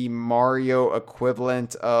to the Mario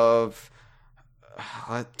equivalent of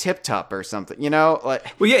Tip Top or something,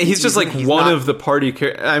 Like, well, yeah, he's just like one of the party.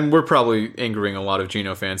 And we're probably angering a lot of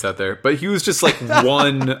Geno fans out there, but he was just like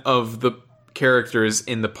one of the characters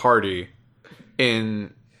in the party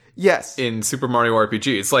in Super Mario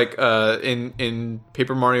RPG. It's like in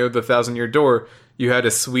Paper Mario: The Thousand Year Door, you had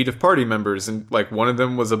a suite of party members, and like one of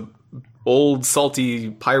them was a old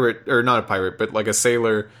salty pirate, or not a pirate, but like a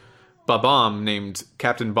sailor Bob-omb named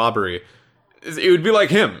Captain Bobbery. It would be like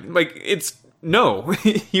him. Like, it's no,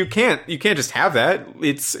 you can't just have that.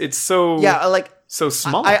 It's so so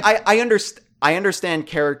small. I understand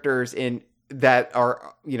characters in that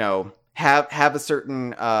are have a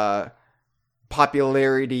certain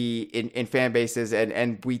popularity in fan bases,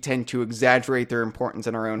 and we tend to exaggerate their importance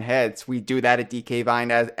in our own heads. We do that at DK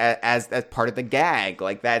Vine as part of the gag.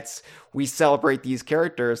 Like, we celebrate these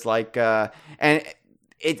characters and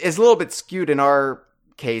it's a little bit skewed in our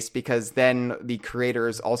case because then the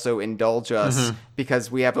creators also indulge us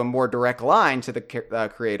because we have a more direct line to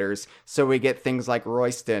the creators. So we get things like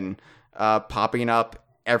Royston popping up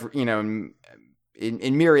in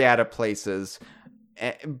myriad of places.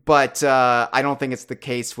 But I don't think it's the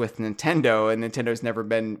case with Nintendo, and Nintendo's never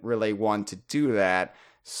been really one to do that.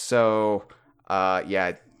 So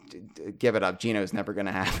give it up. Geno's never going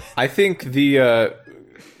to happen. I think the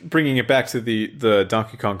bringing it back to the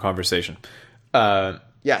Donkey Kong conversation.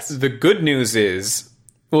 Yes. The good news is,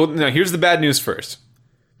 well, no, here's the bad news first.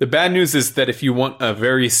 The bad news is that if you want a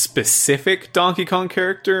very specific Donkey Kong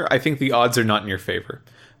character, I think the odds are not in your favor.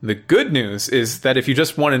 The good news is that if you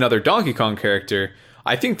just want another Donkey Kong character,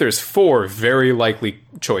 I think there's 4 very likely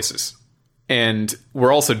choices. And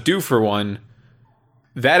we're also due for one.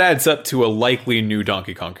 That adds up to a likely new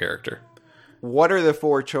Donkey Kong character. What are the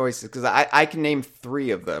 4 choices? Because I can name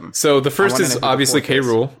 3 of them. So the first is obviously K.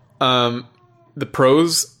 Rool. The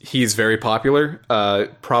pros, he's very popular.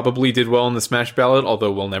 Probably did well in the Smash Ballot, although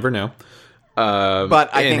we'll never know. But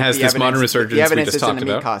I think has this modern resurgence we just talked in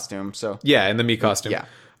the about. Mii costume. So yeah, in the Mii costume. Yeah.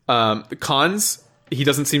 The cons, he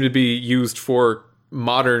doesn't seem to be used for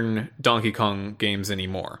modern Donkey Kong games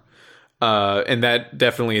anymore. And that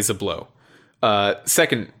definitely is a blow.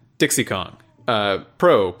 Second, Dixie Kong.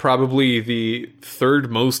 Pro, probably the 3rd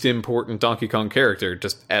most important Donkey Kong character,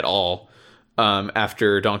 just at all,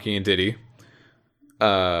 after Donkey and Diddy.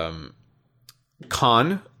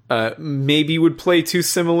 Con, maybe would play too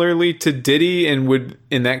similarly to Diddy and would,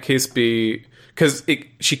 in that case, be... Because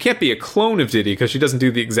she can't be a clone of Diddy because she doesn't do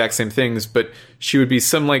the exact same things, but she would be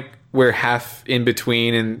where half in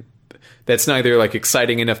between, and that's neither like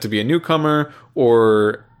exciting enough to be a newcomer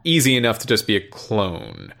or easy enough to just be a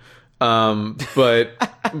clone. But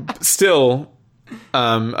still,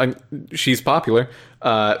 she's popular.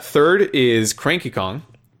 Third is Cranky Kong.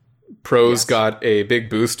 Pro's got a big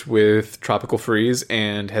boost with Tropical Freeze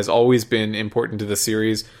and has always been important to the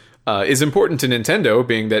series. Is important to Nintendo,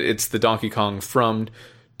 being that it's the Donkey Kong from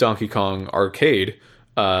Donkey Kong Arcade.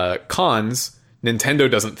 Cons, Nintendo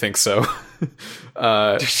doesn't think so.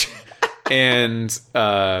 And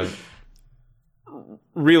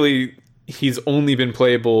really, he's only been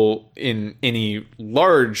playable in any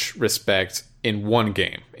large respect in one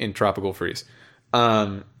game, in Tropical Freeze.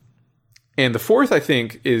 And the fourth, I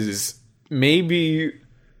think, is maybe,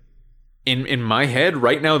 in my head,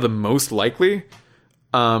 right now, the most likely...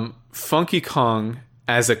 Funky Kong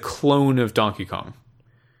as a clone of Donkey Kong.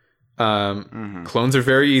 Clones are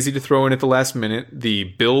very easy to throw in at the last minute. The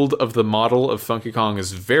build of the model of Funky Kong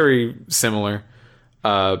is very similar.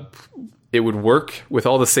 It would work with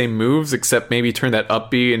all the same moves, except maybe turn that up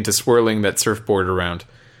B into swirling that surfboard around.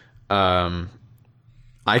 I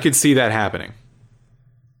could see that happening.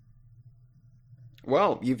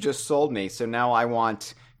 Well, you've just sold me, so now I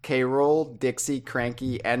want... K. Rool, Dixie,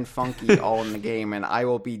 Cranky, and Funky all in the game, and I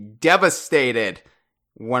will be devastated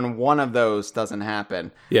when one of those doesn't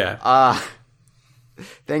happen. Yeah.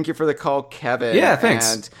 Thank you for the call, Kevin. Yeah,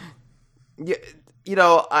 thanks. And,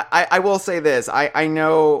 I will say this. I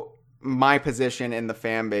know my position in the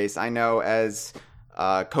fan base. I know as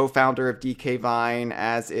co-founder of DK Vine,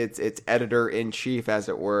 as its editor-in-chief, as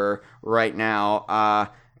it were, right now,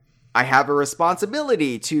 I have a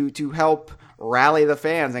responsibility to help rally the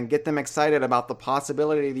fans and get them excited about the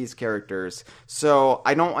possibility of these characters. So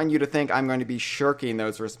I don't want you to think I'm going to be shirking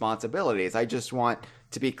those responsibilities. I just want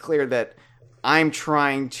to be clear that I'm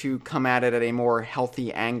trying to come at it at a more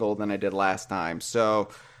healthy angle than I did last time. So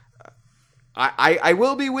I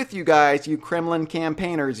will be with you guys, you Kremlin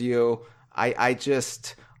campaigners, you. I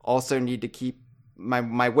just also need to keep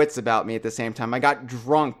my wits about me at the same time. I got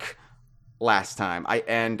drunk last time.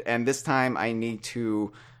 And this time I need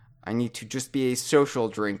to just be a social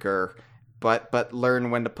drinker, but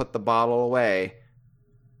learn when to put the bottle away.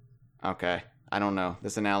 Okay. I don't know.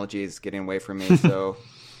 This analogy is getting away from me, so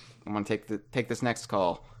I'm going to take this next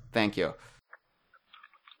call. Thank you.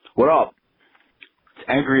 What up? It's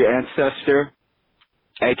Angry Ancestor,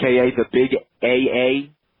 a.k.a. the Big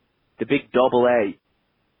AA, the Big Double A,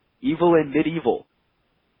 Evil and Medieval,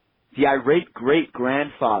 the Irate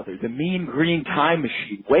Great-Grandfather, the Mean Green Time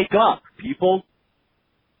Machine. Wake up, people.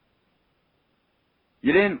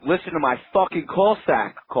 You didn't listen to my fucking call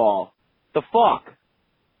sack call. The fuck?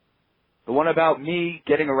 The one about me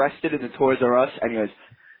getting arrested in the Toys R Us. Anyways,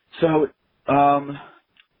 so,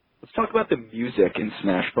 let's talk about the music in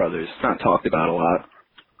Smash Brothers. It's not talked about a lot.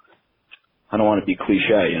 I don't want to be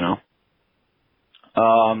cliche, you know?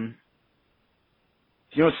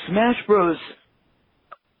 Smash Bros.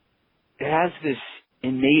 It has this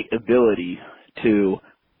innate ability to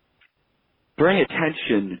bring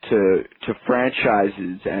attention to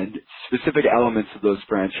franchises and specific elements of those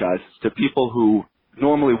franchises to people who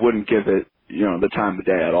normally wouldn't give it, the time of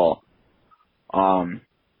day at all. I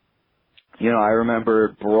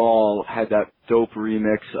remember Brawl had that dope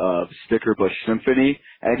remix of Sticker Bush Symphony,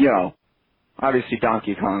 and, obviously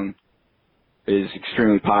Donkey Kong is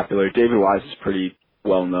extremely popular. David Wise is pretty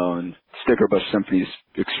well known. Sticker Bush Symphony is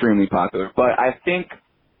extremely popular. But I think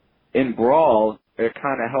in Brawl, it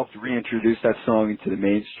kind of helped reintroduce that song into the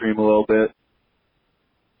mainstream a little bit.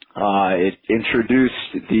 It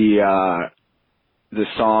introduced the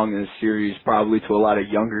song and the series probably to a lot of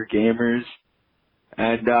younger gamers,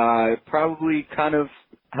 and it probably kind of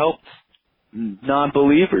helped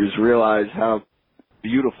non-believers realize how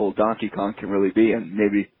beautiful Donkey Kong can really be, and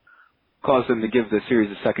maybe cause them to give the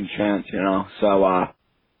series a second chance, So,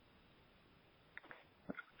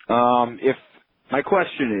 if my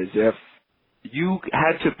question is, if you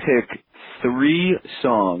had to pick 3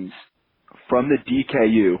 songs from the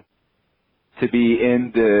DKU to be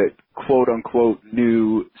in the quote-unquote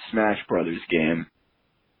new Smash Brothers game,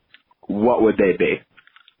 what would they be?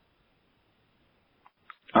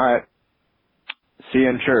 Alright. See you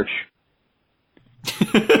in church.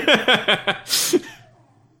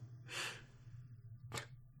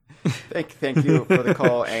 Thank you for the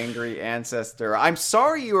call, Angry Ancestor. I'm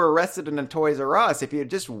sorry you were arrested in a Toys R Us. If you had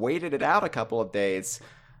just waited it out a couple of days,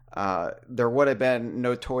 there would have been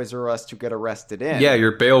no Toys R Us to get arrested in. Yeah,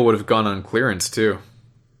 your bail would have gone on clearance too.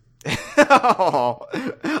 Oh,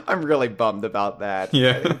 I'm really bummed about that.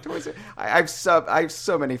 Yeah, I have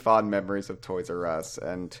so many fond memories of Toys R Us,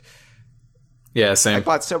 and yeah, same. I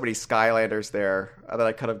bought so many Skylanders there that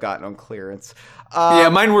I could have gotten on clearance. Yeah,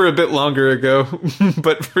 mine were a bit longer ago,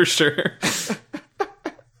 but for sure.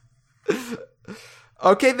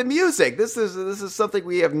 Okay, the music. This is something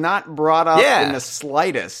we have not brought up in the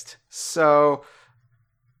slightest. So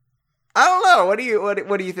I don't know. What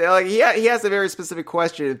do you think? Like, he has a very specific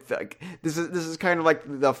question. This is kind of like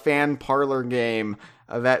the fan parlor game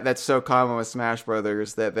that's so common with Smash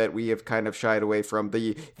Brothers that we have kind of shied away from.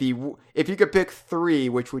 The if you could pick 3,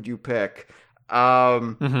 which would you pick?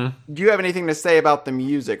 Do you have anything to say about the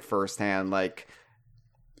music firsthand?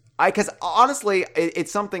 Because honestly,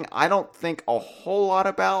 it's something I don't think a whole lot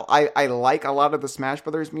about. I like a lot of the Smash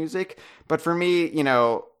Brothers music, but for me, at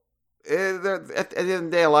the end of the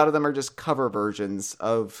day, a lot of them are just cover versions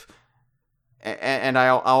of, and I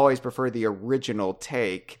always prefer the original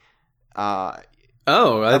take. Oh,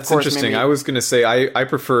 that's interesting. I was going to say I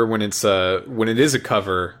prefer when it is a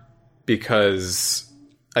cover, because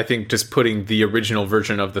I think just putting the original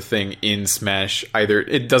version of the thing in Smash, either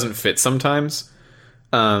it doesn't fit sometimes.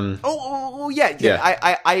 Yeah.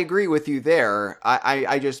 I agree with you there.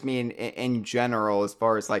 I just mean in general, as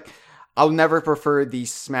far as I'll never prefer the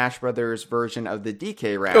Smash Brothers version of the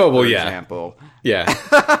DK rap. Oh, well, for yeah. example. Yeah,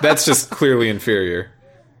 that's just clearly inferior.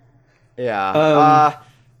 Yeah.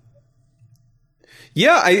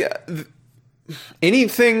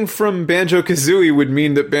 Anything from Banjo-Kazooie would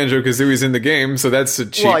mean that Banjo-Kazooie's in the game, so that's a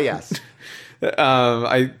cheap. Well, yes.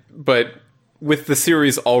 But with the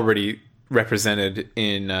series already represented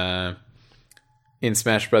in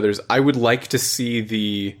Smash Brothers, I would like to see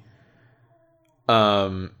the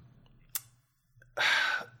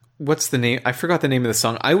what's the name? I forgot the name of the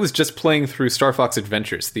song. I was just playing through Star Fox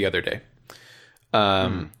Adventures the other day,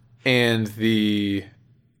 and the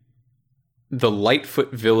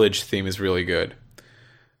Lightfoot Village theme is really good.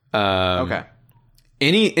 Okay.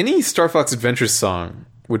 Any Star Fox Adventures song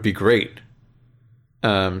would be great.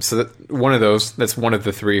 So that's one of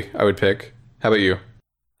the three I would pick. How about you?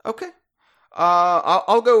 Okay.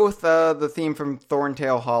 I'll go with the theme from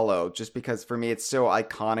Thorntail Hollow, just because for me it's so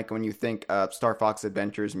iconic when you think Star Fox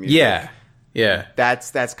Adventures music. Yeah.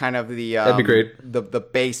 That's kind of the That'd be great. The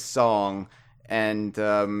bass song, and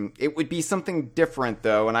it would be something different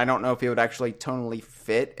though, and I don't know if it would actually tonally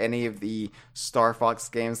fit any of the Star Fox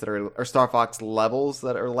games or Star Fox levels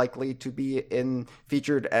that are likely to be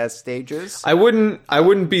featured as stages. I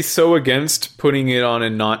wouldn't be so against putting it on a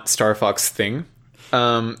not Star Fox thing.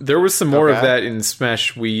 There was some more of that in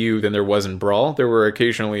Smash Wii U than there was in Brawl. There were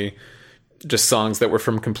occasionally just songs that were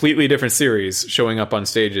from completely different series showing up on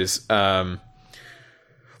stages. Like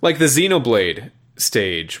the Xenoblade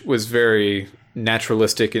stage was very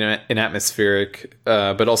naturalistic and atmospheric,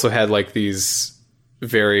 but also had like these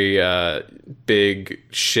very big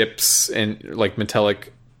ships and like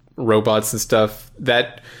metallic robots and stuff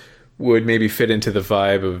that would maybe fit into the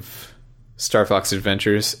vibe of Star Fox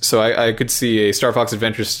Adventures. So I could see a Star Fox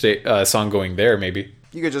Adventures song going there, maybe.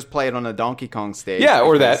 You could just play it on a Donkey Kong stage. Yeah,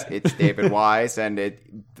 or that. It's David Wise, and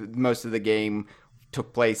most of the game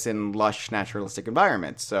took place in lush, naturalistic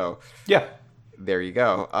environments. So yeah, there you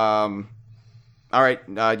go. All right,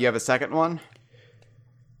 do you have a second one?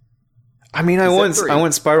 I mean, I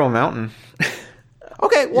want Spiral Mountain.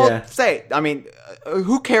 Okay, well, say. I mean,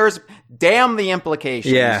 who cares? Damn the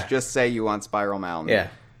implications. Yeah. Just say you want Spiral Mountain. Yeah.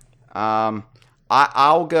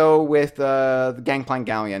 I'll go with the Gangplank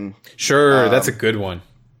Galleon. Sure, that's a good one.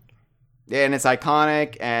 Yeah, and it's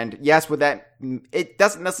iconic. And yes, with that, it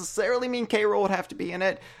doesn't necessarily mean K. Rool would have to be in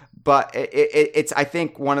it, but it's I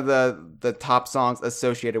think one of the top songs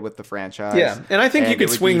associated with the franchise. Yeah, and I think you could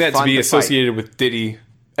swing that to be associated with Diddy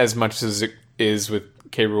as much as it is with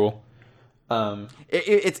K. Rool.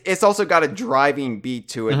 It's also got a driving beat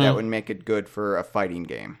to it that would make it good for a fighting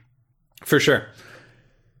game. For sure.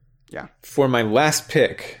 Yeah. For my last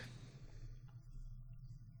pick,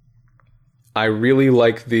 I really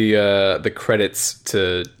like the credits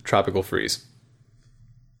to Tropical Freeze.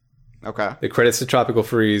 Okay. The credits to Tropical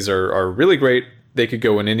Freeze are really great. They could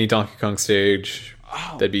go in any Donkey Kong stage.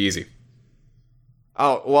 Oh. That'd be easy.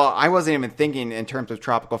 Oh, well, I wasn't even thinking in terms of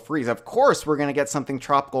Tropical Freeze. Of course, we're going to get something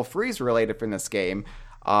Tropical Freeze related from this game.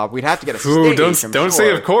 We'd have to get a stage, don't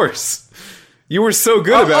say of course. You were so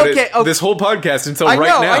good about it this whole podcast until right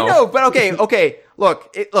now. I know, but okay. Look,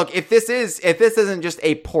 if this isn't just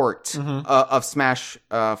a port of Smash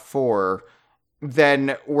 4,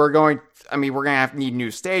 then we're going to need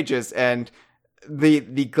new stages, and the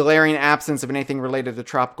glaring absence of anything related to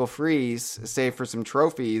Tropical Freeze, save for some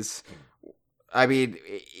trophies. I mean,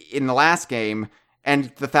 in the last game, and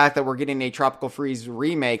the fact that we're getting a Tropical Freeze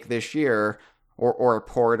remake this year, or a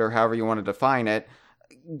port, or however you want to define it.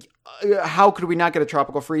 How could we not get a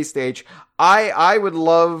Tropical Freeze stage? I would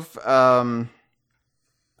love. I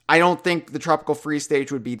don't think the Tropical Freeze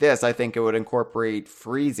stage would be this. I think it would incorporate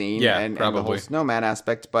freezing and the whole snowman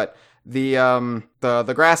aspect. But the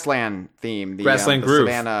grassland theme, the Grassland Groove,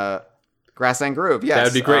 Savannah Grassland Groove. Yes, that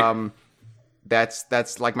would be great.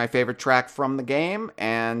 That's like my favorite track from the game,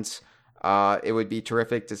 and it would be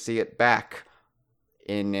terrific to see it back.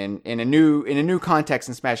 In a new context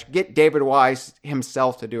in Smash. Get David Wise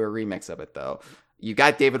himself to do a remix of it, though. You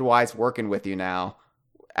got David Wise working with you now.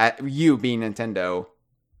 You being Nintendo,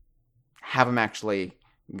 have him actually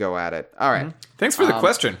go at it. All right. Thanks for the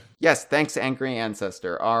question. Yes, thanks, Angry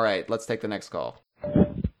Ancestor. All right, let's take the next call.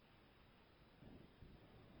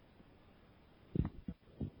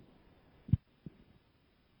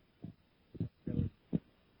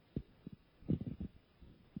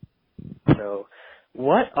 So,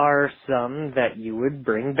 what are some that you would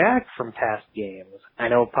bring back from past games? I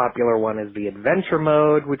know a popular one is the adventure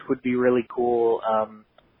mode, which would be really cool.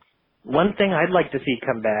 One thing I'd like to see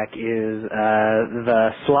come back is the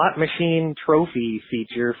slot machine trophy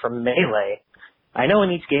feature from Melee. I know in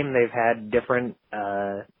each game they've had different,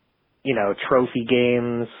 trophy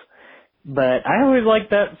games, but I always liked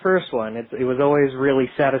that first one. It was always really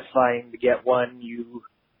satisfying to get one you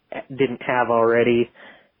didn't have already.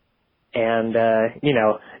 And,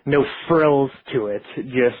 no frills to it.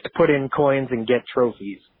 Just put in coins and get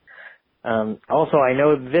trophies. Also, I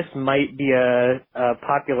know this might be a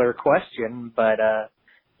popular question, but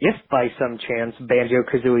if by some chance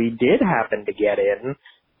Banjo-Kazooie did happen to get in,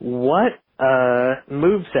 what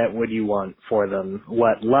moveset would you want for them?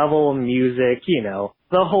 What level, music,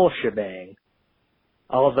 the whole shebang.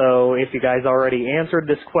 Although, if you guys already answered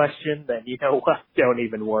this question, then you know what? Don't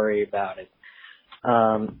even worry about it.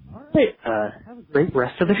 All right, have a great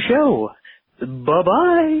rest of the show.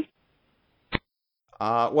 Bye-bye.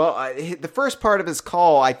 The first part of his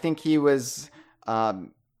call, I think he was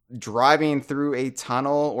driving through a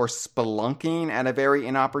tunnel or spelunking at a very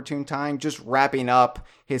inopportune time, just wrapping up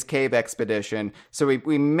his cave expedition. So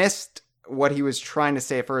we missed what he was trying to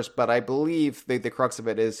say at first, but I believe the crux of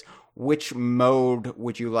it is, which mode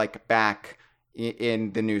would you like back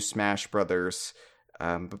in the new Smash Brothers?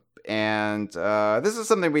 This is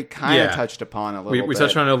something we kind of touched upon a little bit. We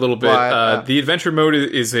touched on it a little bit. But, the adventure mode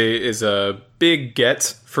is a big get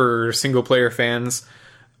for single player fans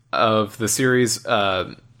of the series.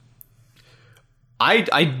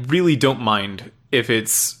 I really don't mind if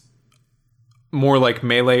it's more like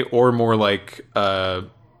Melee or more like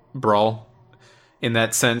Brawl. In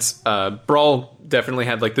that sense, Brawl definitely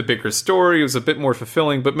had like the bigger story. It was a bit more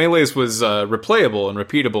fulfilling, but Melee's was replayable and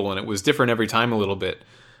repeatable, and it was different every time a little bit.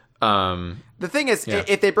 The thing is,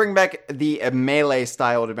 if they bring back the Melee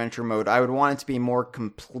style adventure mode, I would want it to be more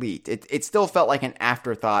complete. It still felt like an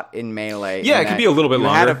afterthought in Melee. Yeah, it could be a little bit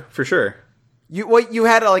longer, for sure. You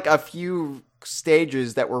had like a few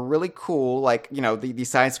stages that were really cool, like, you know, the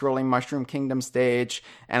side-scrolling Mushroom Kingdom stage,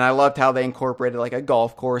 and I loved how they incorporated like a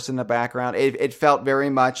golf course in the background. It felt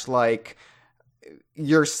very much like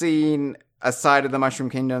you're seeing a side of the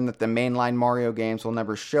Mushroom Kingdom that the mainline Mario games will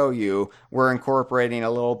never show you. We're incorporating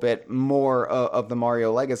a little bit more of the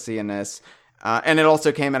Mario legacy in this. And it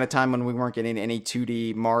also came at a time when we weren't getting any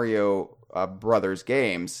 2D Mario Brothers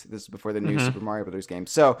games. This is before the new Super Mario Brothers game.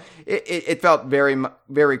 So it felt very,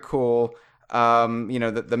 very cool. You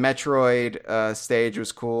know, the Metroid stage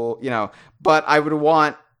was cool, you know, but I would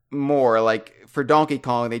want more. Like, for Donkey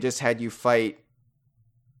Kong, they just had you fight.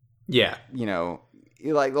 Yeah. You know,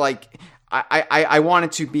 like I want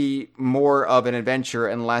it to be more of an adventure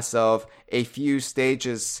and less of a few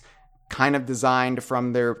stages kind of designed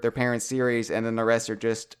from their parent series, and then the rest are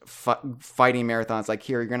just fighting marathons. Like,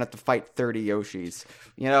 here, you're going to have to fight 30 Yoshis,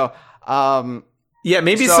 you know? Yeah,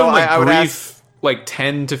 maybe so some like I would brief, like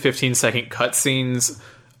 10 to 15 second cutscenes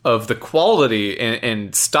of the quality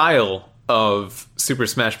and style of Super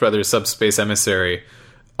Smash Bros. Subspace Emissary.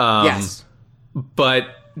 Yes. But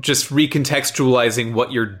just recontextualizing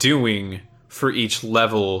what you're doing for each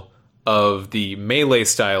level of the Melee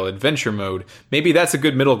style adventure mode. Maybe that's a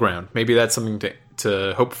good middle ground. Maybe that's something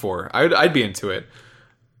to hope for. I'd be into it.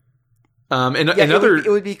 It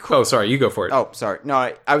would be cool. Oh, sorry, you go for it. Oh, sorry.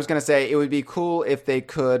 No, I was going to say it would be cool if they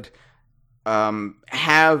could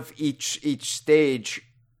have each stage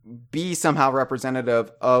be somehow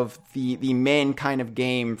representative of the main kind of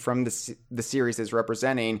game from the series is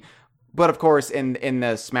representing. But of course, in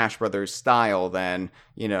the Smash Brothers style, then,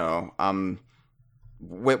 you know,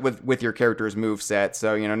 with your character's moveset.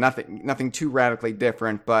 So, you know, nothing too radically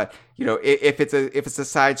different. But, you know, if it's a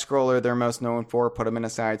side scroller they're most known for, put them in a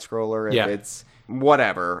side scroller. If it's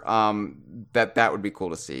whatever, that would be cool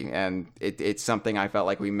to see. And it's something I felt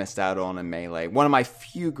like we missed out on in Melee. One of my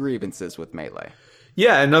few grievances with Melee.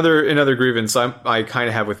 Yeah, another grievance I kind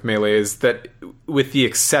of have with Melee is that, with the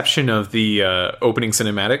exception of the opening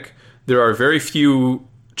cinematic, there are very few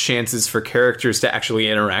chances for characters to actually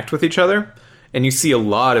interact with each other, and you see a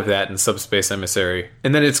lot of that in Subspace Emissary,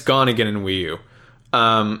 and then it's gone again in Wii U.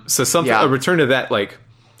 A return to that, like,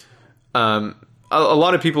 a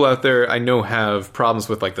lot of people out there I know have problems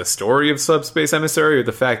with like the story of Subspace Emissary, or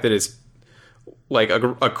the fact that it's like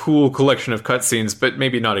a cool collection of cutscenes, but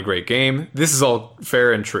maybe not a great game. This is all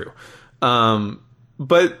fair and true.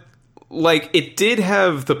 But like, it did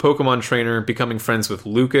have the Pokemon trainer becoming friends with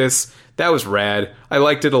Lucas. That was rad. I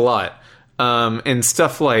liked it a lot. And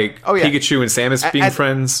stuff like Pikachu and Samus being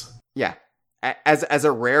friends. Yeah. As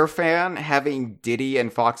a Rare fan, having Diddy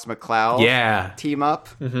and Fox McCloud team up,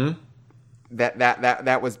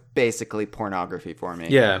 that was basically pornography for me.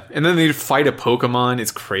 Yeah. And then they'd fight a Pokemon.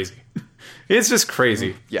 It's crazy. It's just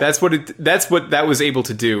crazy. Yeah. That's what that was able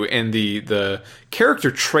to do. And the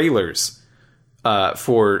character trailers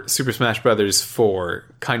for Super Smash Bros.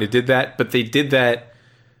 4 kind of did that, but they did that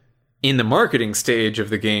in the marketing stage of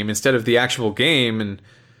the game instead of the actual game, and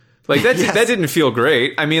like that that didn't feel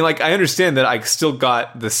great. I mean, like, I understand that I still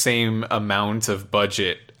got the same amount of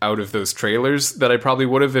budget out of those trailers that I probably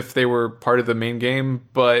would have if they were part of the main game,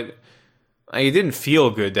 but it didn't feel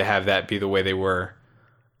good to have that be the way they were.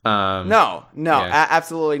 No,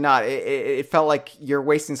 absolutely not. It felt like you're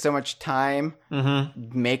wasting so much time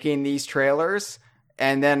making these trailers,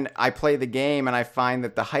 and then I play the game and I find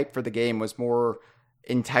that the hype for the game was more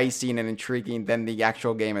enticing and intriguing than the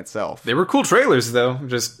actual game itself. They were cool trailers, though.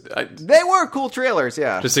 They were cool trailers,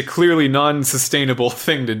 yeah. Just a clearly non-sustainable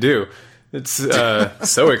thing to do. It's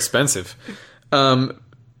so expensive. Another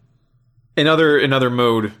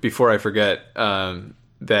mode, before I forget,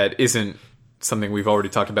 that isn't something we've already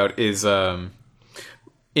talked about, is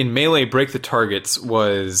in Melee, break the targets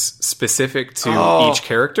was specific to each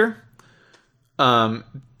character.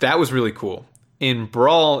 That was really cool. In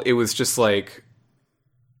Brawl, it was just like,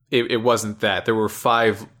 it wasn't that. There were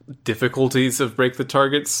 5 difficulties of break the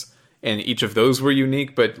targets, and each of those were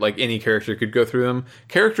unique, but like any character could go through them.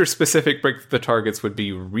 Character specific break the targets would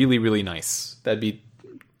be really, really nice. That'd be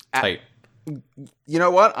tight. You know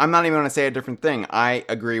what? I'm not even going to say a different thing. I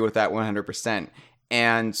agree with that 100%.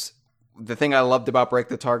 And the thing I loved about break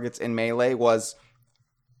the targets in Melee was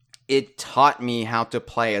it taught me how to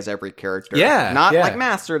play as every character. Not like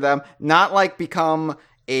master them, not like become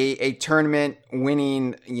a tournament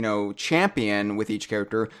winning, champion with each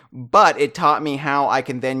character, but it taught me how I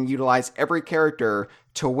can then utilize every character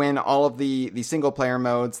to win all of the single player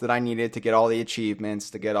modes that I needed to get all the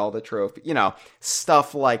achievements, to get all the trophy,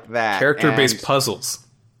 stuff like that. Character-based puzzles.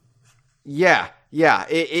 Yeah.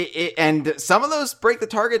 And some of those break the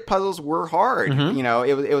target puzzles were hard.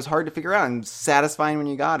 Mm-hmm. It was hard to figure out and satisfying when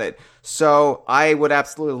you got it. So I would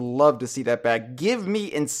absolutely love to see that back. Give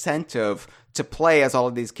me incentive to play as all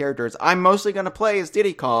of these characters. I'm mostly going to play as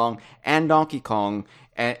Diddy Kong and Donkey Kong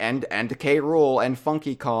and K. Rool and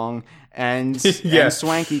Funky Kong and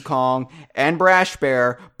Swanky Kong and Brash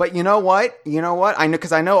Bear. But you know what? I know,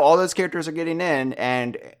 because I know all those characters are getting in,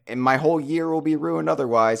 and my whole year will be ruined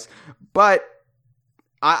otherwise. But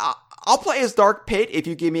I'll play as Dark Pit if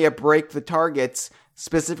you give me a break the targets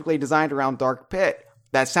specifically designed around Dark Pit.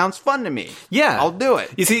 That sounds fun to me. Yeah. I'll do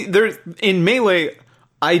it. You see, in Melee,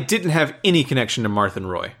 I didn't have any connection to Marth and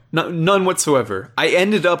Roy. None whatsoever. I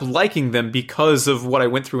ended up liking them because of what I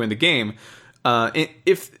went through in the game.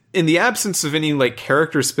 If in the absence of any like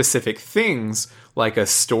character-specific things, like a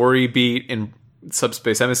story beat in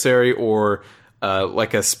Subspace Emissary or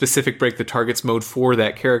like a specific break the targets mode for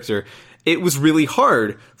that character, it was really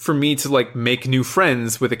hard for me to like make new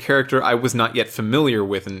friends with a character I was not yet familiar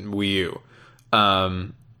with in Wii U.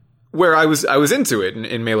 Where I was into it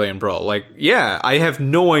in Melee and Brawl. Like, yeah, I have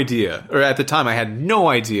no idea, or at the time I had no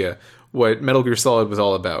idea what Metal Gear Solid was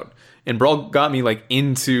all about. And Brawl got me like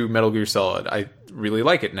into Metal Gear Solid. I really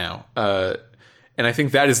like it now. And I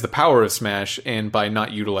think that is the power of Smash, and by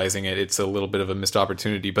not utilizing it, it's a little bit of a missed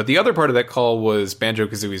opportunity. But the other part of that call was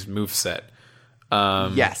Banjo-Kazooie's moveset.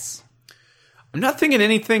 Yes. I'm not thinking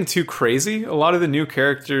anything too crazy. A lot of the new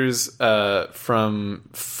characters from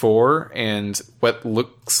 4 and what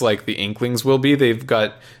looks like the Inklings will be, they've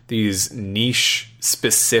got these niche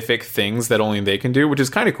specific things that only they can do, which is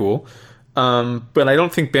kind of cool. But I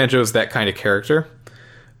don't think Banjo's that kind of character.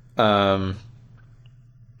 I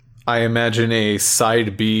imagine a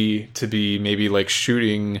side B to be maybe like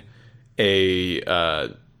shooting like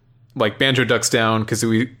Banjo ducks down,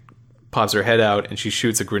 Kazooie pops her head out and she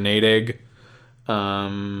shoots a grenade egg.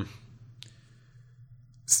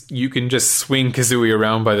 You can just swing Kazooie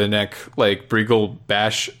around by the neck like Breagle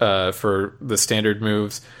Bash for the standard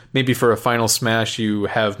moves. Maybe for a final smash, you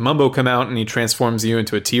have Mumbo come out and he transforms you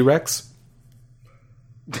into a T-Rex.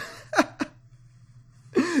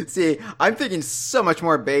 See, I'm thinking so much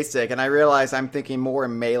more basic, and I realize I'm thinking more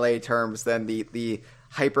in Melee terms than the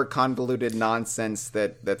hyper convoluted nonsense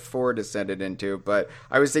that 4 descended into. But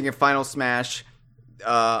I was thinking final smash.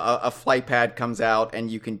 A flight pad comes out and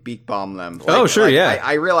you can beak bomb them.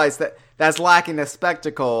 I realize that's lacking the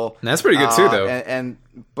spectacle. And that's pretty good too, though.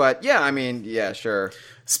 But yeah, I mean, yeah, sure.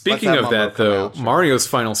 Speaking of that, though, Mario's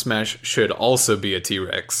final smash should also be a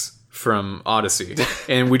T-Rex from Odyssey,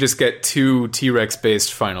 and we just get 2 T-Rex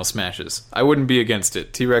based final smashes. I wouldn't be against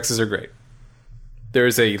it. T-Rexes are great. There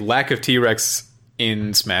is a lack of T-Rex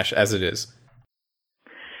in Smash as it is.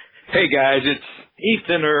 Hey guys, it's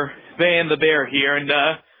Ethan or Van the Bear here, and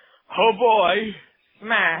oh boy,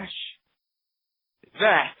 Smash is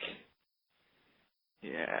back.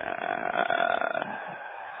 Yeah.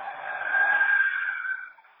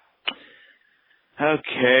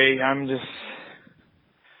 Okay, I'm just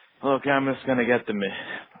gonna get the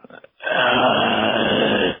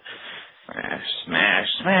smash.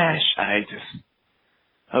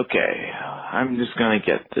 Okay, I'm just gonna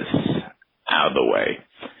get this out of the way.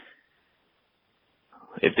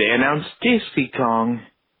 If they announce Diddy Kong,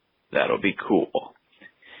 that'll be cool.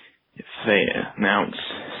 If they announce,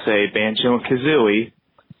 say, Banjo and Kazooie,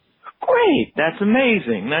 great, that's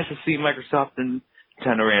amazing. Nice to see Microsoft and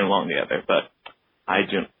Nintendo ran along together, but I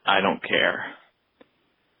don't care.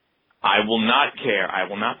 I will not care. I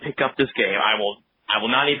will not pick up this game. I will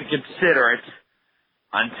not even consider it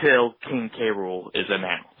until King K. Rool is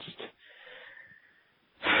announced.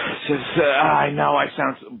 Just, I know I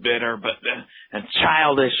sound so bitter, but and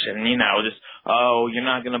childish, and just you're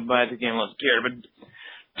not gonna buy the game unless you care. But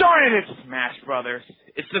darn it, it's Smash Brothers.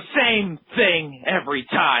 It's the same thing every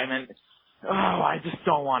time, and I just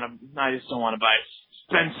don't want to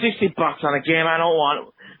spend $60 on a game I don't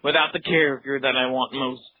want without the character that I want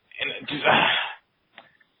most. And it just,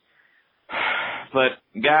 but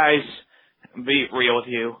guys, be real with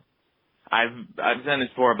you. I've said this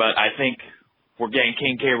before, but I think we're getting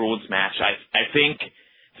King K. Rool in Smash. I think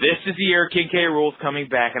this is the year King K. Rool's coming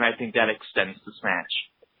back, and I think that extends to Smash.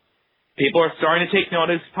 People are starting to take note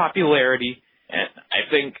of his popularity, and I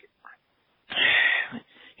think,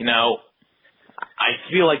 I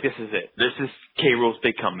feel like this is it. This is K. Rool's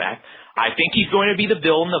big comeback. I think he's going to be the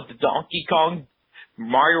villain of the Donkey Kong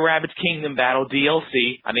Mario Rabbids Kingdom Battle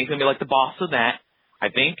DLC. I think he's going to be like the boss of that. I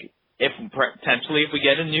think potentially if we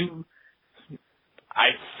get a new...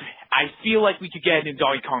 I feel like we could get a new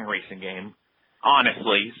Donkey Kong racing game,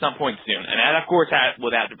 honestly, some point soon. And that, of course,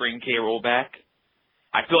 would have to bring K. Rool back.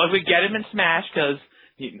 I feel like we get him in Smash because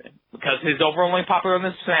his overwhelming popularity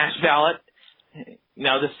on the Smash ballot,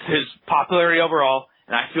 his popularity overall,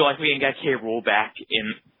 and I feel like we can get K. Rool back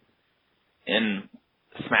in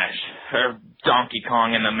Smash or Donkey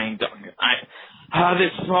Kong in the main Donkey.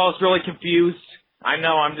 This all is really confused. I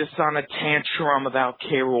know I'm just on a tantrum about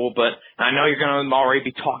K. Rool, but I know you're going to already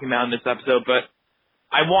be talking about it in this episode, but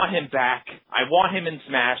I want him back. I want him in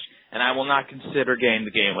Smash, and I will not consider getting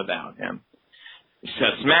the game without him. So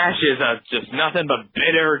Smash is just nothing but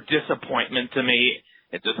bitter disappointment to me.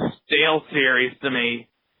 It's a stale series to me.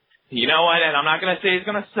 You know what? And I'm not going to say it's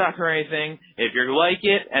going to suck or anything. If you like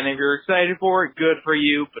it and if you're excited for it, good for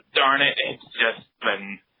you. But darn it, it's just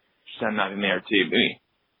been nothing there to me.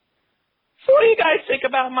 So what do you guys think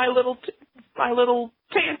about my little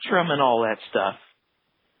tantrum and all that stuff?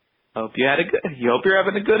 Hope you're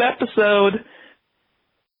having a good episode.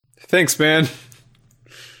 Thanks, man.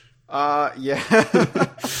 Yeah.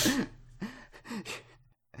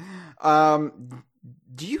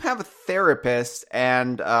 Do you have a therapist?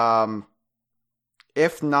 And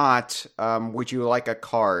if not, would you like a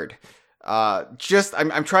card?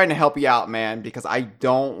 I'm trying to help you out, man, because I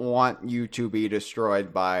don't want you to be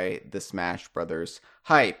destroyed by the Smash Brothers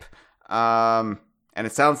hype. And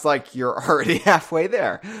it sounds like you're already halfway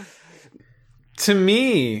there. To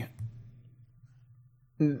me,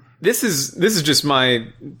 this is just my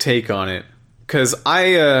take on it, because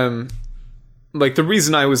the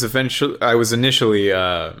reason I was initially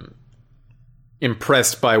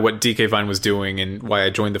impressed by what DK Vine was doing and why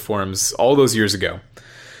I joined the forums all those years ago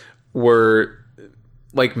were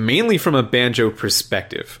mainly from a Banjo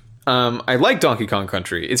perspective. I like Donkey Kong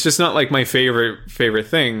Country. It's just not my favorite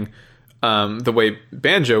thing. The way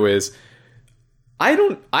Banjo is. I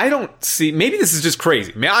don't see, maybe this is just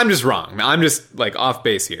crazy. I'm just wrong. I'm just off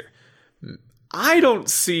base here. I don't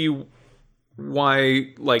see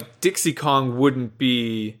why Dixie Kong wouldn't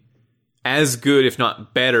be as good, if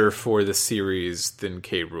not better, for the series than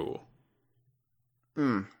K. Rool.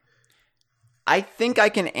 I think I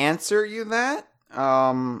can answer you that.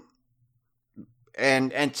 And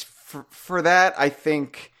for that, I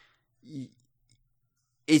think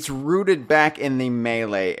it's rooted back in the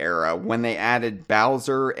Melee era when they added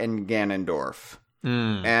Bowser and Ganondorf.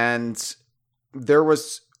 And there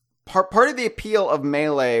was part of the appeal of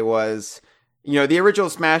Melee was, the original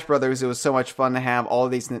Smash Brothers, it was so much fun to have all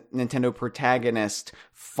of these Nintendo protagonists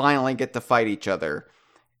finally get to fight each other.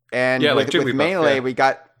 And with Melee, we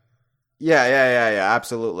got... Yeah,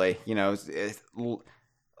 absolutely.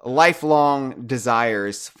 Lifelong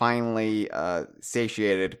desires finally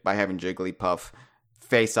satiated by having Jigglypuff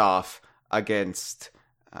face off against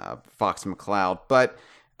Fox McCloud. But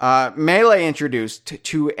Melee introduced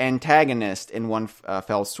two antagonists in one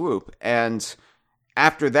fell swoop. And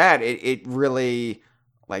after that, it really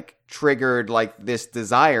triggered this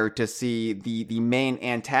desire to see the main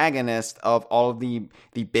antagonist of all of the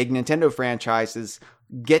big Nintendo franchises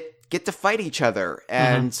get to fight each other.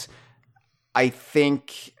 And I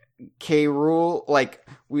think K. Rool,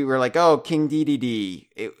 we were King Dedede,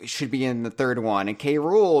 it should be in the third one, and K.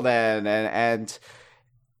 Rool then,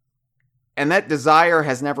 and that desire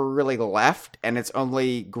has never really left, and it's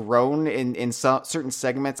only grown in certain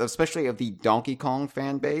segments, especially of the Donkey Kong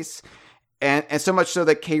fan base, and so much so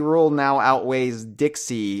that K. Rool now outweighs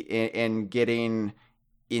Dixie in getting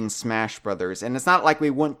in Smash Brothers. And it's not like we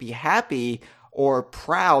wouldn't be happy or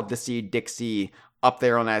proud to see Dixie up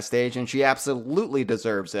there on that stage, and she absolutely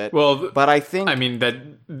deserves it. Well, but I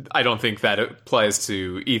don't think that applies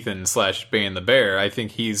to Ethan / Bane the Bear. I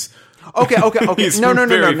think he's okay. he's No.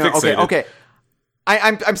 fixated. Okay.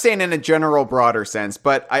 I'm saying in a general, broader sense,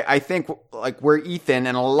 but I think where Ethan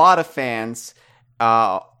and a lot of fans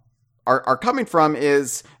are coming from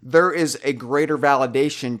is there is a greater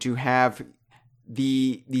validation to have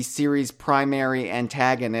the series' primary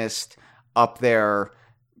antagonist up there,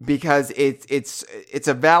 because it's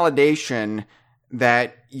a validation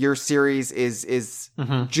that your series is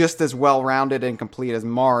just as well-rounded and complete as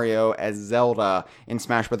Mario, as Zelda, in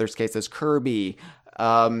Smash Brothers' case, as Kirby.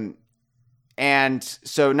 And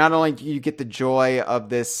so not only do you get the joy of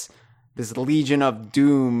this Legion of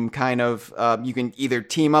Doom kind of, you can either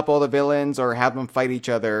team up all the villains or have them fight each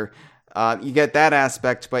other. You get that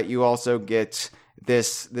aspect, but you also get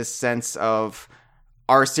this sense of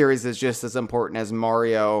our series is just as important as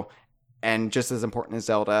Mario and just as important as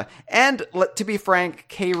Zelda. And to be frank,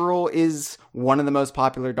 K. Rool is one of the most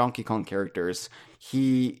popular Donkey Kong characters.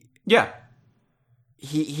 He is,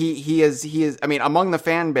 I mean, among the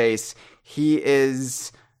fan base, he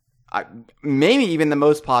is maybe even the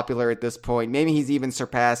most popular at this point. Maybe he's even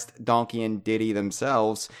surpassed Donkey and Diddy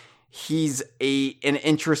themselves. He's an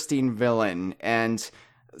interesting villain, and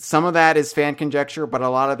some of that is fan conjecture, but a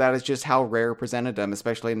lot of that is just how Rare presented him,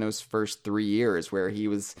 especially in those first 3 years, where he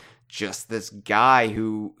was just this guy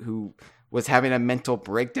who was having a mental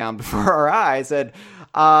breakdown before our eyes. And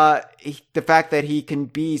the fact that he can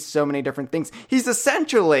be so many different things. He's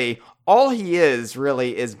essentially, all he is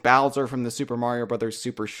really is Bowser from the Super Mario Brothers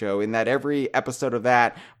Super Show, in that every episode of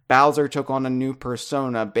that, Bowser took on a new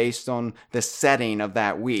persona based on the setting of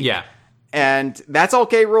that week. Yeah. And that's all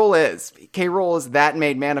K. Rool is. K. Rool is that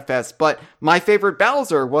made manifest. But my favorite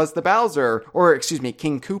Bowser was the Bowser, or excuse me,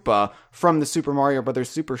 King Koopa from the Super Mario Brothers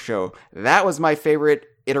Super Show. That was my favorite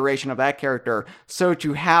iteration of that character. So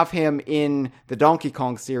to have him in the Donkey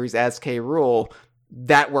Kong series as K. Rool,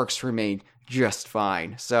 that works for me just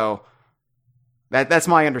fine. So that's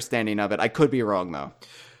my understanding of it. I could be wrong, though.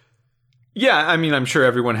 Yeah, I mean, I'm sure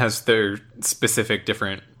everyone has their specific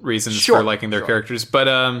different reasons for liking their characters, but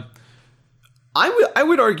I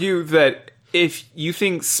would argue that if you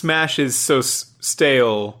think Smash is so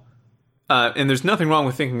stale, and there's nothing wrong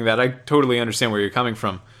with thinking that, I totally understand where you're coming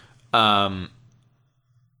from.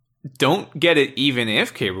 Don't get it even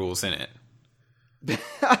if K. Rool's in it.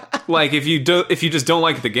 Like, if you just don't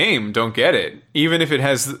like the game, don't get it. Even if it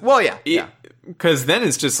has... Well, yeah. Because then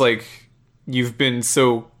it's just like, you've been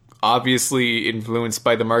so obviously influenced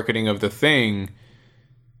by the marketing of the thing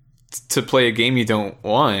to play a game you don't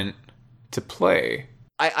want to play.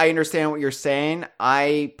 I understand what you're saying.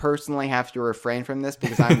 I personally have to refrain from this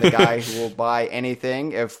because I'm the guy who will buy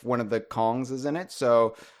anything if one of the Kongs is in it.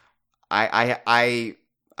 So I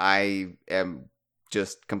am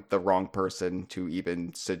just the wrong person to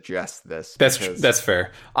even suggest this. That's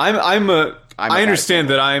fair. I understand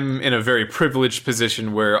that I'm in a very privileged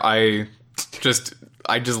position where I just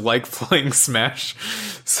like playing Smash.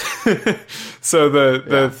 So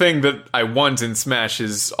the thing that I want in Smash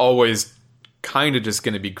is always kind of just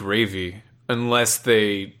going to be gravy, unless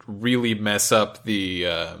they really mess up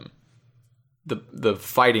the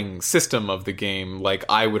fighting system of the game, like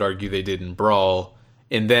I would argue they did in Brawl.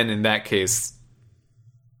 And then in that case,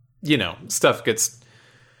 stuff gets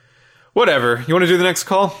whatever. You want to do the next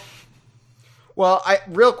call? Well,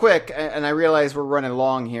 real quick, and I realize we're running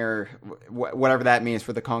long here, whatever that means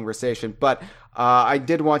for the conversation, but I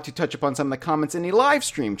did want to touch upon some of the comments in the live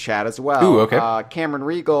stream chat as well. Ooh, okay. Cameron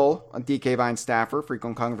Regal, a DK Vine staffer,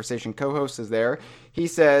 Frequent Conversation co-host, is there. He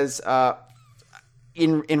says,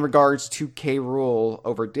 in regards to K. Rool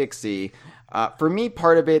over Dixie, for me,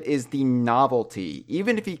 part of it is the novelty.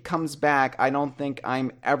 Even if he comes back, I don't think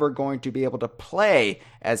I'm ever going to be able to play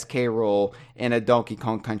as K. Rool in a Donkey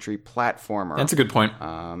Kong Country platformer. That's a good point.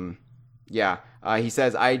 He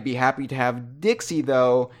says, I'd be happy to have Dixie,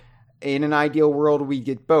 though. In an ideal world, we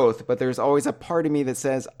get both, but there's always a part of me that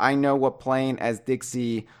says, I know what playing as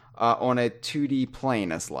Dixie on a 2D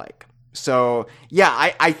plane is like. So,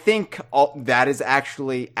 yeah, I think that is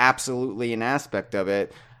actually absolutely an aspect of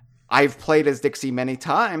it. I've played as Dixie many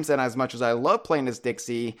times, and as much as I love playing as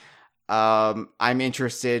Dixie, I'm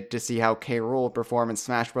interested to see how K. Rool will perform in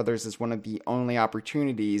Smash Brothers as one of the only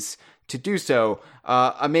opportunities to do so.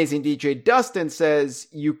 Amazing DJ Dustin says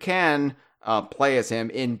you can play as him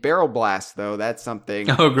in Barrel Blast, though. That's something.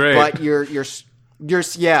 Oh, great. But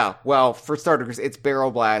well, for starters, it's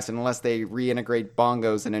Barrel Blast, and unless they reintegrate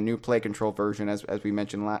bongos in a new play control version, as we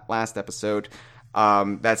mentioned last episode,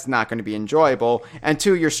 that's not going to be enjoyable. And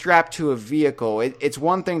two, you're strapped to a vehicle. It's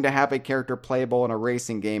one thing to have a character playable in a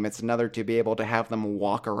racing game. It's another to be able to have them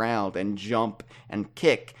walk around and jump and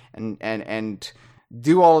kick and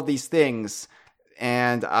do all of these things.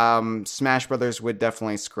 And Smash Brothers would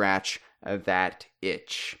definitely scratch that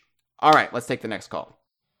itch. All right, let's take the next call.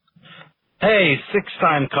 Hey,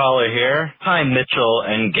 six-time caller here. Hi, Mitchell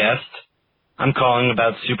and guest. I'm calling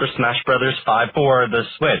about Super Smash Bros. 5 for the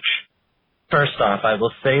Switch. First off, I will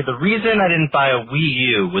say the reason I didn't buy a Wii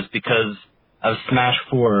U was because of Smash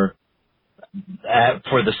 4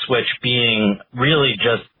 for the Switch being really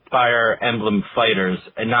just Fire Emblem Fighters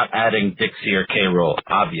and not adding Dixie or K-Rool,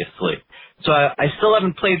 obviously. So I still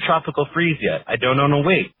haven't played Tropical Freeze yet. I don't own a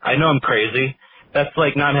Wii. I know I'm crazy. That's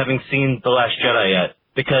like not having seen The Last Jedi yet,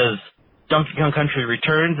 because Donkey Kong Country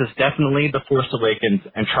Returns is definitely The Force Awakens,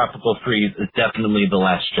 and Tropical Freeze is definitely The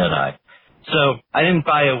Last Jedi. So I didn't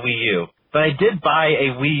buy a Wii U, but I did buy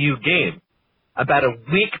a Wii U game. About a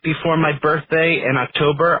week before my birthday in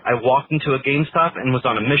October, I walked into a GameStop and was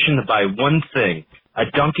on a mission to buy one thing, a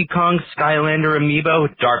Donkey Kong Skylander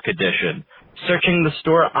Amiibo Dark Edition. Searching the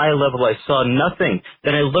store eye level, I saw nothing.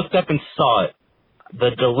 Then I looked up and saw it.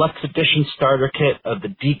 The Deluxe Edition Starter Kit of the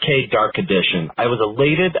DK Dark Edition. I was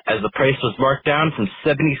elated as the price was marked down from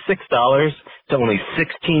 $76 to only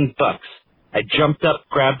 $16. I jumped up,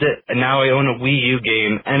 grabbed it, and now I own a Wii U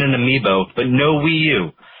game and an Amiibo, but no Wii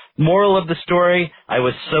U. Moral of the story, I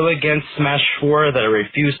was so against Smash 4 that I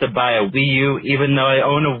refused to buy a Wii U even though I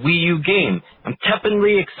own a Wii U game. I'm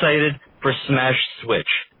tepidly excited for Smash Switch,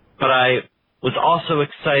 but I was also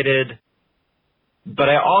excited, but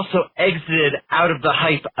I also exited out of the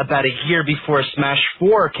hype about a year before Smash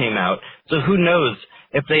 4 came out, so who knows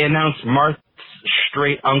if they announce Marth's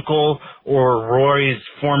straight uncle or Roy's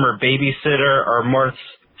former babysitter or Marth's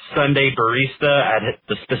Sunday barista at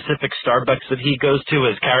the specific Starbucks that he goes to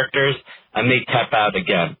as characters, I may tap out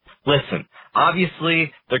again. Listen,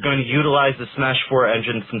 obviously they're going to utilize the Smash 4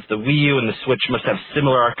 engine since the Wii U and the Switch must have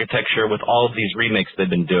similar architecture with all of these remakes they've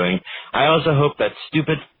been doing. I also hope that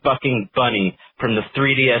stupid fucking bunny from the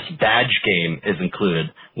 3DS badge game is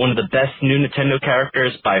included. One of the best new Nintendo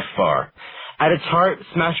characters by far. At its heart,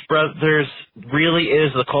 Smash Bros. Really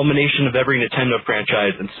is the culmination of every Nintendo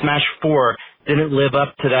franchise, and Smash 4 didn't live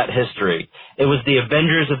up to that history. It was the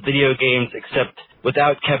Avengers of video games, except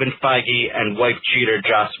without Kevin Feige and wife cheater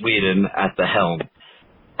Joss Whedon at the helm.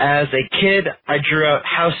 As a kid, I drew out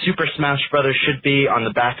how Super Smash Bros. Should be on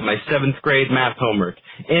the back of my 7th grade math homework.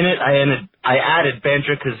 In it, I added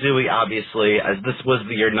Banjo-Kazooie, obviously, as this was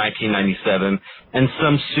the year 1997, and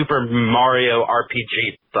some Super Mario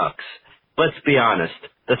RPG bucks. Let's be honest,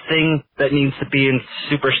 the thing that needs to be in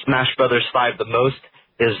Super Smash Bros. 5 the most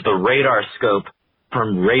is the radar scope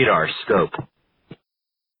from Radar Scope.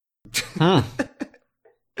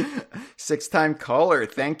 Six-time caller,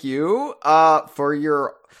 thank you for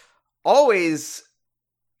your always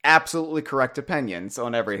absolutely correct opinions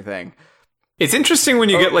on everything. It's interesting when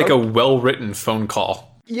you get like a well-written phone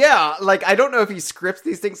call. Yeah, like I don't know if he scripts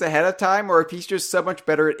these things ahead of time or if he's just so much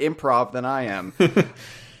better at improv than I am.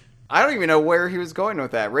 I don't even know where he was going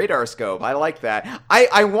with that. Radar Scope, I like that.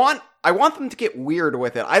 I want them to get weird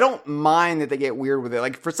with it. I don't mind that they get weird with it.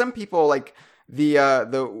 Like for some people, like the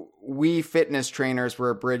Wii fitness trainers were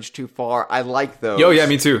a bridge too far. I like those. Oh yeah,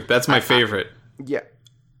 me too. That's my favorite. Yeah.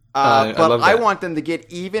 I but love that. I want them to get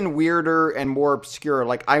even weirder and more obscure.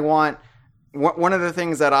 Like I want one of the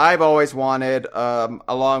things that I've always wanted,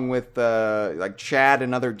 along with like Chad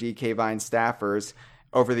and other DK Vine staffers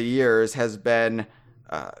over the years, has been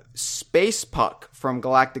Space Puck from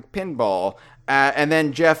Galactic Pinball. And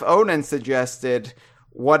then Jeff Oden suggested,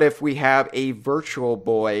 what if we have a Virtual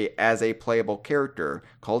Boy as a playable character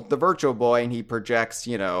called the Virtual Boy, and he projects,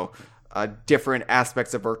 different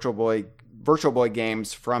aspects of Virtual Boy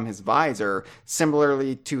games from his visor,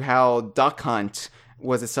 similarly to how Duck Hunt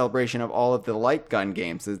was a celebration of all of the light gun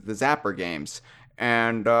games, the Zapper games.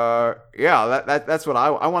 And that's what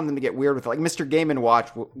I want them to get weird with. Like Mr. Game & Watch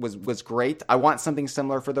was great. I want something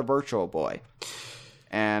similar for the Virtual Boy.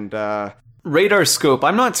 And Radar Scope,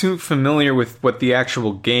 I'm not too familiar with what the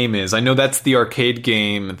actual game is. I know that's the arcade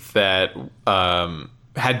game that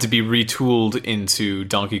had to be retooled into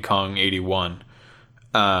Donkey Kong 81.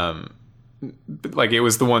 Like it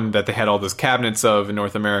was the one that they had all those cabinets of in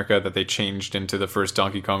North America that they changed into the first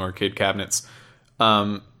Donkey Kong arcade cabinets.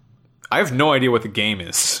 I have no idea what the game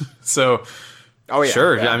is. So,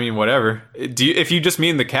 sure, yeah. I mean, whatever. If you just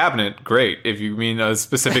mean the cabinet, great. If you mean a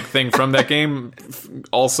specific thing from that game,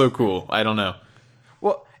 also cool. I don't know.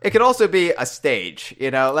 Well, it could also be a stage,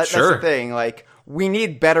 That's the thing. Like, we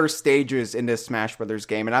need better stages in this Smash Brothers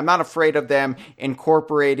game, and I'm not afraid of them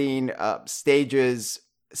incorporating stages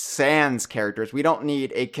sans characters. We don't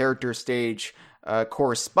need a character stage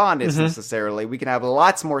correspondence necessarily. We can have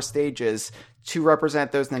lots more stages to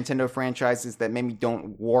represent those Nintendo franchises that maybe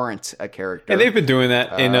don't warrant a character. And they've been doing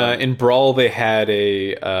that. In Brawl, they had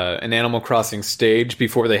an Animal Crossing stage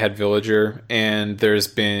before they had Villager, and there's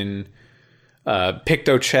been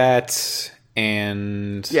PictoChat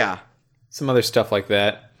and some other stuff like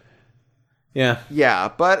that. Yeah,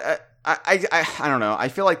 but I don't know. I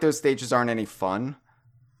feel like those stages aren't any fun.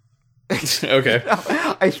 Okay.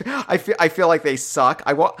 I feel like they suck.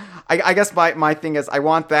 I guess my thing is I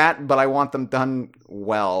want that, but I want them done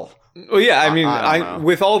well. Well, yeah. I mean,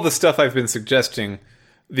 with all the stuff I've been suggesting,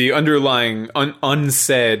 the underlying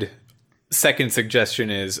unsaid second suggestion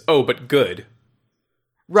is, but good.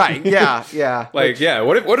 Right. Yeah. Yeah.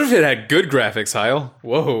 What if it had good graphics, Heil?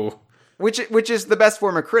 Whoa. Which is the best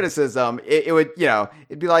form of criticism. It would,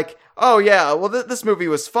 it'd be like, oh yeah, well this movie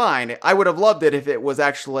was fine. I would have loved it if it was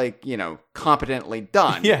actually, competently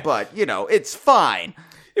done. Yeah. But, it's fine.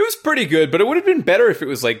 It was pretty good, but it would have been better if it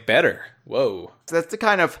was better. Whoa. So that's the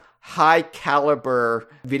kind of high caliber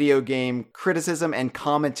video game criticism and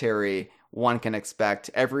commentary one can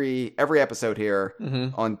expect every episode here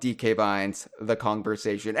on DK Vines, The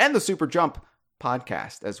Conversation, and the Super Jump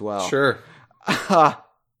podcast as well. Sure.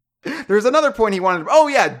 There's another point he wanted. Oh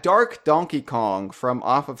yeah, Dark Donkey Kong from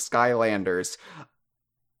off of Skylanders.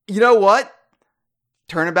 You know what?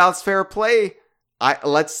 Turnabout's fair play.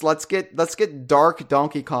 Let's get Dark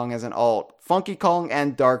Donkey Kong as an alt. Funky Kong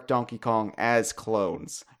and Dark Donkey Kong as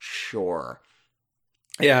clones. Sure.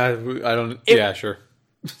 Yeah, sure.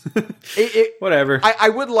 Whatever. I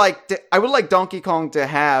would like Donkey Kong to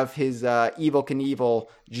have his Evel Knievel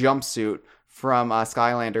jumpsuit from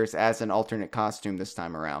Skylanders as an alternate costume this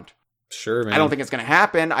time around. Sure, man. I don't think it's going to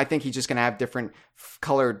happen. I think he's just going to have different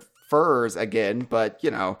colored furs again, but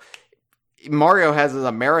Mario has his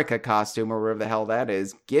America costume or whatever the hell that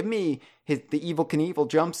is. Give me the Evel Knievel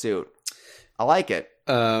jumpsuit. I like it.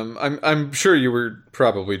 I'm sure you were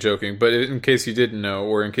probably joking, but in case you didn't know,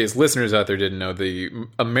 or in case listeners out there didn't know, the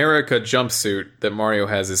America jumpsuit that Mario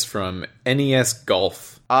has is from NES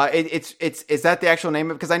Golf. Is that the actual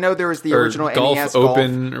name of it? Because I know there was the original NES Golf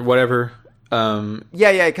Open or whatever.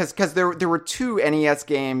 Because there were two NES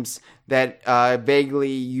games that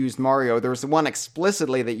vaguely used Mario. There was one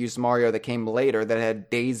explicitly that used Mario that came later that had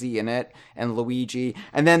Daisy in it and Luigi,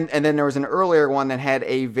 and then there was an earlier one that had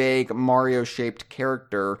a vague Mario shaped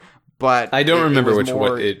character. But I don't remember which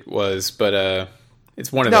one it was, but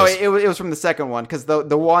it's one of those. No, it was from the second one, because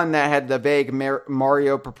the one that had the vague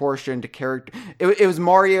Mario proportioned character, it was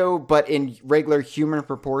Mario but in regular human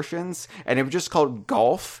proportions, and it was just called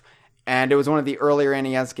Golf. And it was one of the earlier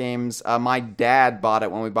NES games. My dad bought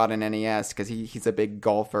it when we bought an NES because he's a big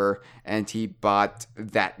golfer, and he bought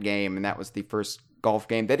that game, and that was the first golf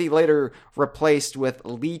game that he later replaced with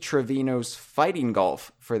Lee Trevino's Fighting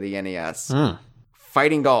Golf for the NES.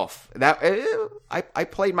 Fighting Golf. I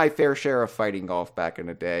played my fair share of Fighting Golf back in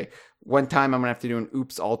the day. One time I'm gonna have to do an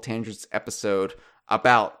Oops All Tangents episode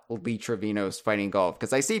about Lee Trevino's Fighting Golf,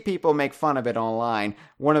 because I see people make fun of it online.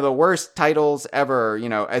 One of the worst titles ever,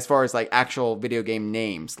 as far as actual video game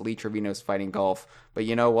names, Lee Trevino's Fighting Golf. But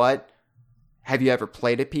you know what? Have you ever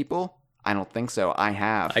played it, people? I don't think so. I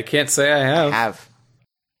have. I can't say I have. I have.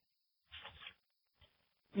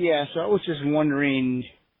 Yeah, so I was just wondering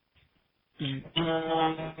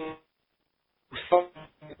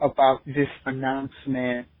about this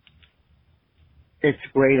announcement. It's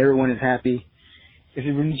great. Everyone is happy. Is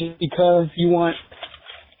it really just because you want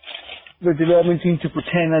the development team to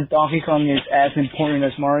pretend that Donkey Kong is as important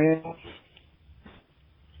as Mario?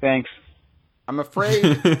 Thanks. I'm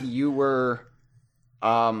afraid you were,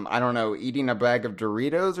 I don't know, eating a bag of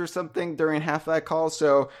Doritos or something during half that call,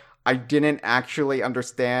 so I didn't actually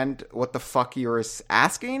understand what the fuck you were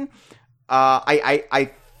asking.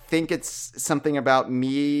 I think it's something about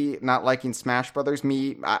me not liking Smash Brothers.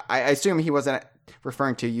 I assume he wasn't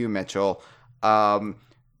referring to you, Mitchell.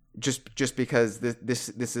 Just because this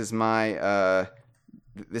is my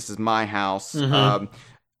house. Mm-hmm.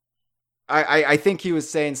 I think he was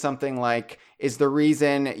saying something like, is the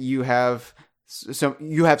reason you have so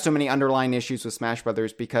many underlying issues with Smash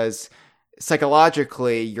Brothers because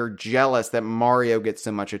psychologically you're jealous that Mario gets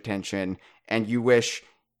so much attention, and you wish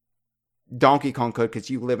Donkey Kong could,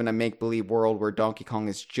 because you live in a make-believe world where Donkey Kong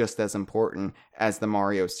is just as important as the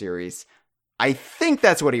Mario series. I think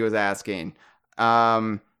that's what he was asking.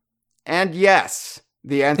 And yes,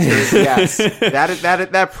 the answer is yes.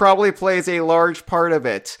 That probably plays a large part of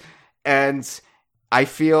it. And I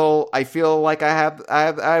feel like I have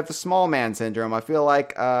the small man syndrome. I feel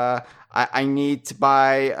like I need to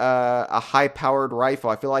buy a high powered rifle.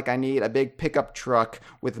 I feel like I need a big pickup truck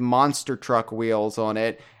with monster truck wheels on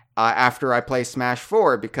it. After I play Smash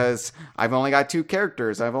 4, because I've only got 2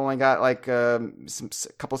 characters. I've only got a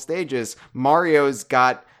couple stages. Mario's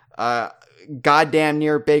got goddamn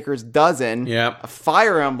near Baker's dozen. Yeah. A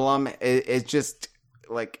Fire Emblem is just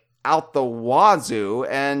out the wazoo,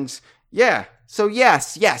 and yeah. So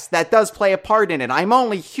yes, that does play a part in it. I'm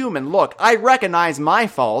only human. Look, I recognize my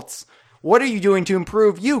faults. What are you doing to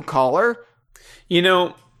improve you, caller? You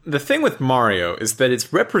know, the thing with Mario is that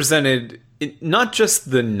it's represented not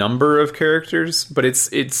just the number of characters, but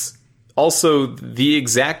it's also the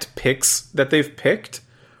exact picks that they've picked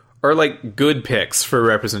are like good picks for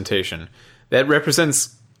representation. That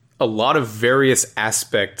represents a lot of various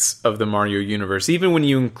aspects of the Mario universe, even when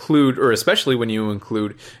you include, or especially when you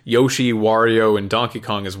include Yoshi, Wario, and Donkey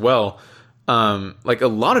Kong as well. Like a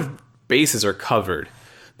lot of bases are covered.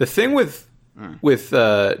 The thing with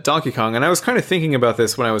Donkey Kong, and I was kind of thinking about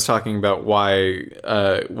this when I was talking about why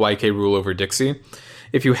YK Rule over Dixie.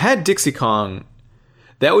 If you had Dixie Kong,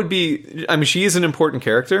 that would be, I mean, she is an important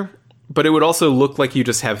character, but it would also look like you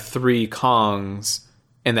just have 3 Kongs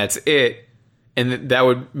and that's it. And that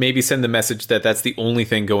would maybe send the message that that's the only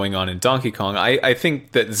thing going on in Donkey Kong. I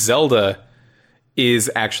think that Zelda is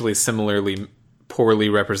actually similarly poorly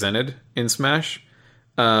represented in Smash.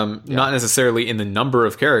 Not necessarily in the number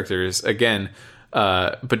of characters, again,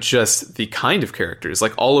 but just the kind of characters.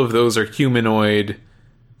 Like, all of those are humanoid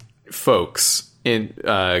folks. In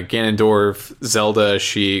Ganondorf, Zelda,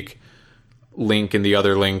 Sheik, Link, and the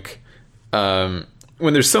other Link.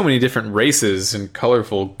 When there's so many different races and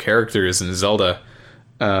colorful characters in Zelda.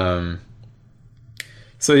 So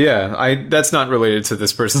yeah, that's not related to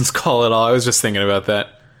this person's call at all. I was just thinking about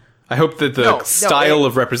that. I hope that the style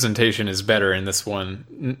of representation is better in this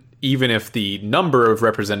one, even if the number of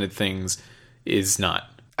represented things is not.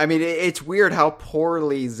 I mean, it's weird how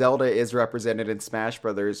poorly Zelda is represented in Smash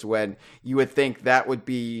Brothers when you would think that would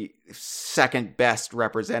be second best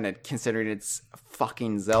represented, considering it's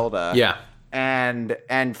fucking Zelda. Yeah. And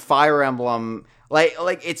Fire Emblem, like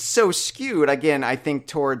it's so skewed, again, I think,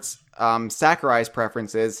 towards Sakurai's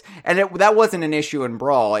preferences. And that wasn't an issue in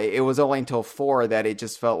Brawl. It was only until 4 that it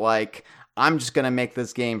just felt like, I'm just going to make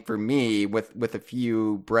this game for me with a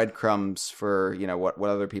few breadcrumbs for, you know, what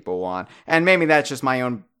other people want. And maybe that's just my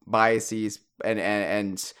own biases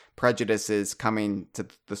and prejudices coming to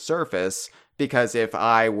the surface, because if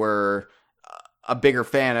I were a bigger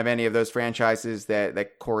fan of any of those franchises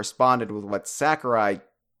that corresponded with what Sakurai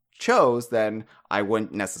chose, then I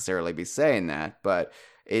wouldn't necessarily be saying that. But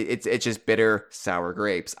it's just bitter, sour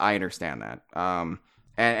grapes. I understand that.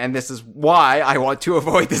 And this is why I want to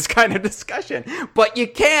avoid this kind of discussion. But you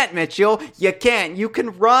can't, Mitchell. You can't. You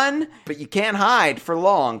can run, but you can't hide for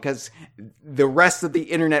long, because the rest of the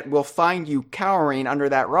internet will find you cowering under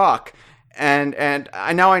that rock. And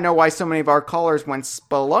I know why so many of our callers went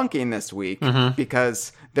spelunking this week,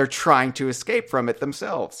 because they're trying to escape from it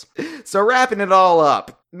themselves. So wrapping it all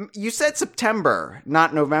up, you said September,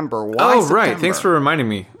 not November. Why September? Right. Thanks for reminding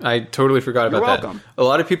me. I totally forgot about that. You're welcome. A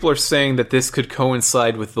lot of people are saying that this could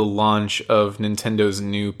coincide with the launch of Nintendo's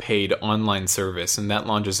new paid online service, and that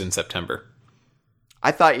launches in September.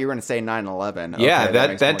 I thought you were going to say 9/11. Yeah,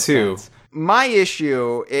 okay, that too. Sense. My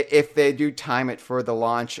issue, if they do time it for the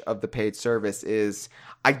launch of the paid service, is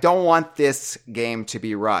I don't want this game to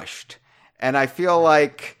be rushed. And I feel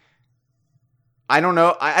like, I don't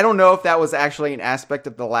know if that was actually an aspect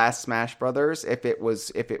of the last Smash Brothers, if it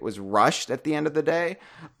was rushed at the end of the day,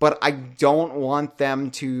 but I don't want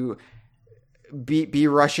them to be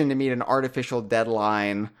rushing to meet an artificial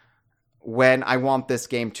deadline when I want this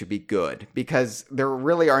game to be good, because there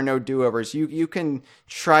really are no do-overs. You can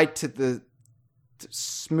try to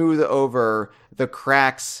smooth over the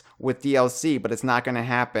cracks with DLC, but it's not going to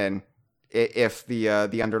happen if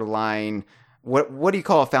the underlying, what do you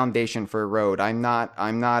call a foundation for a road? I'm not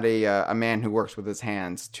a man who works with his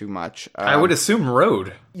hands too much. I would assume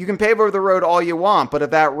road. You can pave over the road all you want, but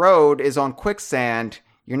if that road is on quicksand,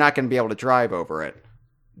 you're not going to be able to drive over it.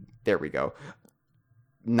 There we go.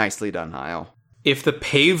 Nicely done, Heil. If the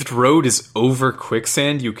paved road is over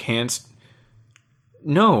quicksand, you can't.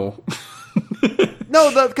 No.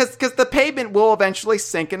 No, because the pavement will eventually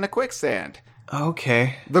sink into quicksand.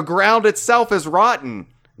 Okay. The ground itself is rotten.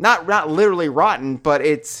 Not literally rotten, but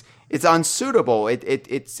it's unsuitable.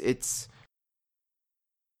 It's.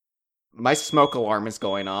 My smoke alarm is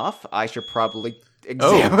going off. I should probably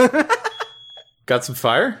examine. Oh. Got some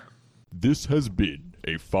fire? This has been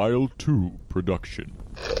a File 2 production.